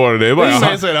said more than that. He Like, might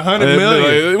have said 100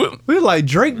 million. We were like,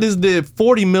 Drake just did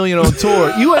 40 million on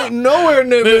tour. You ain't nowhere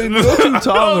near what you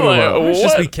talking about. Let's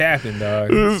just be capping, dog.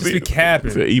 Just be capping.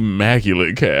 It's an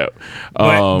immaculate cap.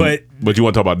 But you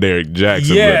want to talk about Derek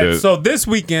Jackson? Yeah. But So this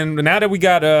weekend, now that we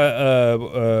got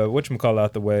whatchamacallit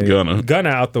out the way, Gunna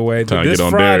out the way, Time to this get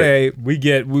on Friday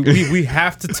we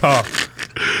have to talk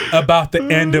about the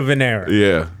end of an era.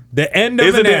 yeah. The end of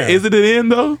Is an it era. is it an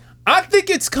end though? I think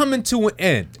it's coming to an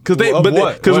end. Because Of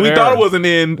what? because What we era? thought it was an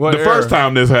end What the first era?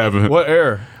 time this happened. What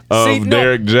era? Of See, no.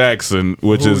 Derek Jackson,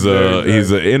 which Who's is Derek he's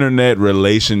an internet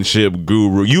relationship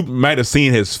guru. You might have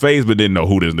seen his face, but didn't know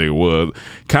who this nigga was.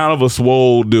 Kind of a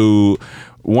swole dude.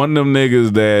 One of them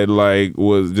niggas that like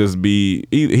was just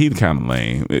he's kind of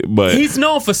lame, but He's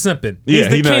known for simping. Yeah, He's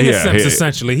the he king know- of yeah, simps, yeah.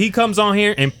 essentially. He comes on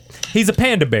here and he's a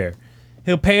panda bear.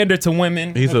 He'll pander to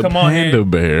women. he's He'll a come on here. panda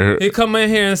bear. He come in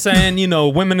here and saying,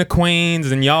 women are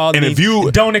queens, and y'all. And if you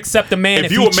don't accept a man,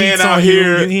 if he you a man cheats out on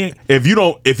here, you, if you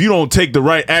don't take the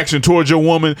right action towards your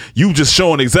woman, you just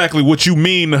showing exactly what you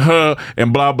mean to her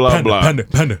and blah blah Panda, blah.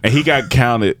 panda. And he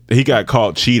got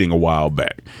caught cheating a while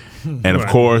back. And of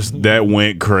course that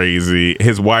went crazy.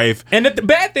 His wife. And the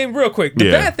bad thing, real quick, the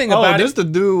Yeah. bad thing about this it, the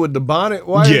dude with the bonnet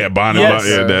wife? Yeah, Bonnie. Yes.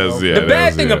 The the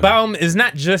bad thing about him is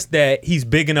not just that he's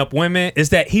bigging up women, is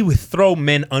that he would throw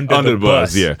men under the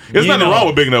bus. Yeah. There's nothing wrong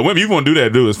with bigging up women. If you want to do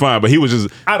that, dude, it's fine. But he was just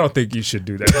I don't think you should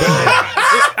do that.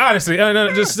 But, honestly,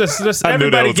 just I knew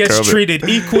that everybody was gets coming. treated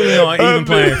equally on even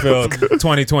playing field.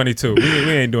 2022, we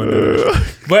ain't doing that.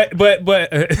 But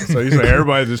So you say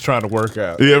everybody's just trying to work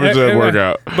out. You ever just work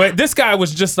out. But this guy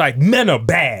was just like, men are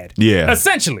bad. Yeah.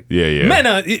 Essentially. Yeah.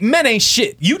 Men ain't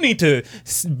shit. You need to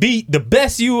be the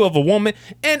best you of a woman.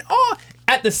 And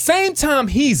at the same time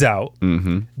he's out,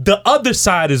 the other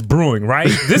side is brewing, right?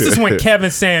 This is when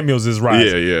Kevin Samuels is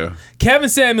rising. Yeah. Kevin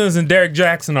Samuels and Derek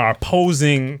Jackson are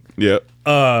opposing Yep.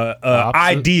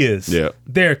 ideas. Yeah.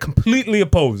 They're completely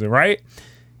opposing, right?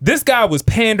 This guy was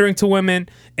pandering to women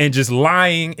and just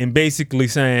lying and basically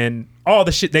saying all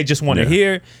the shit they just want to Yeah.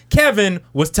 hear. Kevin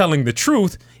was telling the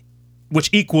truth, which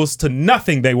equals to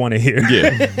nothing they want to hear.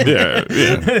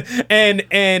 Yeah. And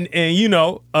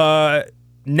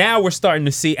now we're starting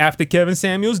to see, after Kevin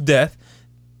Samuels' death,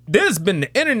 there's been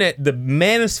the internet, the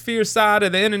manosphere side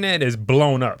of the internet is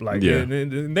blown up. Like Yeah.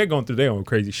 they're going through their own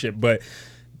crazy shit. But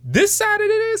this side of it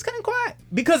is kind of quiet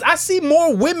because I see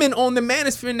more women on the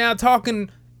manosphere now talking.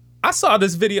 I saw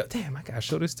this video. Damn, I gotta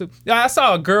show this too. I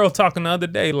saw a girl talking the other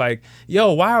day, like,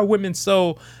 "Yo, why are women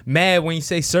so mad when you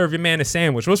say serve your man a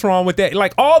sandwich? What's wrong with that?"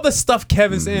 Like all the stuff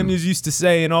Kevin Samuels used to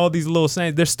say and all these little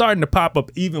sayings, they're starting to pop up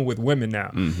even with women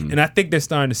now. And I think they're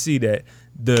starting to see that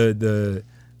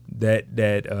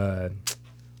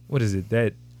what is it,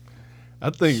 that I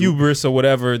think hubris or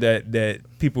whatever that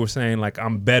people were saying, like,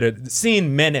 I'm better.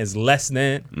 Seeing men as less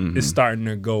than is starting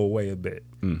to go away a bit.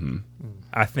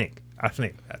 I think.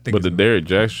 But the Derek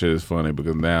Jackson shit is funny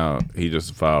because now he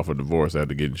just filed for divorce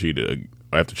after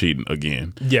cheating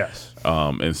again. Yes.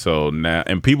 And so now,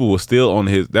 and people were still on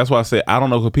his. That's why I say I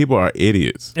don't know, because people are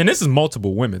idiots. And this is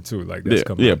multiple women too. Like that's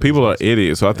coming. Yeah, up. people are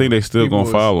idiots. So I think they still gonna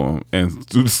follow him and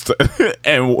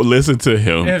listen to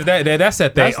him. Yeah, that's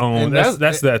that they own. That's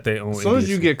that they own. As soon as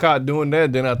you get caught doing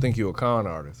that, then I think you're a con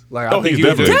artist. Like, Oh, I think he's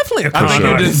you're definitely a con I think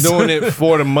you're artist. just doing it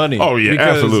for the money. Oh, yeah,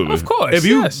 Because absolutely. Of course, If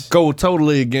you yes. go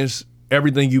totally against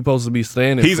everything you're supposed to be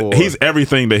standing for, He's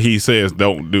everything that he says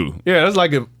don't do. yeah, that's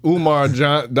like if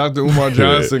Dr. Umar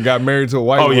Johnson got married to a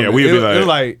white Oh, woman. yeah, we'd be like, it's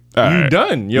like all you right,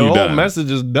 done. Your you whole done. message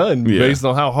is done Yeah. based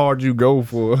on how hard you go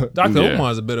for. Dr. Yeah.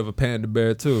 Umar's a bit of a panda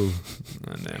bear too.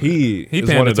 He is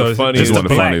pandered one of the to funniest. He's one of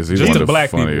the black- funniest. He's just one the of the black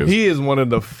people. funniest. He is one of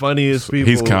the funniest people.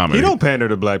 He's comedy. He don't pander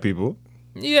to black people.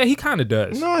 Yeah, he kind of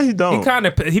does. No, he don't.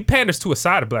 He panders to a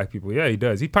side of black people. Yeah, he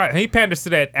does. He panders to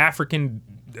that African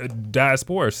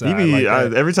diaspora side. He be like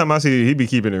that. every time I see, he be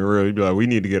keeping it real. He be like, "We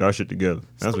need to get our shit together."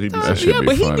 That's what he be saying. should Yeah, be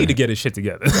but he funny. need to get his shit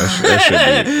together. That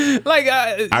should be. Like,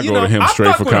 I you go know, to him I straight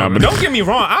fuck for with him. comedy. Don't get me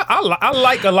wrong. I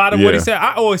like a lot of what he Yeah. said.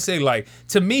 I always say, like,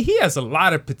 to me, he has a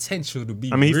lot of potential to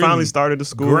be. I mean, he really finally started the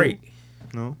school. Great.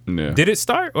 No, Yeah. Did it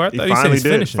start? Or I he thought he said finally he's did.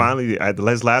 finishing. Finally, at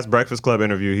his last Breakfast Club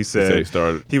interview, he said he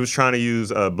started. he was trying to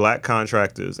use black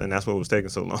contractors, and that's what was taking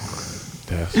so long.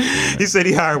 That's funny. He said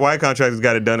he hired white contractors,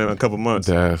 got it done in a couple months.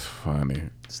 That's funny.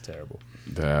 It's terrible.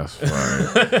 That's funny.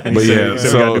 He But said- yeah, he said we gotta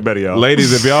so do better, y'all.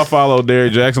 ladies, if y'all follow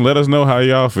Derrick Jackson, let us know how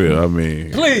y'all feel. I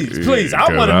mean, Please,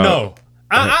 I want to know.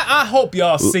 I hope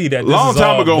y'all see that. This Long is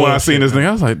time all ago when I bullshit, seen this man. thing,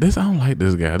 I was like, "This, I don't like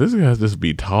this guy. This guy just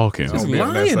be talking. Just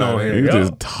lying on here. He's yo.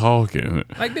 just talking."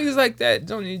 Like niggas like that,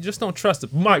 you just don't trust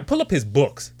it. Mike, pull up his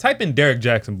books. Type in Derrick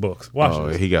Jackson books. Watch Oh,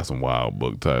 this. he got some wild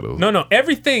book titles. No,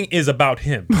 everything is about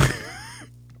him.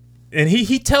 And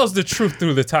he tells the truth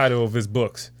through the title of his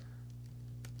books.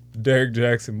 Derrick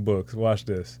Jackson books. Watch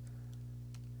this.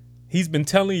 He's been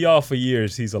telling y'all for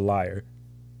years he's a liar.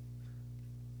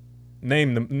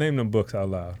 Name them books out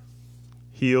loud.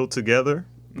 Heal Together.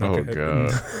 Oh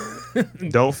God.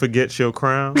 Don't Forget Your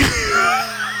Crown.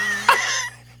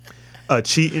 A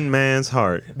Cheating Man's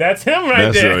Heart. That's him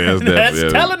right there.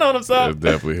 That's telling on himself.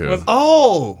 That's definitely him.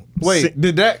 Oh, wait.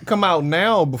 Did that come out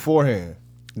now or beforehand?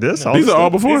 This These are all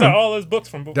before These him. are all his books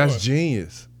from before. That's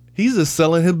genius. He's just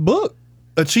selling his book.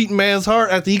 A Cheating Man's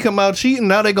Heart. After he come out cheating,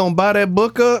 now they gonna buy that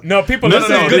book up. No, people No, are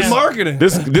saying good this- marketing.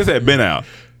 This had been out.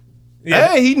 Yeah.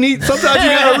 Hey, he needs. Sometimes you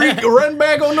gotta run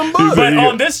back on them books. But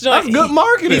on this joint, That's good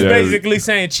marketing. He's Yeah. basically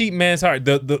saying cheat man's heart.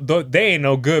 They ain't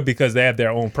no good because they have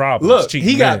their own problems. Look, cheating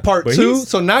he got men. part But 2, he's-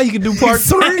 so now he can do part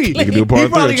 3. He can do part He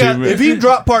probably three, got, cheating man. if he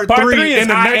drop part Part 3 three is in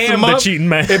the I next am the month, cheating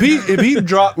man. if he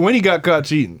dropped when he got caught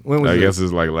cheating, when was I it? guess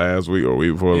it's like last week or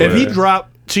week before. If he last.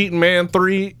 dropped Cheating Man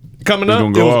 3 coming It's up, gonna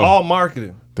it go was off. all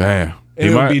marketing. Damn.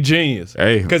 And it would be genius.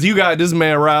 Hey. Because you got this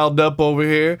man riled up over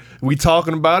here. We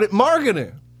talking about it.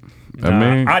 Marketing. I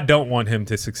mean, I don't want him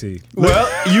to succeed. Well,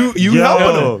 you Yo,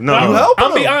 helping him. no. You helping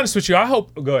I'll be him. honest with you. I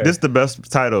hope. Go ahead. This is the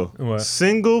best title. What?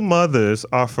 Single mothers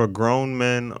are for grown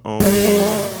men only.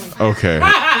 okay.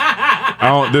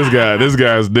 This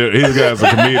guy's a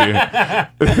comedian.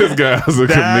 This guy's a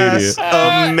That's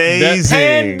comedian. amazing.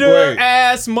 Tender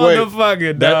ass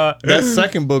motherfucker, dog. That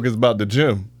second book is about the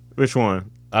gym. Which one?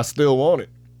 I still want it.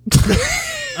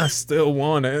 I still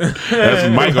want it.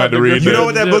 That's Mike got to read You that. know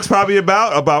what that book's probably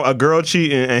about? About a girl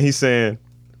cheating, and he's saying,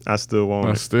 "I still want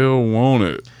I it." still want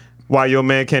it. Why your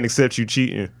man can't accept you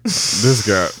cheating? This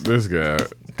guy.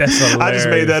 That's hilarious. I just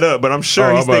made that up, but I'm sure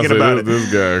Oh, he's I'm about to thinking say, about it.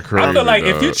 This guy crazy. I feel like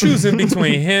if dog. you're choosing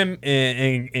between him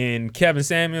and Kevin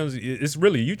Samuels, it's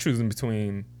really you choosing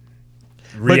between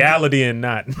reality and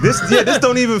not. This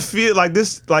don't even feel like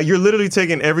this. Like you're literally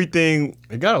taking everything.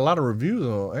 It got a lot of reviews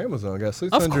on Amazon. Got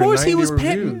 690 Of course, he was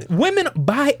reviews. paying. Women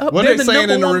buy up. What They're are they the saying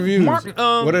number in the one reviews? mark-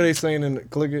 What are they saying in the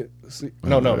click it? See,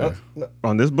 no,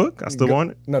 On this book, I still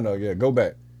want it. No, yeah. Go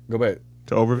back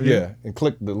to overview. Yeah, and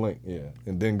click the link. Yeah,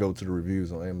 and then go to the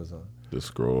reviews on Amazon. Just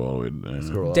scroll all the way down.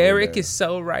 Scroll all the way Derek down. is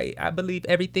so right. I believe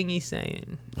everything he's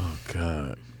saying. Oh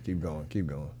God. Keep going.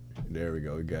 There we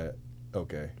go. We got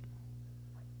okay.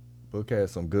 Book had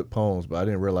some good poems, but I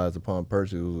didn't realize upon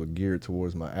purchase it was geared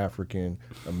towards my African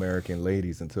American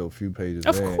ladies until a few pages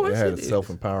Of in. course It had it a is.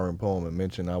 self-empowering poem and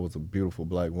mentioned I was a beautiful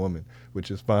black woman,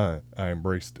 which is fine. I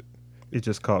embraced it. It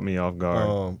just caught me off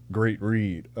guard. Great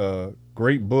read.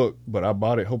 Great book, but I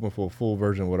bought it hoping for a full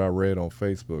version of what I read on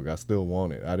Facebook. I still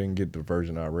want it. I didn't get the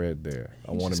version I read there.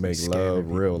 I want to make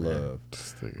love, real love.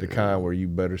 The kind where you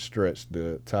better stretch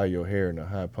to tie your hair in a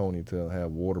high ponytail and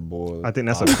have water boil. I think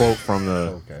that's a quote from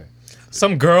the. Okay.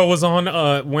 Some girl was on,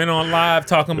 went on live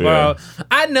talking about.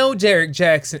 I know Derrick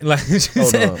Jackson. Like she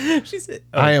said, she said,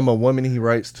 I am a woman he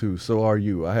writes to, so are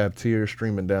you. I have tears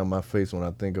streaming down my face when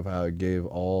I think of how I gave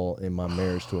all in my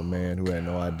marriage to a man who had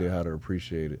no idea how to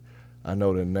appreciate it. I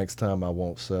know the next time I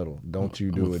won't settle. Don't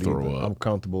you do it either. I'm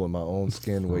comfortable in my own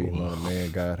skin waiting on a man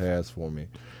God has for me.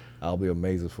 I'll be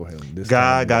amazing for him. This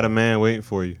God time, got a man waiting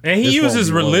for you. and he This won't uses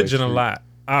be one-way religion a street. lot,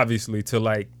 obviously, to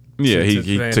like. Yeah, to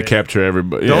he fan to it. capture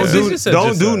everybody. Don't yeah. do Just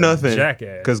a nothing,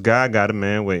 jackass. because God got a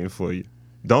man waiting for you.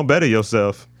 Don't better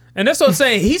yourself. And that's what I'm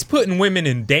saying. He's putting women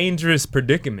in dangerous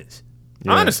predicaments.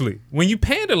 Yeah. Honestly, when you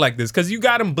pander like this, because you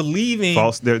got them believing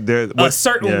False. They're a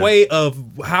certain way of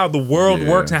how the world Yeah.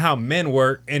 works and how men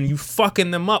work, and you fucking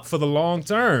them up for the long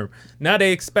term. Now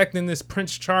they expecting this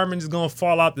Prince Charming is gonna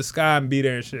fall out the sky and be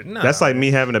there and shit. Nah. That's like me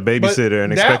having a babysitter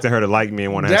and that- expecting her to like me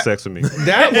and want to have that- sex with me.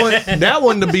 That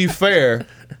one, to be fair,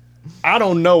 I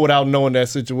don't know without knowing that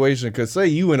situation. Because say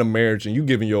you in a marriage and you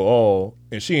giving your all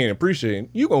and she ain't appreciating,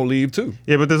 you gonna leave too.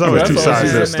 Yeah, but there's always That's two all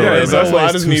sides to I'm the saying, story. man. man. That's why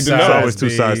I just need to know. There's always two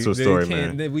sides to a They story,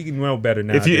 can't- man. We can know better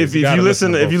now. If you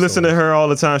listen to her all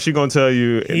the time, she gonna tell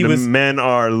you He the was- men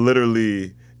are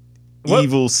literally What?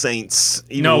 evil saints.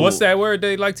 No, evil- what's that word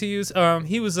they like to use?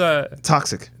 He was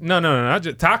Toxic. No, not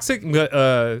just toxic, but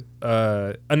a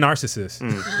narcissist.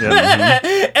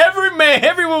 Yeah. Every man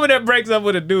Every woman that breaks up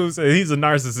with a dude says he's a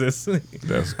narcissist.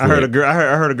 That's I heard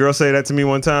a girl say that to me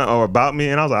one time, or about me,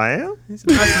 and I was like, I am.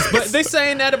 But they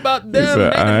saying that about them. said, They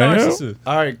the I am? narcissist.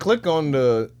 All right, click on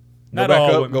the. Not go back all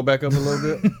up. women. Go back up a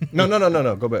little bit.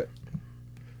 No. Go back.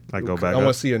 Like go back I want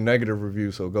up. to see a negative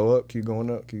review. So go up. Keep going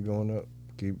up. Keep going up.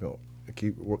 Keep going.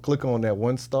 Click on that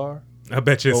 1 star. I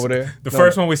bet you over there. The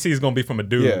first one we see is gonna be from a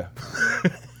dude. Yeah.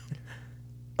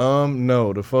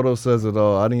 No, the photo says it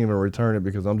all. I didn't even return it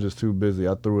because I'm just too busy.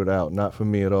 I threw it out. Not for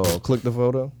me at all. Click the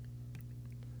photo.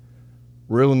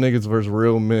 Real niggas versus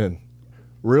real men.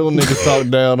 Real niggas talk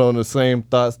down on the same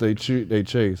thoughts they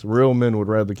chase. Real men would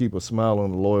rather keep a smile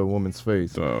on a loyal woman's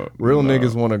face. Real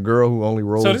niggas want a girl who only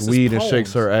rolls this is weed and poems.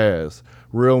 shakes her ass.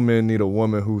 Real men need a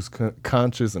woman who's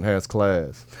conscious and has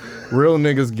class. Real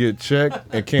niggas get checked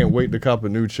and can't wait to cop a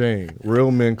new chain. Real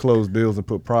men close deals and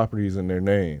put properties in their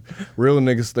name. Real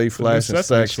niggas stay flashing Sesame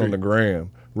stacks on Street. the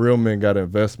gram. Real men got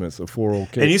investments, a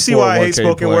 401k. And you see why I hate 401k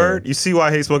spoken plan. word? You see why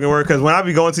I hate spoken word? Because when I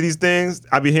be going to these things,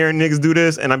 I be hearing niggas do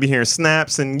this, and I be hearing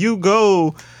snaps, and you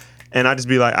go, and I just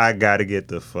be like, I gotta get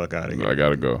the fuck out of here. I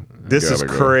gotta go. This is Gotta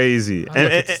go. crazy. I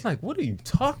look at this like, what are you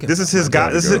talking This about? is his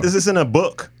guy. This is in a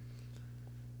book.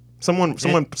 Someone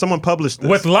published this.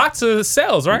 With lots of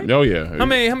sales, right? Oh yeah. How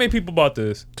many people bought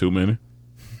this? Too many.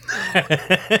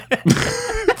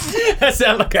 That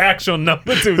sounds like an actual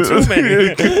number too. Too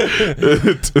many.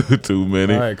 Too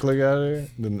many. All right, click out of there.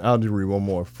 Then I'll just read one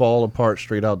more. Fall apart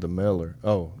straight out the mailer.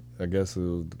 Oh, I guess it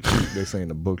was, they saying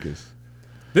the book is.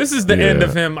 This is the end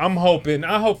of him. I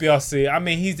hope y'all see. I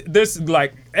mean, there's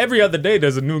like every other day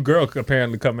there's a new girl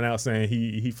apparently coming out saying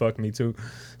he fucked me too.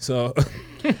 So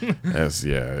This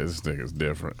nigga's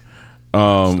different.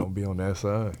 Just don't be on that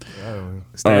side.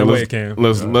 Stay away, Cam.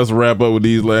 Let's wrap up with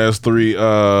these last three.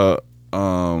 So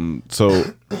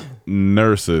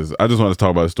nurses. I just want to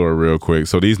talk about the story real quick.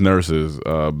 So these nurses,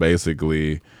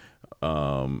 basically,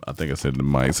 I think I said the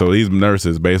mic. So these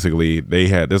nurses, basically,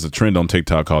 there's a trend on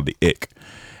TikTok called the ick,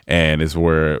 and it's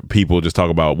where people just talk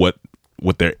about what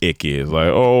their ick is. Like,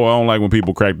 oh, I don't like when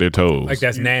people crack their toes. like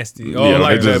that's nasty. Oh, Yeah, I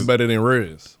like they just- that better than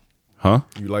Riz. Huh?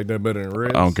 You like that better than Riz?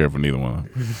 I don't care for neither one.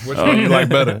 Which one you like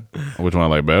better? Which one I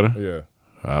like better? Yeah.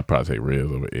 I'd probably take Riz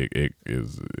over ick. Ick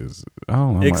is I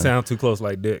don't know. Ick sound too close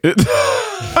like dick.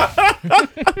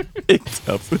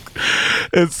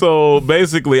 And so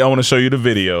basically, I want to show you the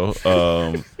video.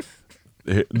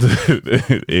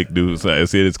 Ick dude,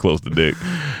 see, it's close to dick.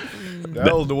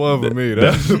 That was the one for me.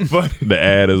 That's funny. The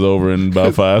ad is over in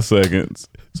about 5 seconds.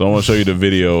 So I want to show you the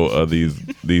video of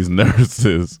these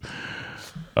nurses.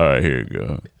 All right, here you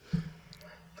go.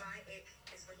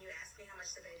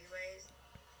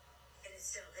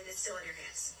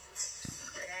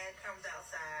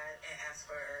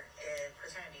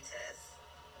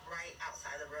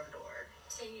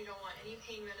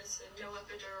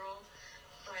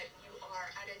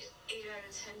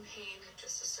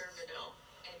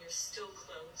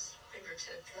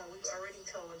 We've already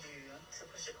told you to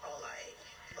push a call light,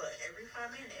 but every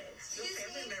 5 minutes, your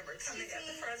family member coming at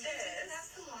the front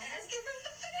desk.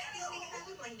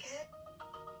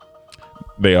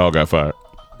 They all got fired.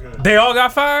 They all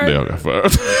got fired? They all got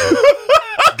fired.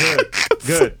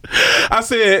 Good. I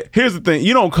said, here's the thing: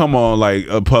 you don't come on like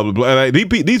a public. Like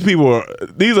these people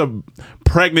these are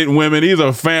pregnant women. These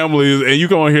are families, and you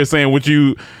come on here saying what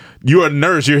you're a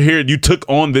nurse. You're here. You took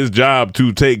on this job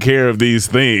to take care of these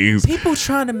things. People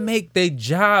trying to make their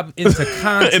job into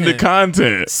content. Into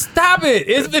content. Stop it!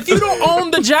 If you don't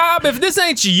own the job, if this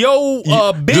ain't your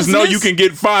business, Just know you can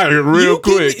get fired real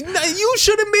quick. You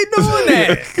shouldn't be doing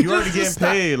that. You already getting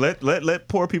paid. Let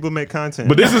poor people make content.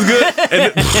 But this is good.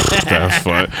 That's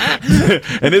fun.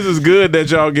 And this is good that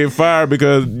y'all get fired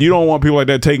because you don't want people like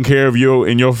that taking care of you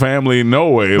and your family. No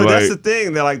way. But like, that's the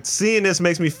thing. That like seeing this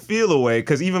makes me feel a way.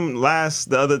 Because even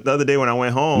the other day when I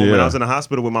went home, when I was in the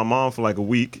hospital with my mom for like a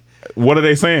week. What are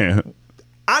they saying?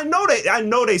 I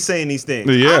know they saying these things.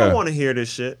 Yeah. I don't want to hear this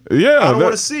shit. Yeah, I don't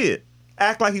want to see it.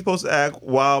 Act like he's supposed to act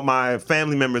while my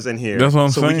family member's in here. That's what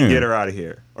I'm so saying. we can get her out of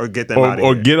here or get them out of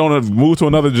Or here. get on move to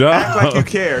another job. Act like you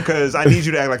care, because I need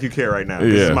you to act like you care right now.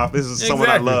 This is someone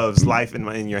I love's life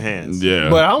in your hands. Yeah.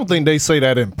 But I don't think they say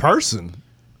that in person.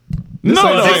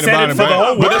 No, They said it for the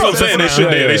whole but that's what I'm world.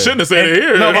 saying. They shouldn't have said it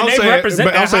here. No, And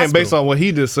they I'm saying based on what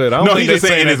he just said. I don't No, think he they just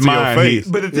saying say in his that to your mind, face.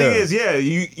 But the thing is,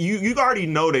 you already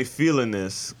know they feeling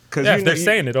this. Cause Yeah, you if know, they're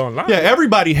saying it online. Yeah,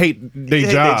 everybody hate their hate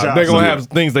their job. job. They're gonna Yeah. have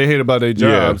things they hate about their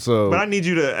job. Yeah. So But I need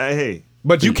you to, hey,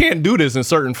 But you can't do this in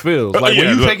certain fields. Like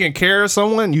when you taking care of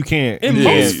someone, you can't. In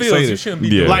most fields, you shouldn't be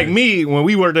doing Like me, when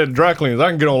we worked at the dry cleaners, I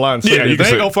can get online and say Yeah, this. you can They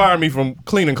ain't say- gonna fire me from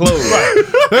cleaning clothes.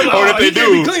 They're like, Or if "Oh, they he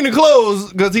can't do- be cleaning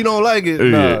clothes because he don't like it.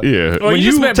 Nah. Yeah. Well, When you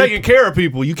just you meant taking care of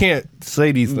people, you can't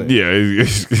say these things. Yeah, you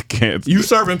can't. You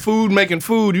serving food, making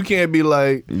food, you can't be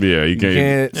like, Yeah, you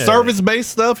can't. service-based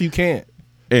stuff, you can't.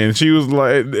 And she was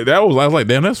like, I was like,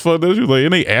 damn, that's fucked up. She was like,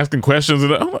 and they asking questions.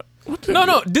 And I'm like, what the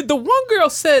No. Did the one girl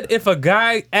said if a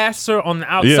guy asks her on the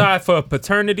outside for a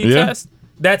paternity Yeah. test,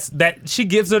 that she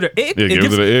gives her the ick? Yeah,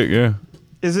 gives her the ick, yeah.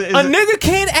 Is it? A nigga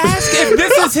can't ask if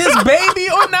this is his baby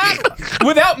or not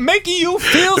without making you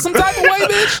feel some type of way,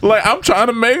 bitch. Like, I'm trying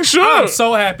to make sure. I'm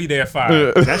so happy they're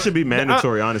fired. That should be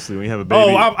mandatory, honestly, when you have a baby.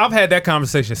 Oh, I've had that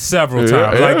conversation several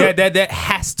times. Like that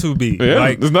has to be. Yeah,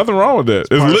 Like, there's nothing wrong with that.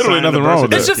 There's part of literally signing nothing the wrong with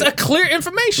birth it's that. just a clear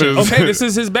information. Okay, this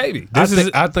is his baby.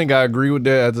 I think I agree with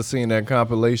that after seeing that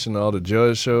compilation of all the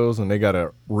judge shows, and they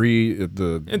gotta read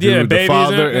the dude, the babies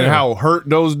father, and- and yeah. how hurt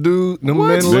those dudes, them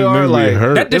men Them are. niggas be Like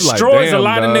hurt. that it's like, destroys a damn,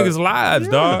 lot dog. of niggas' lives,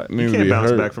 dog. You Niggas can't be bounce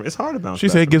hurt. back from. It's hard to bounce. She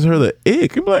back said, from. gives her the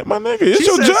ick. I'm like, my nigga, it's She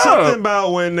your said job. something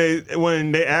about when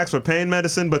they ask for pain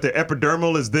medicine, but their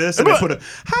epidermal is this, and they put a.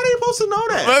 How are you supposed to know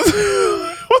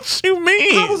that? What you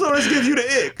mean? How was this gives you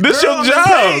the ick? This Girl, your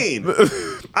I'm in job.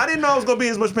 pain. I didn't know I was gonna be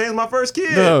as much pain as my first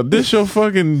kid. No, this your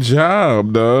fucking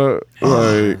job, dog.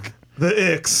 Like,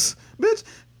 The icks, bitch,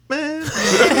 man.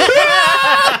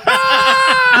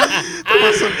 Come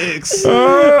on, some icks. And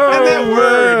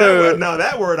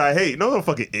that word I hate. No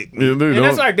fucking ick. yeah, dude, And don't-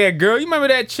 that's like that girl. You remember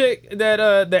that chick,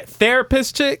 that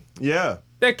therapist chick Yeah.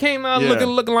 that came out Yeah.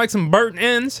 looking like some burnt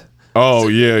ends? oh,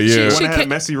 yeah, yeah. When She I had a can't-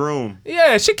 messy room.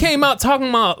 Yeah, she came out talking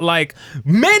about like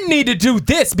men need to do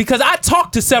this because I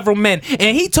talked to several men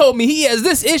and he told me he has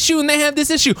this issue and they have this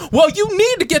issue. Well, you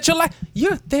need to get your life.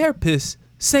 You're a therapist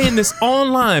saying this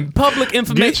online, public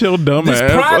information. Get your dumb this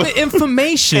ass private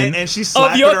information And she of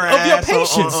slapping your her of your ass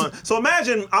patients. So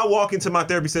imagine I walk into my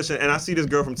therapy session and I see this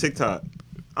girl from TikTok.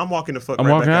 I'm walking the fuck I'm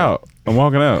right walking back out. I'm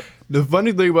walking out. The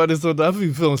funny thing about this, I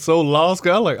be feeling so lost.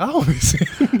 Cause I'm like, I don't be seeing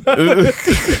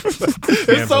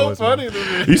It's so funny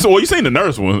to me. You seen the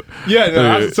nurse one? Yeah,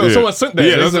 no, someone sent that.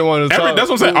 Yeah, They that's, sent one to talk. that's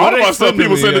what I'm saying. What All of they our stuff, send to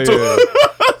people me, send it yeah, to.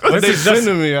 What they This is just- send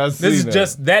to me, I see This is that.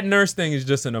 just that nurse thing is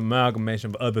just an amalgamation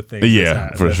of other things. Yeah,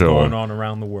 that's for that's sure. going on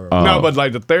around the world. No, but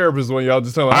like the therapist one, y'all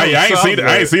just telling. I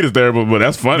ain't see the therapist, but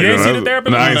that's funny. You ain't though. see the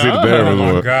therapist? No, I ain't see the Oh therapist.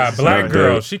 my one. god, black Sorry,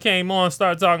 girl. dude. She came on,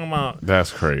 started talking about.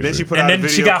 That's crazy. Then she put And out a then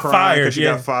video she got crying 'cause fired, She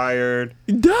yeah. got fired.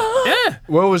 Yeah.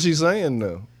 What was she saying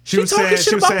though? She was talking saying, shit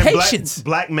she was about saying patients.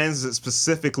 black men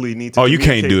specifically need to. Oh, you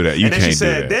can't do that. You and then can't she do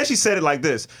said, that. Then she said it like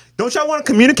this: "Don't y'all want to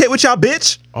communicate with y'all,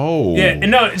 bitch?" Oh. Yeah,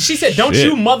 and no, she said, "Don't Shit.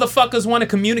 you motherfuckers want to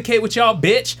communicate with y'all,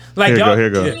 bitch?" Like Here you y'all. go, here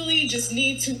you go. Yeah. Really just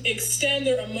need to extend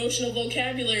their emotional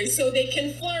vocabulary so they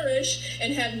can flourish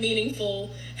and have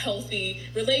meaningful, healthy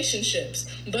relationships.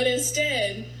 But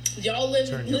instead, y'all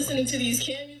listening to these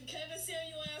Kevin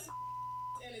Samuel ass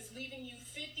and it's leaving you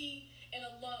 50 and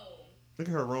alone. Look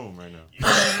at her room right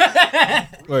now.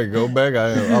 Wait, go back.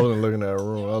 I wasn't looking at her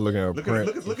room. I was looking at her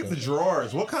print. Look at the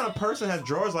drawers. What kind of person has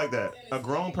drawers like that? A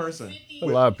grown person. A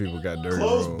lot of people got dirty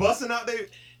Clothes rooms. busting out there.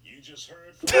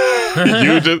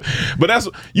 You just, but that's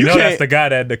you No, can't. that's the guy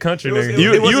that the country nigga.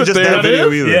 It wasn't just that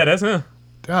video either. Yeah, that's him.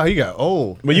 God, he got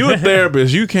old. But you a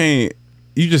therapist, you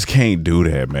just can't do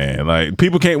that, man. Like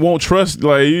people won't trust.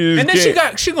 Like you just And then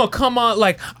can't. she gonna come on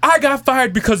like, I got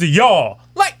fired because of y'all.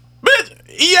 Like, bitch.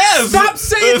 Yes. stop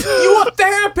saying you a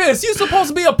therapist. You supposed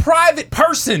to be a private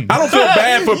person. I don't feel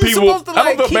bad for You people. supposed to, I don't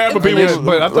like, feel keep bad for it- people. Yeah,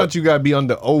 but I thought you gotta be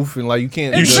under oath and like you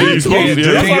can't. You should- you supposed to,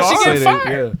 yeah. That's why she say get that,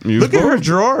 fired. yeah. Look at her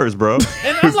drawers, bro.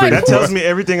 And I'm like, That tells me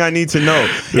everything I need to know.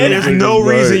 There's no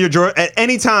Right. reason your drawer at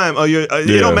any time. It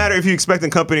Yeah. don't matter if you're expecting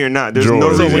company or not. There's no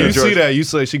Drawers, So reason. when your you drawers- see that, you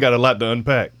say she got a lot to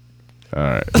unpack. All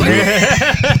right.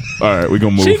 All right, we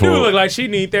gonna move she do forward. look like she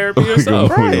need therapy We herself.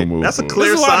 gonna- we gonna Right. move That's a forward.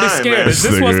 clear This is why I be sign, scared. man. Is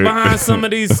this what's Nigga. behind some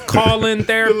of these call-in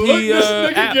therapy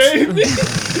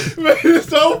apps? Man, it's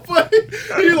so funny.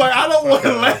 He's like, I don't want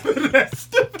to laugh at that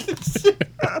stupid shit.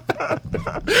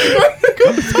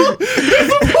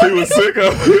 He was sick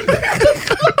of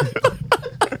it.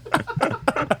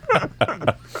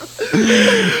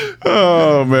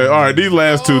 Oh man! All right, these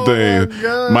last two things,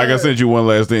 Mike. I sent you one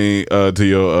last thing to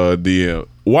your DM.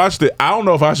 Watch the. I don't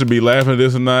know if I should be laughing at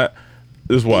this or not.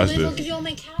 Just watch this.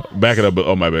 Back it up.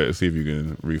 Oh my bad. See if you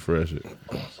can refresh it.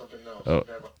 Oh,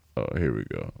 here we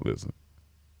go. Listen.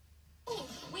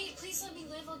 Wait, please let me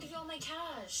live. I'll give you all my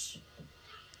cash.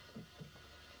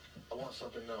 I want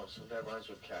something else. That rhymes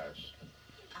with cash.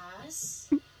 Ass?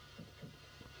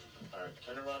 Alright,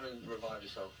 turn around and revive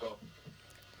yourself. Go.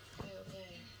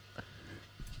 Okay.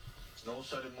 No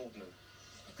sudden movement.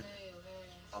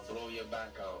 Blow your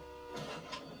back out.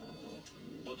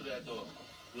 Go through that door.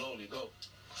 Slowly, go.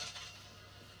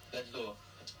 Next door.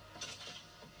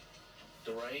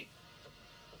 The right.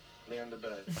 Lay on the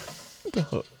bed. What the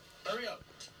fuck? Hurry up.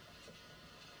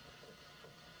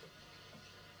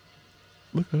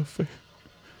 Look at her face.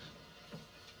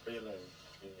 Where your leg?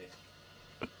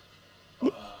 Yeah.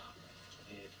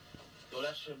 Throw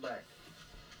that shit back.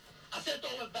 I said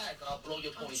throw it back. I'll blow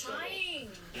your ponytail. I'm trying.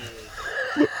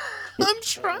 Yeah. I'm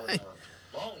trying.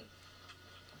 Moan.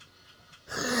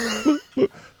 Here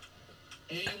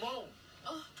you moan.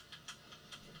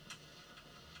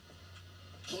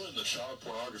 The child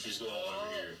pornography's going on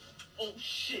over here. Oh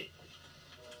shit.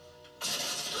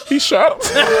 He shot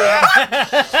him.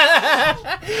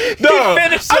 Dog,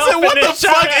 I said, what the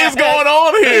fuck is going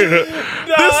on here?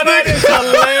 This nigga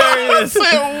hilarious. I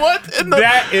said, what in the...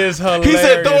 That is hilarious. He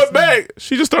said, throw it back.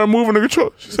 She just started moving the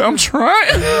control. She said, I'm trying.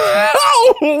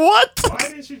 Oh, what?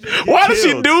 Why did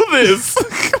she do this?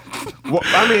 Well,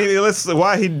 I mean,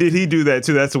 why did he do that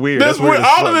too? That's weird. That's weird.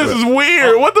 All of this is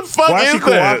weird. What the fuck why is she that?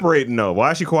 cooperating though?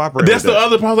 Why is she cooperating? That's the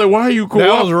other part. Like, why are you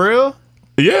That was real?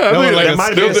 Yeah, I mean,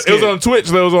 it was on Twitch.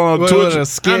 That was on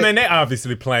Twitch. I mean, they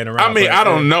obviously playing around. I mean, I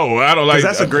don't know. I don't like.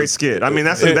 That's a great skit. I mean,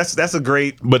 that's a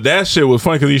great. But that shit was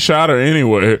funny because he shot her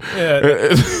anyway. Yeah.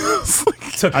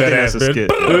 Took I that think ass, that's a skit.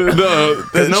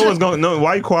 Because no one's going. No,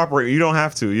 why you cooperate? You don't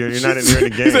have to. You're not in the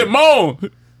game. He said,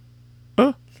 "Moan."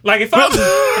 Like if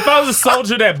I was a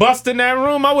soldier that bust in that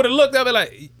room, I would have looked up and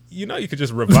like, you know, you could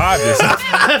just revive yourself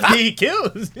after he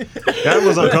kills. That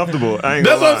was uncomfortable. I ain't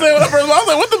That's gonna what I'm saying. When I first, I was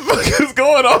like, "What the fuck is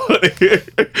going on here?"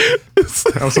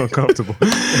 That was uncomfortable.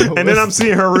 And then I'm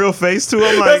seeing her real face too.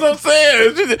 I'm like, that's what I'm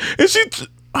saying. And she,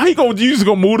 how you just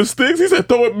gonna move the sticks? He said,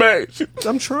 "Throw it back."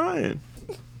 I'm trying.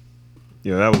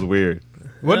 Yeah, that was weird.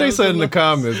 What they said in the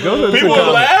comments? Go to the People were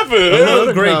comments. laughing. Go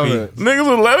to the Grapey. comments. Niggas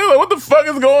was laughing. Like, what the fuck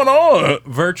is going on?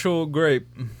 Virtual grape.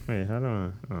 Wait, how do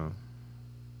I? Oh,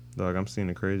 dog, I'm seeing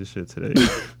the crazy shit today.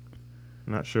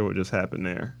 I'm not sure what just happened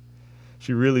there.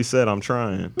 She really said, "I'm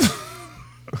trying."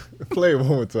 Play it one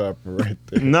more time for right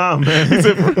there. Nah, man.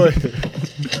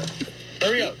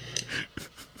 Hurry up.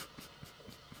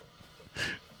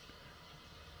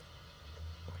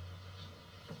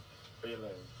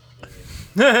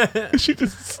 She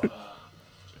just. Throw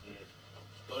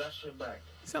that shit back.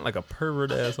 You sound like a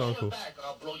pervert ass uncle. Back.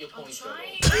 I'll blow your ponytail.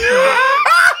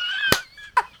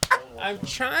 I'm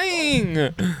trying.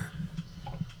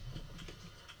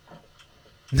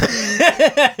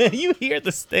 You hear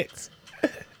the sticks.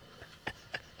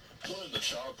 The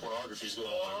child pornography's going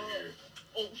on over here.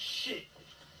 Oh shit.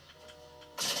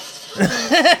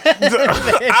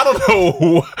 I don't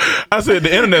know. I said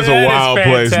the internet's a wild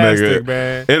place, nigga.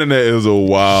 Man. Internet is a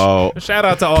wild. Shout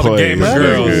out to all the place, gamer nigga.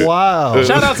 girls. Wow.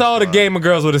 Shout out to all the gamer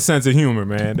girls with a sense of humor,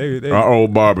 man. They Our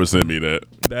old barber sent me that.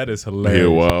 that is Yeah, hilarious.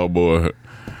 wild boy.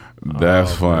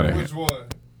 That's funny. Which one?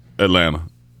 Atlanta.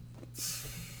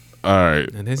 All right.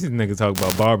 And these niggas talk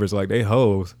about barbers like they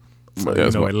hoes. So,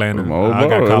 That's you know, my- Atlanta. my old I got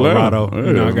barber, Colorado. Atlanta.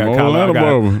 You know, I Yeah, got my Colorado.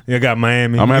 Atlanta barber. I got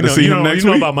Miami. I'm gonna have to see him next You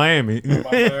know week. about Miami. My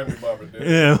Miami barber did.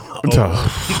 Yeah.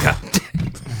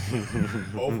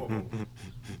 Both of them.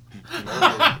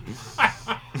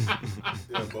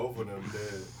 Yeah, both of them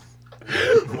dead.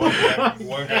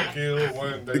 One got killed,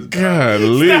 one they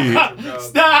Golly.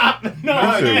 Stop. No,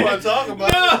 Nah, you man. want to talk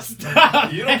about No, it.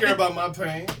 stop. You don't care about my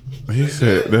pain. He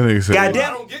said, that nigga said, I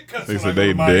don't get cussed they when I said go they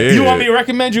to my- dead. You want me to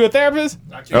recommend you a therapist?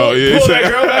 Oh, yeah. Pull that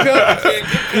girl back up.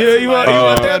 Yeah, you want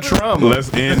that trauma.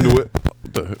 Let's end with.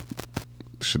 What the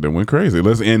shit that went crazy.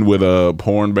 Let's end with a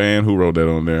porn ban. Who wrote that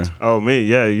on there? Oh, me.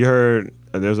 Yeah, you heard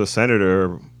there's a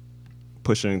senator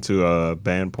pushing to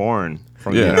ban porn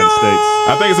from the United States.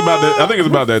 I think it's about that. I think it's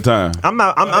about that time. I'm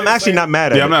actually not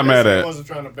mad at it. I'm not mad at it. Wasn't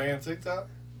trying to ban TikTok.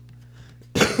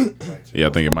 Yeah, I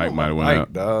think it might have went Mike,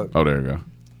 out. dog. Oh, there you go.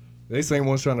 They same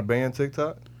one's trying to ban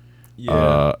TikTok.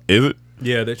 Yeah. Is it?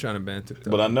 Yeah, they're trying to ban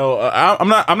TikTok. But I know I'm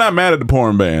not mad at the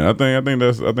porn ban. I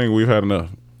think we've had enough.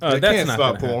 They that's can't not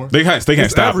stop gonna porn. They can't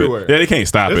It's stop everywhere. it. Yeah, they can't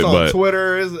stop It's it. on But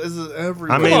Twitter. It's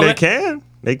everywhere. I mean, they can.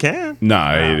 They can.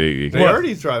 nah, they They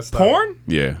already tried to stop Porn?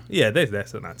 yeah, Yeah,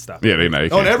 that's not stopping. yeah, they not. They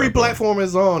On can't every stop porn. platform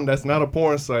is on. That's not a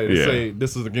porn site. They Yeah. say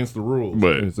this is against the rules.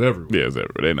 But it's everywhere. Yeah, it's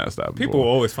everywhere. They're not stopping. People will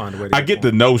porn. always find a way to I get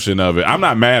the notion of it. I'm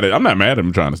not mad at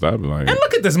them trying to stop it. Like, And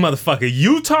look at this motherfucker,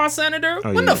 Utah senator.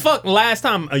 When the fuck last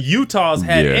time a Utah's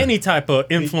had Yeah. any type of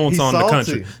influence He's on the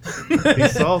salty. country?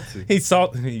 He's salty. He's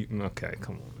salty. Okay,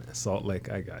 come on, man. Salt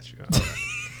Lake, I got you. All right.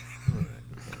 All right.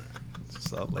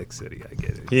 Salt Lake City, I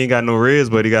get it. He ain't got no Riz,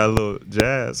 but he got a little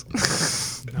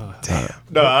jazz. Damn.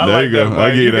 No, I There like you go. that. I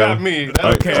Mike. give You that got one. me.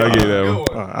 I give that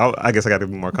one. I guess I got to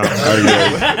be more confident. I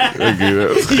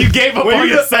give that. You gave up When on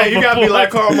you yourself. you got to be before. like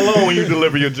Karl Malone when you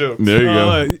deliver your jokes. There you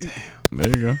go. There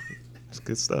you go. It's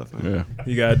good stuff, man. Yeah.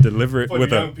 You gotta deliver it For the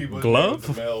with young a people, glove.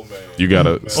 the mailman. You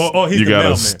gotta. Oh, he's you the gotta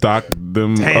mailman. stock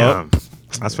them Damn. up.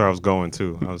 That's where I was going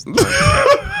too. I was.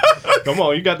 Come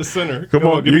on, you got the center. Come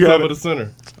on, give you me got cover it. the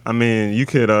center. I mean, you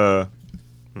could. I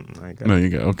ain't got No, you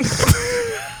got okay.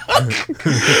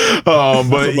 That's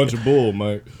but a bunch of bull,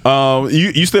 Mike.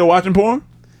 you still watching porn?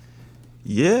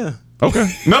 Yeah. Okay.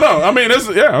 No. I mean,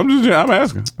 I'm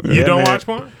asking. You don't man. watch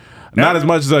porn? Not as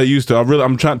much as I used to. I'm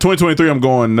trying. 2023. I'm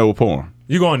going no porn.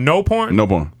 You going no porn? No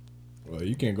porn. Well,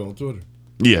 you can't go on Twitter.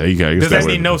 Yeah, you got. Does that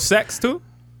mean no sex too?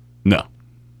 No.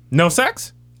 No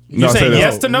sex? You No, I saying said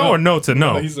yes no. to no or no to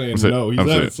no? He's saying I'm saying- no. He's I'm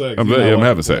having saying- sex. I'm He's not having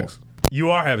watching sex. You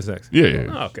are having sex. Yeah.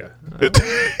 Oh, okay.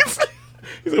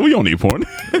 He said, we don't need porn.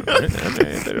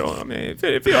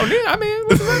 If you don't need,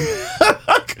 what's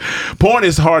the Porn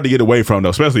is hard to get away from, though,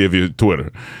 especially if you're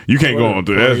Twitter. You can't go on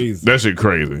Twitter Twitter. That shit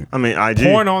crazy. I mean, IG.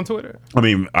 porn on Twitter? I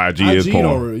mean, IG is IG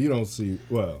porn. you don't see.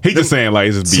 Well, He just saying like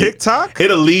it's just TikTok?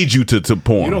 It'll lead you to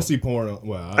porn. you don't see porn.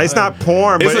 Well, It's not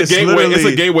porn, but It's a gateway. literally. It's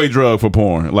a gateway drug for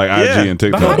porn, like Yeah. IG and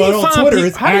TikTok. How do you But on find Twitter, pe-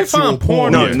 it's how do you actual find porn?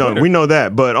 porn. No, on no, Twitter? we know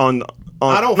that, but on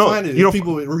I don't no, find it. You don't,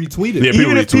 People retweet it. Yeah, people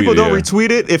even if people retweet it, don't yeah.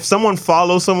 retweet it, if someone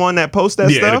follows someone that posts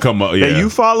that Yeah, it'll stuff come up, that yeah. you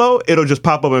follow, it'll just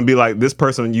pop up and be like, this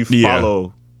person you Yeah.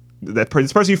 follow,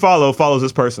 this person you follow follows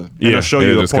this person, and Yeah, it'll show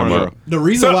it'll you a just porn come girl. up. The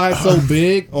reason why it's so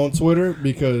big on Twitter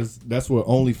because that's what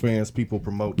OnlyFans people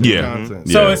promote their Yeah. content.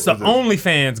 So Yeah. it's the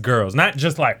OnlyFans girls, not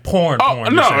just like porn.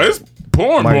 porn. No, it's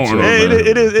porn. Mike Porn. Jones.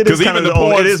 Yeah, it is Because kind even of the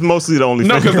porn. it is mostly the only.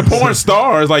 No, because the porn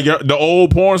stars, like the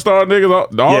old porn star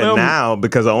niggas, all yeah, them. now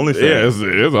because of OnlyFans.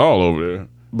 Yeah, it's all over there.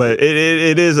 But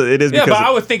it is Yeah, because but I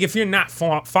would think if you're not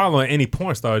following any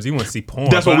porn stars, you wouldn't see porn.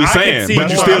 That's what But we I can saying, see but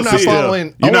you more- still I'm not see it. following.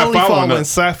 You're I'm not only following following the-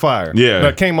 Sapphire. Yeah.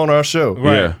 that came on our show.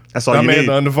 Yeah. that's all I you may need.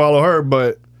 have to unfollow her,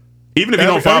 but Even if you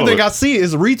don't follow everything it. I see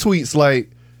is retweets. Like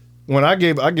when I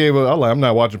gave her, I'm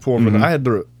not watching porn. Mm-hmm. But I had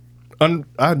to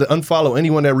unfollow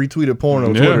anyone that retweeted porn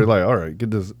on Yeah. Twitter. Like, all right, get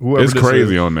this. Whoever It's this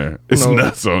crazy is. on there. It's know,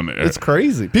 nuts on there. It's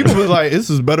crazy. People be like, this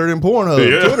is better than Pornhub.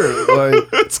 Yeah. Twitter, like,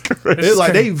 It's crazy. it's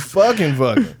like they fucking.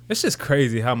 It's just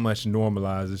crazy how much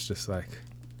normalized it's just like,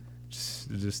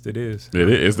 just it is. It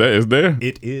is. It's there.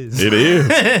 It is. It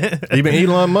is. Even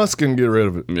Elon Musk can get rid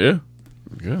of it. Yeah.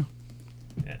 Yeah.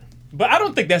 But I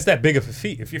don't think that's that big of a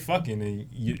feat. If you're fucking and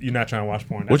you're not trying to watch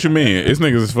porn. What you mean? It's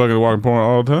niggas is fucking walking porn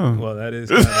all the time. Well, that is.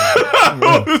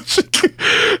 Kinda,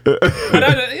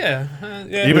 but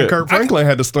yeah. Even Kurt Franklin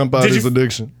had to stump out Did his you-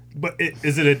 addiction. But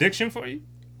is it addiction for you?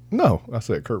 No, I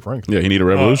said Kurt Franklin. Yeah, he need a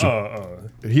revolution.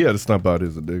 He had to stump out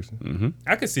his addiction.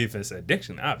 I could see if it's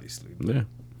addiction, obviously. Yeah.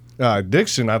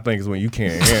 Addiction, I think, is when you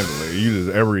can't handle it. You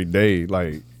just every day,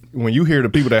 like when you hear the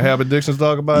people that have addictions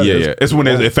talk about Yeah, it. yeah. It's when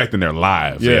it's affecting their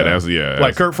lives. Yeah, that's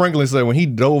Like Kurt Franklin said, when he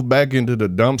dove back into the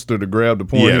dumpster to grab the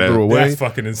porn Yeah, he that- threw away. That's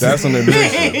fucking insane. That's an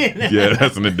addiction. Yeah,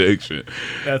 that's an addiction.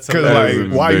 That's Because That like, is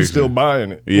an why are you addiction. still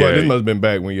buying it? Yeah. Well, this must have been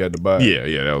back when you had to buy it.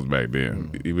 Yeah, that was back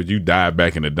then. But you dive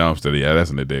back in the dumpster. Yeah, that's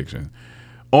an addiction.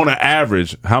 On an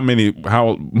average, how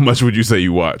much would you say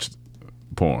you watched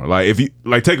porn? Like if you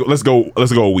like let's go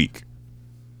a week.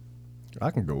 I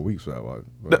can go weeks without watching.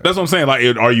 That's what I'm saying. Like,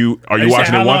 are you saying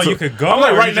watching how it long once? you could go, I'm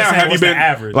like or right you now. just saying Have you what's the been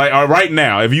average? like right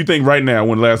now? If you think right now,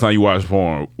 when the last time you watched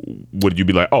porn, would you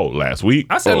be like, oh, last week?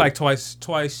 I said Oh. like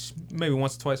twice, maybe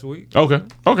once or twice a week. Okay.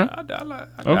 I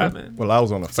dive in. Well, I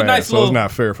was on a a fast, nice so little- it's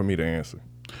not fair for me to answer.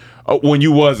 Oh, when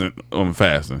you wasn't on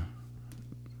fasting.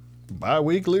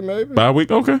 Bi-weekly, maybe? Bi-week?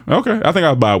 Okay. I think I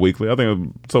was bi-weekly. I think it was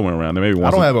somewhere around there. Maybe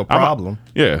once. I don't have a problem.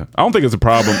 Yeah. I don't think it's a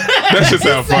problem. That should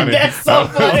sound funny. That's so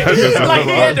funny. Like he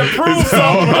had to prove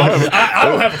something. I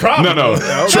don't have a problem. No.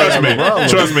 Trust me.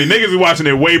 Trust me. Niggas is watching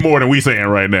it way more than we saying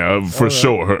right now, for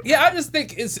sure. Yeah, I just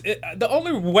think the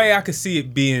only way I could see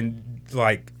it being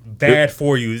like bad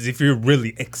for you is if you're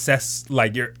really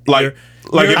Like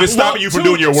if it's stopping you from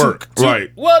doing your work.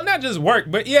 Right. Well, not just work,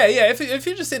 but yeah. If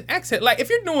you're just in excess, like if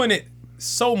you're doing it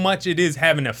so much, it is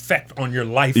having an effect on your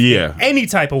life. Yeah. In any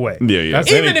type of way. Yeah.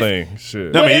 That's Even anything.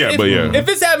 Shit. I mean, yeah. If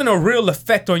it's having a real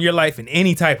effect on your life in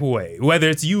any type of way, whether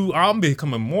it's you, I'm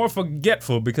becoming more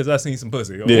forgetful because I seen some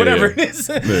pussy or whatever it is.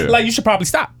 Yeah. Like you should probably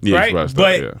stop, Yeah, you right? should probably stop,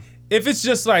 but yeah. if it's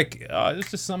just like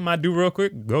it's just something I do real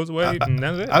quick, goes away, and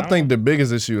that's it. I think the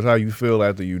biggest issue is how you feel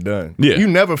after you're done. Yeah. You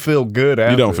never feel good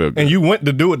after. don't feel good. And you went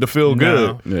to do it to feel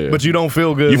No. good, Yeah. but you don't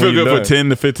feel good You feel when good you're for 10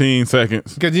 to 15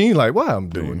 seconds. Because you ain't like, why I'm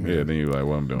doing Yeah, this? then you're like,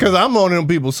 what I'm doing. Because I'm one of them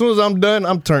people. As soon as I'm done,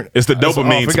 I'm turned. It's the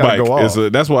dopamine off. It gotta spike. go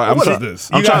off. That's why I'm What is trying. this?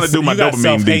 I'm You trying got- to do my you got dopamine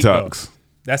self-hate, detox.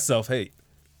 That's self-hate.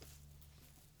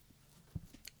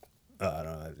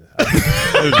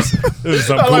 It was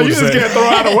something cool Like, to you just say. can't throw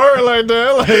out a word like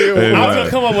that. Like, I was gonna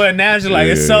come up with an analogy like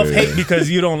it's Yeah. self-hate because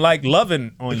you don't like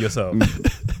loving on yourself.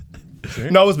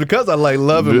 no, it's because I like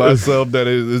loving myself that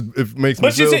it makes me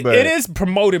But you feel see, bad. it is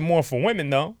promoted more for women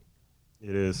though.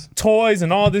 It is. Toys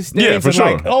and all this things. Yeah, for and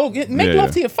sure. Like, oh, make Yeah, love yeah.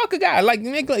 to your fuck a guy. Like,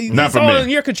 make Not it's for all me. in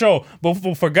your control. But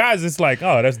for guys, it's like,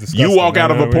 oh, that's disgusting. You walk out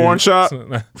of a man. porn shop,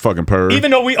 fucking perv. Even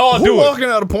though we all Who do it. walking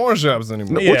out of porn shops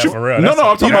anymore? Yeah, for real. No, I'm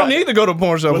talking You about. don't need to go to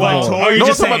porn shop. With, like, for porn. toys? you No, I'm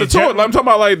just talking about the saying toy. I'm talking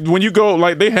about like when you go,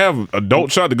 like they have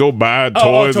adult shop to go buy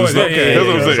toys and toys. stuff. Yeah, yeah, That's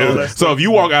what yeah, I'm saying. yeah. So if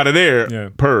you walk out of there, Yeah.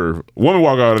 perv. Woman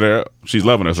walk out of there, she's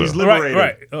loving herself. She's liberated.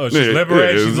 Right. Oh, she's Yeah,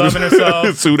 liberated. yeah. She's loving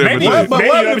herself. Suit Maybe, everything. But maybe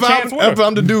what you have if a chance with if her.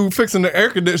 I'm the dude fixing the air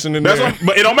conditioning? That's there? what,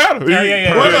 but it don't matter.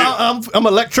 Yeah. What Yeah. if I'm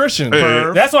an electrician?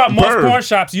 Perv. That's why most Perv. porn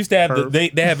shops used to have they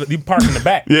have you park in the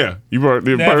back. Yeah, you park.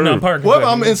 They have no parking. What if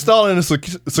I'm installing a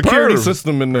security Perv.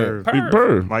 system in there? You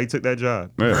perv. Why you took that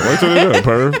job? Yeah, wait till they go,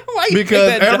 perv. Why you Because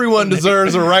think that- everyone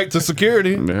deserves a right to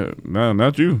security. Yeah, no,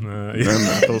 not you.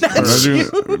 Those Not you,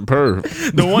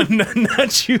 perv. The one,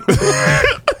 not you.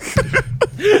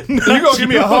 You gonna give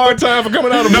me a hard time for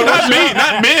coming out of No, porn not shop? me.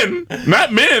 Not men.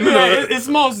 Not men. It's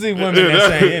mostly women that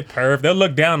say, hey, perv. They'll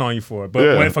look down on you for it. But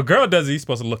Yeah. when if a girl does it, you're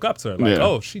supposed to look up to her. Like, Yeah.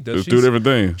 oh, she does. It's two different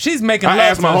things. She's making I love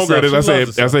asked to my herself. homegirl this. She I said,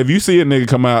 loves herself. if you see a nigga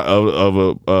come out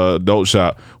of a adult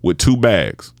shop with 2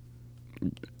 bags,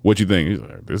 what you think? He's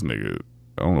like, this nigga,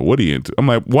 I don't know what he into. I'm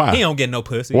like, why? He don't get no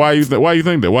pussy. Why you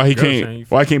think that? Why he Girl saying you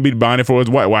can't? Why he can't be binding for his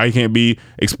wife? Why he can't be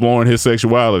exploring his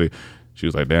sexuality? She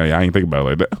was like, damn, I ain't think about it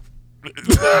like that.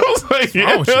 I was like, yeah,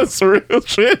 wrong with you? that's real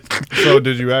shit. So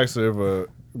did you ask her if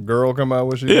a girl come out?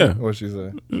 What she? Yeah. What she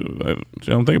say? She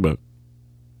don't think about it.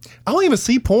 I don't even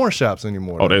see porn shops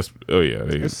anymore. Oh, yeah.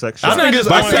 It's sex I shop. think it's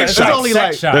Like only, sex it's shops. only Sex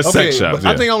like shops. That's okay, sex shops, but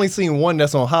I yeah. think I only seen one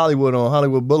that's on Hollywood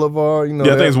Boulevard. You know,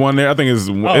 Yeah, I that- think it's one there. I think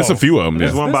it's a few of them.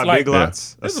 There's Yeah. one by like- Big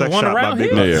Lots. A This is sex one shop by around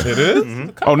Big here. Lots. Yeah. it is.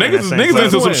 Oh, niggas same into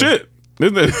place. some shit.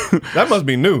 Isn't it? That must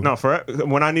be new. No,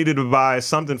 when I needed to buy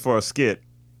something for a skit,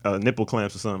 nipple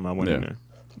clamps or something, I went in Yeah. there.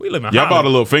 We live in Y'all bought a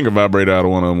Hollywood. little finger vibrator out of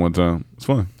one of them one time. It's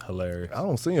fun. Hilarious. I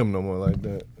don't see them no more like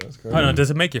that. That's crazy. Hold on, does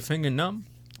it make your finger numb?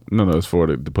 No, it's for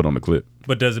to put on the clip.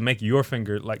 But does it make your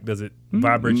finger like? Does it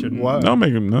vibrate your? Why? No,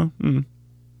 make him no. Mm.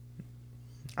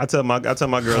 I tell my girls, I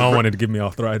don't want it to give me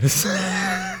arthritis.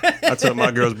 I tell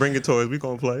my girls, bring your toys, we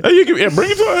gonna play. Hey, bring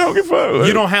it to her. I don't give a fuck.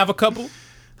 You don't have a couple?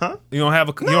 Huh? You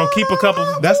don't keep a couple?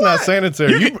 That's not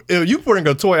sanitary. You bring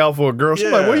a toy out for a girl. She's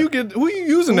Yeah. like, who you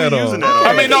using that on? using that on?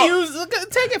 I mean, no.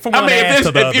 Take it from I one mean, ass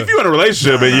to the if other. you're in a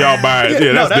relationship and y'all buy it,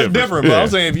 yeah, no, that's that's different. But Yeah. I'm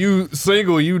saying if you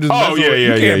single, you just Oh, mess with- yeah, you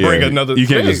yeah, can't yeah, bring yeah. another. You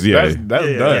can't thing. just- yeah. That's Yeah,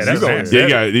 done. that's You gonna- nasty.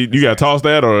 Yeah, you got to toss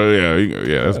that or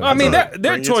yeah. That's, I mean, there are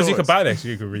Bring your toys you toys. could buy that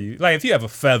you could read. Like if you have a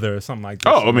feather or something like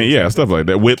that. oh, I mean, yeah, stuff like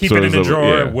that. Whips Keep or it in the something,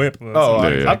 drawer, yeah. whip. Or Oh,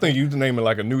 something. Yeah. I think you name it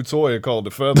like a new toy called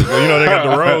the feather. You know they got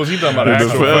the rose. You talking about the The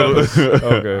actual feather. feathers?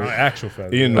 Okay. Actual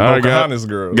feather. You in the All right, Pocahontas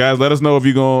girl. Guys, let us know if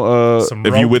you gonna Some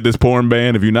if you rope. with this porn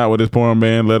band. If you're not with this porn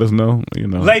band, let us know. You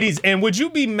know, Ladies, and would you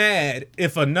be mad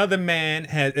if another man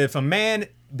if a man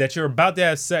that you're about to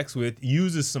have sex with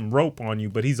uses some rope on you,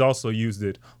 but he's also used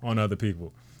it on other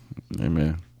people? hey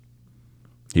man,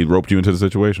 he roped you into the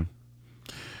situation.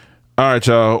 All right,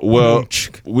 y'all. Well,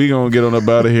 we gonna get on up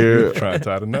out of here. Trying to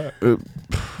tie the knot.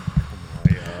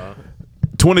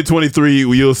 2023,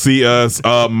 you'll see us.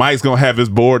 Mike's gonna have his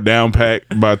board down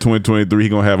packed by 2023. He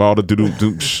gonna have all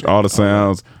the all the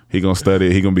sounds. He gonna study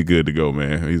it. He gonna be good to go,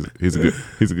 man. He's a good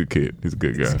kid. He's a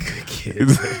good guy. It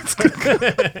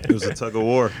was a tug of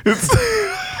war.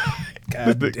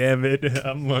 God damn it!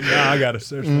 Now I gotta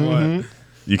search for one.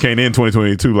 You can't end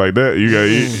 2022 like that. You got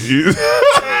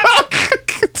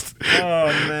Oh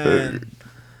man.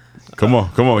 Come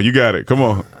on, you got it. Come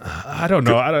on. I don't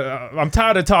know. I'm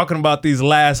tired of talking about these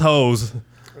last hoes.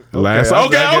 Last.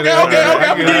 Okay. I'm gonna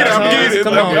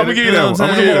give you that.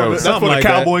 That's for the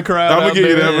cowboy crowd. I'm gonna give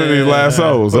you that for these last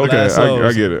hoes. Okay, last I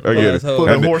hoes. get it. For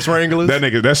the horse wranglers. That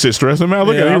nigga, that shit stressing him out.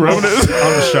 Look at him rubbing it. I'm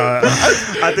just trying.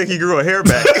 I think he grew a hair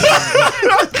back.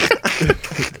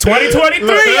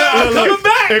 2023, y'all coming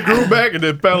back. It grew back and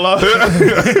then fell off. All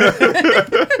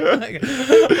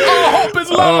hope is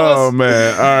lost. Oh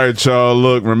man! All right, y'all.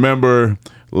 Look, remember,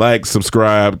 like,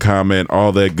 subscribe, comment,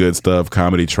 all that good stuff.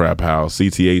 Comedy Trap House,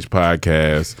 CTH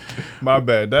Podcast. My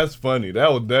bad. That's funny.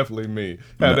 That was definitely me.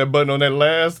 Had that button on that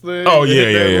last thing. Oh yeah,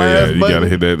 Hit that yeah. last You button.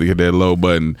 gotta hit that low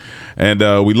button. And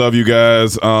we love you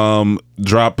guys.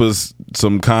 Drop us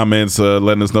some comments,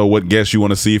 letting us know what guests you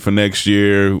want to see for next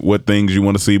year, what things you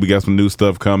want to see. We got some new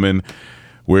stuff coming.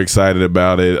 We're excited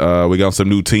about it. We got some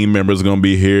new team members gonna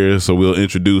be here, so we'll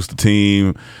introduce the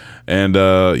team. And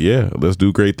yeah, let's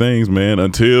do great things, man.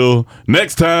 Until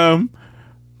next time,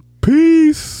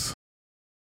 Peace.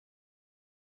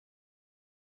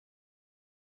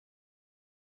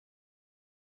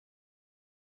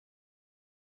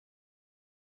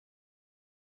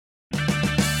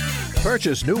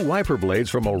 Purchase new wiper blades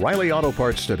from O'Reilly Auto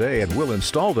Parts today and we'll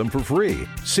install them for free.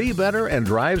 See better and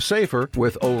drive safer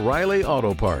with O'Reilly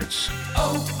Auto Parts.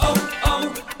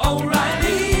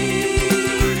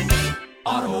 O'Reilly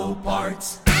Auto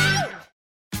Parts.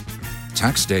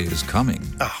 Tax day is coming.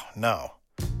 Oh, no.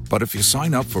 But if you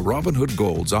sign up for Robinhood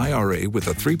Gold's IRA with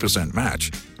a 3%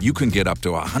 match, you can get up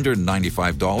to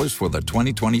 $195 for the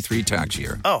 2023 tax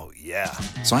year. Oh, yeah.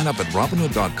 Sign up at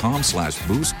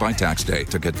Robinhood.com/boost by tax day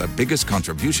to get the biggest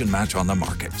contribution match on the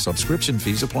market. Subscription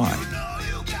fees apply.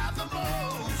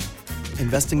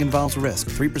 Investing involves risk.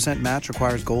 3% match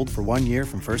requires gold for 1 year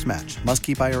from first match. Must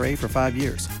keep IRA for 5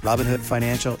 years. Robinhood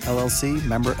Financial, LLC,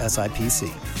 member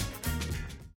SIPC.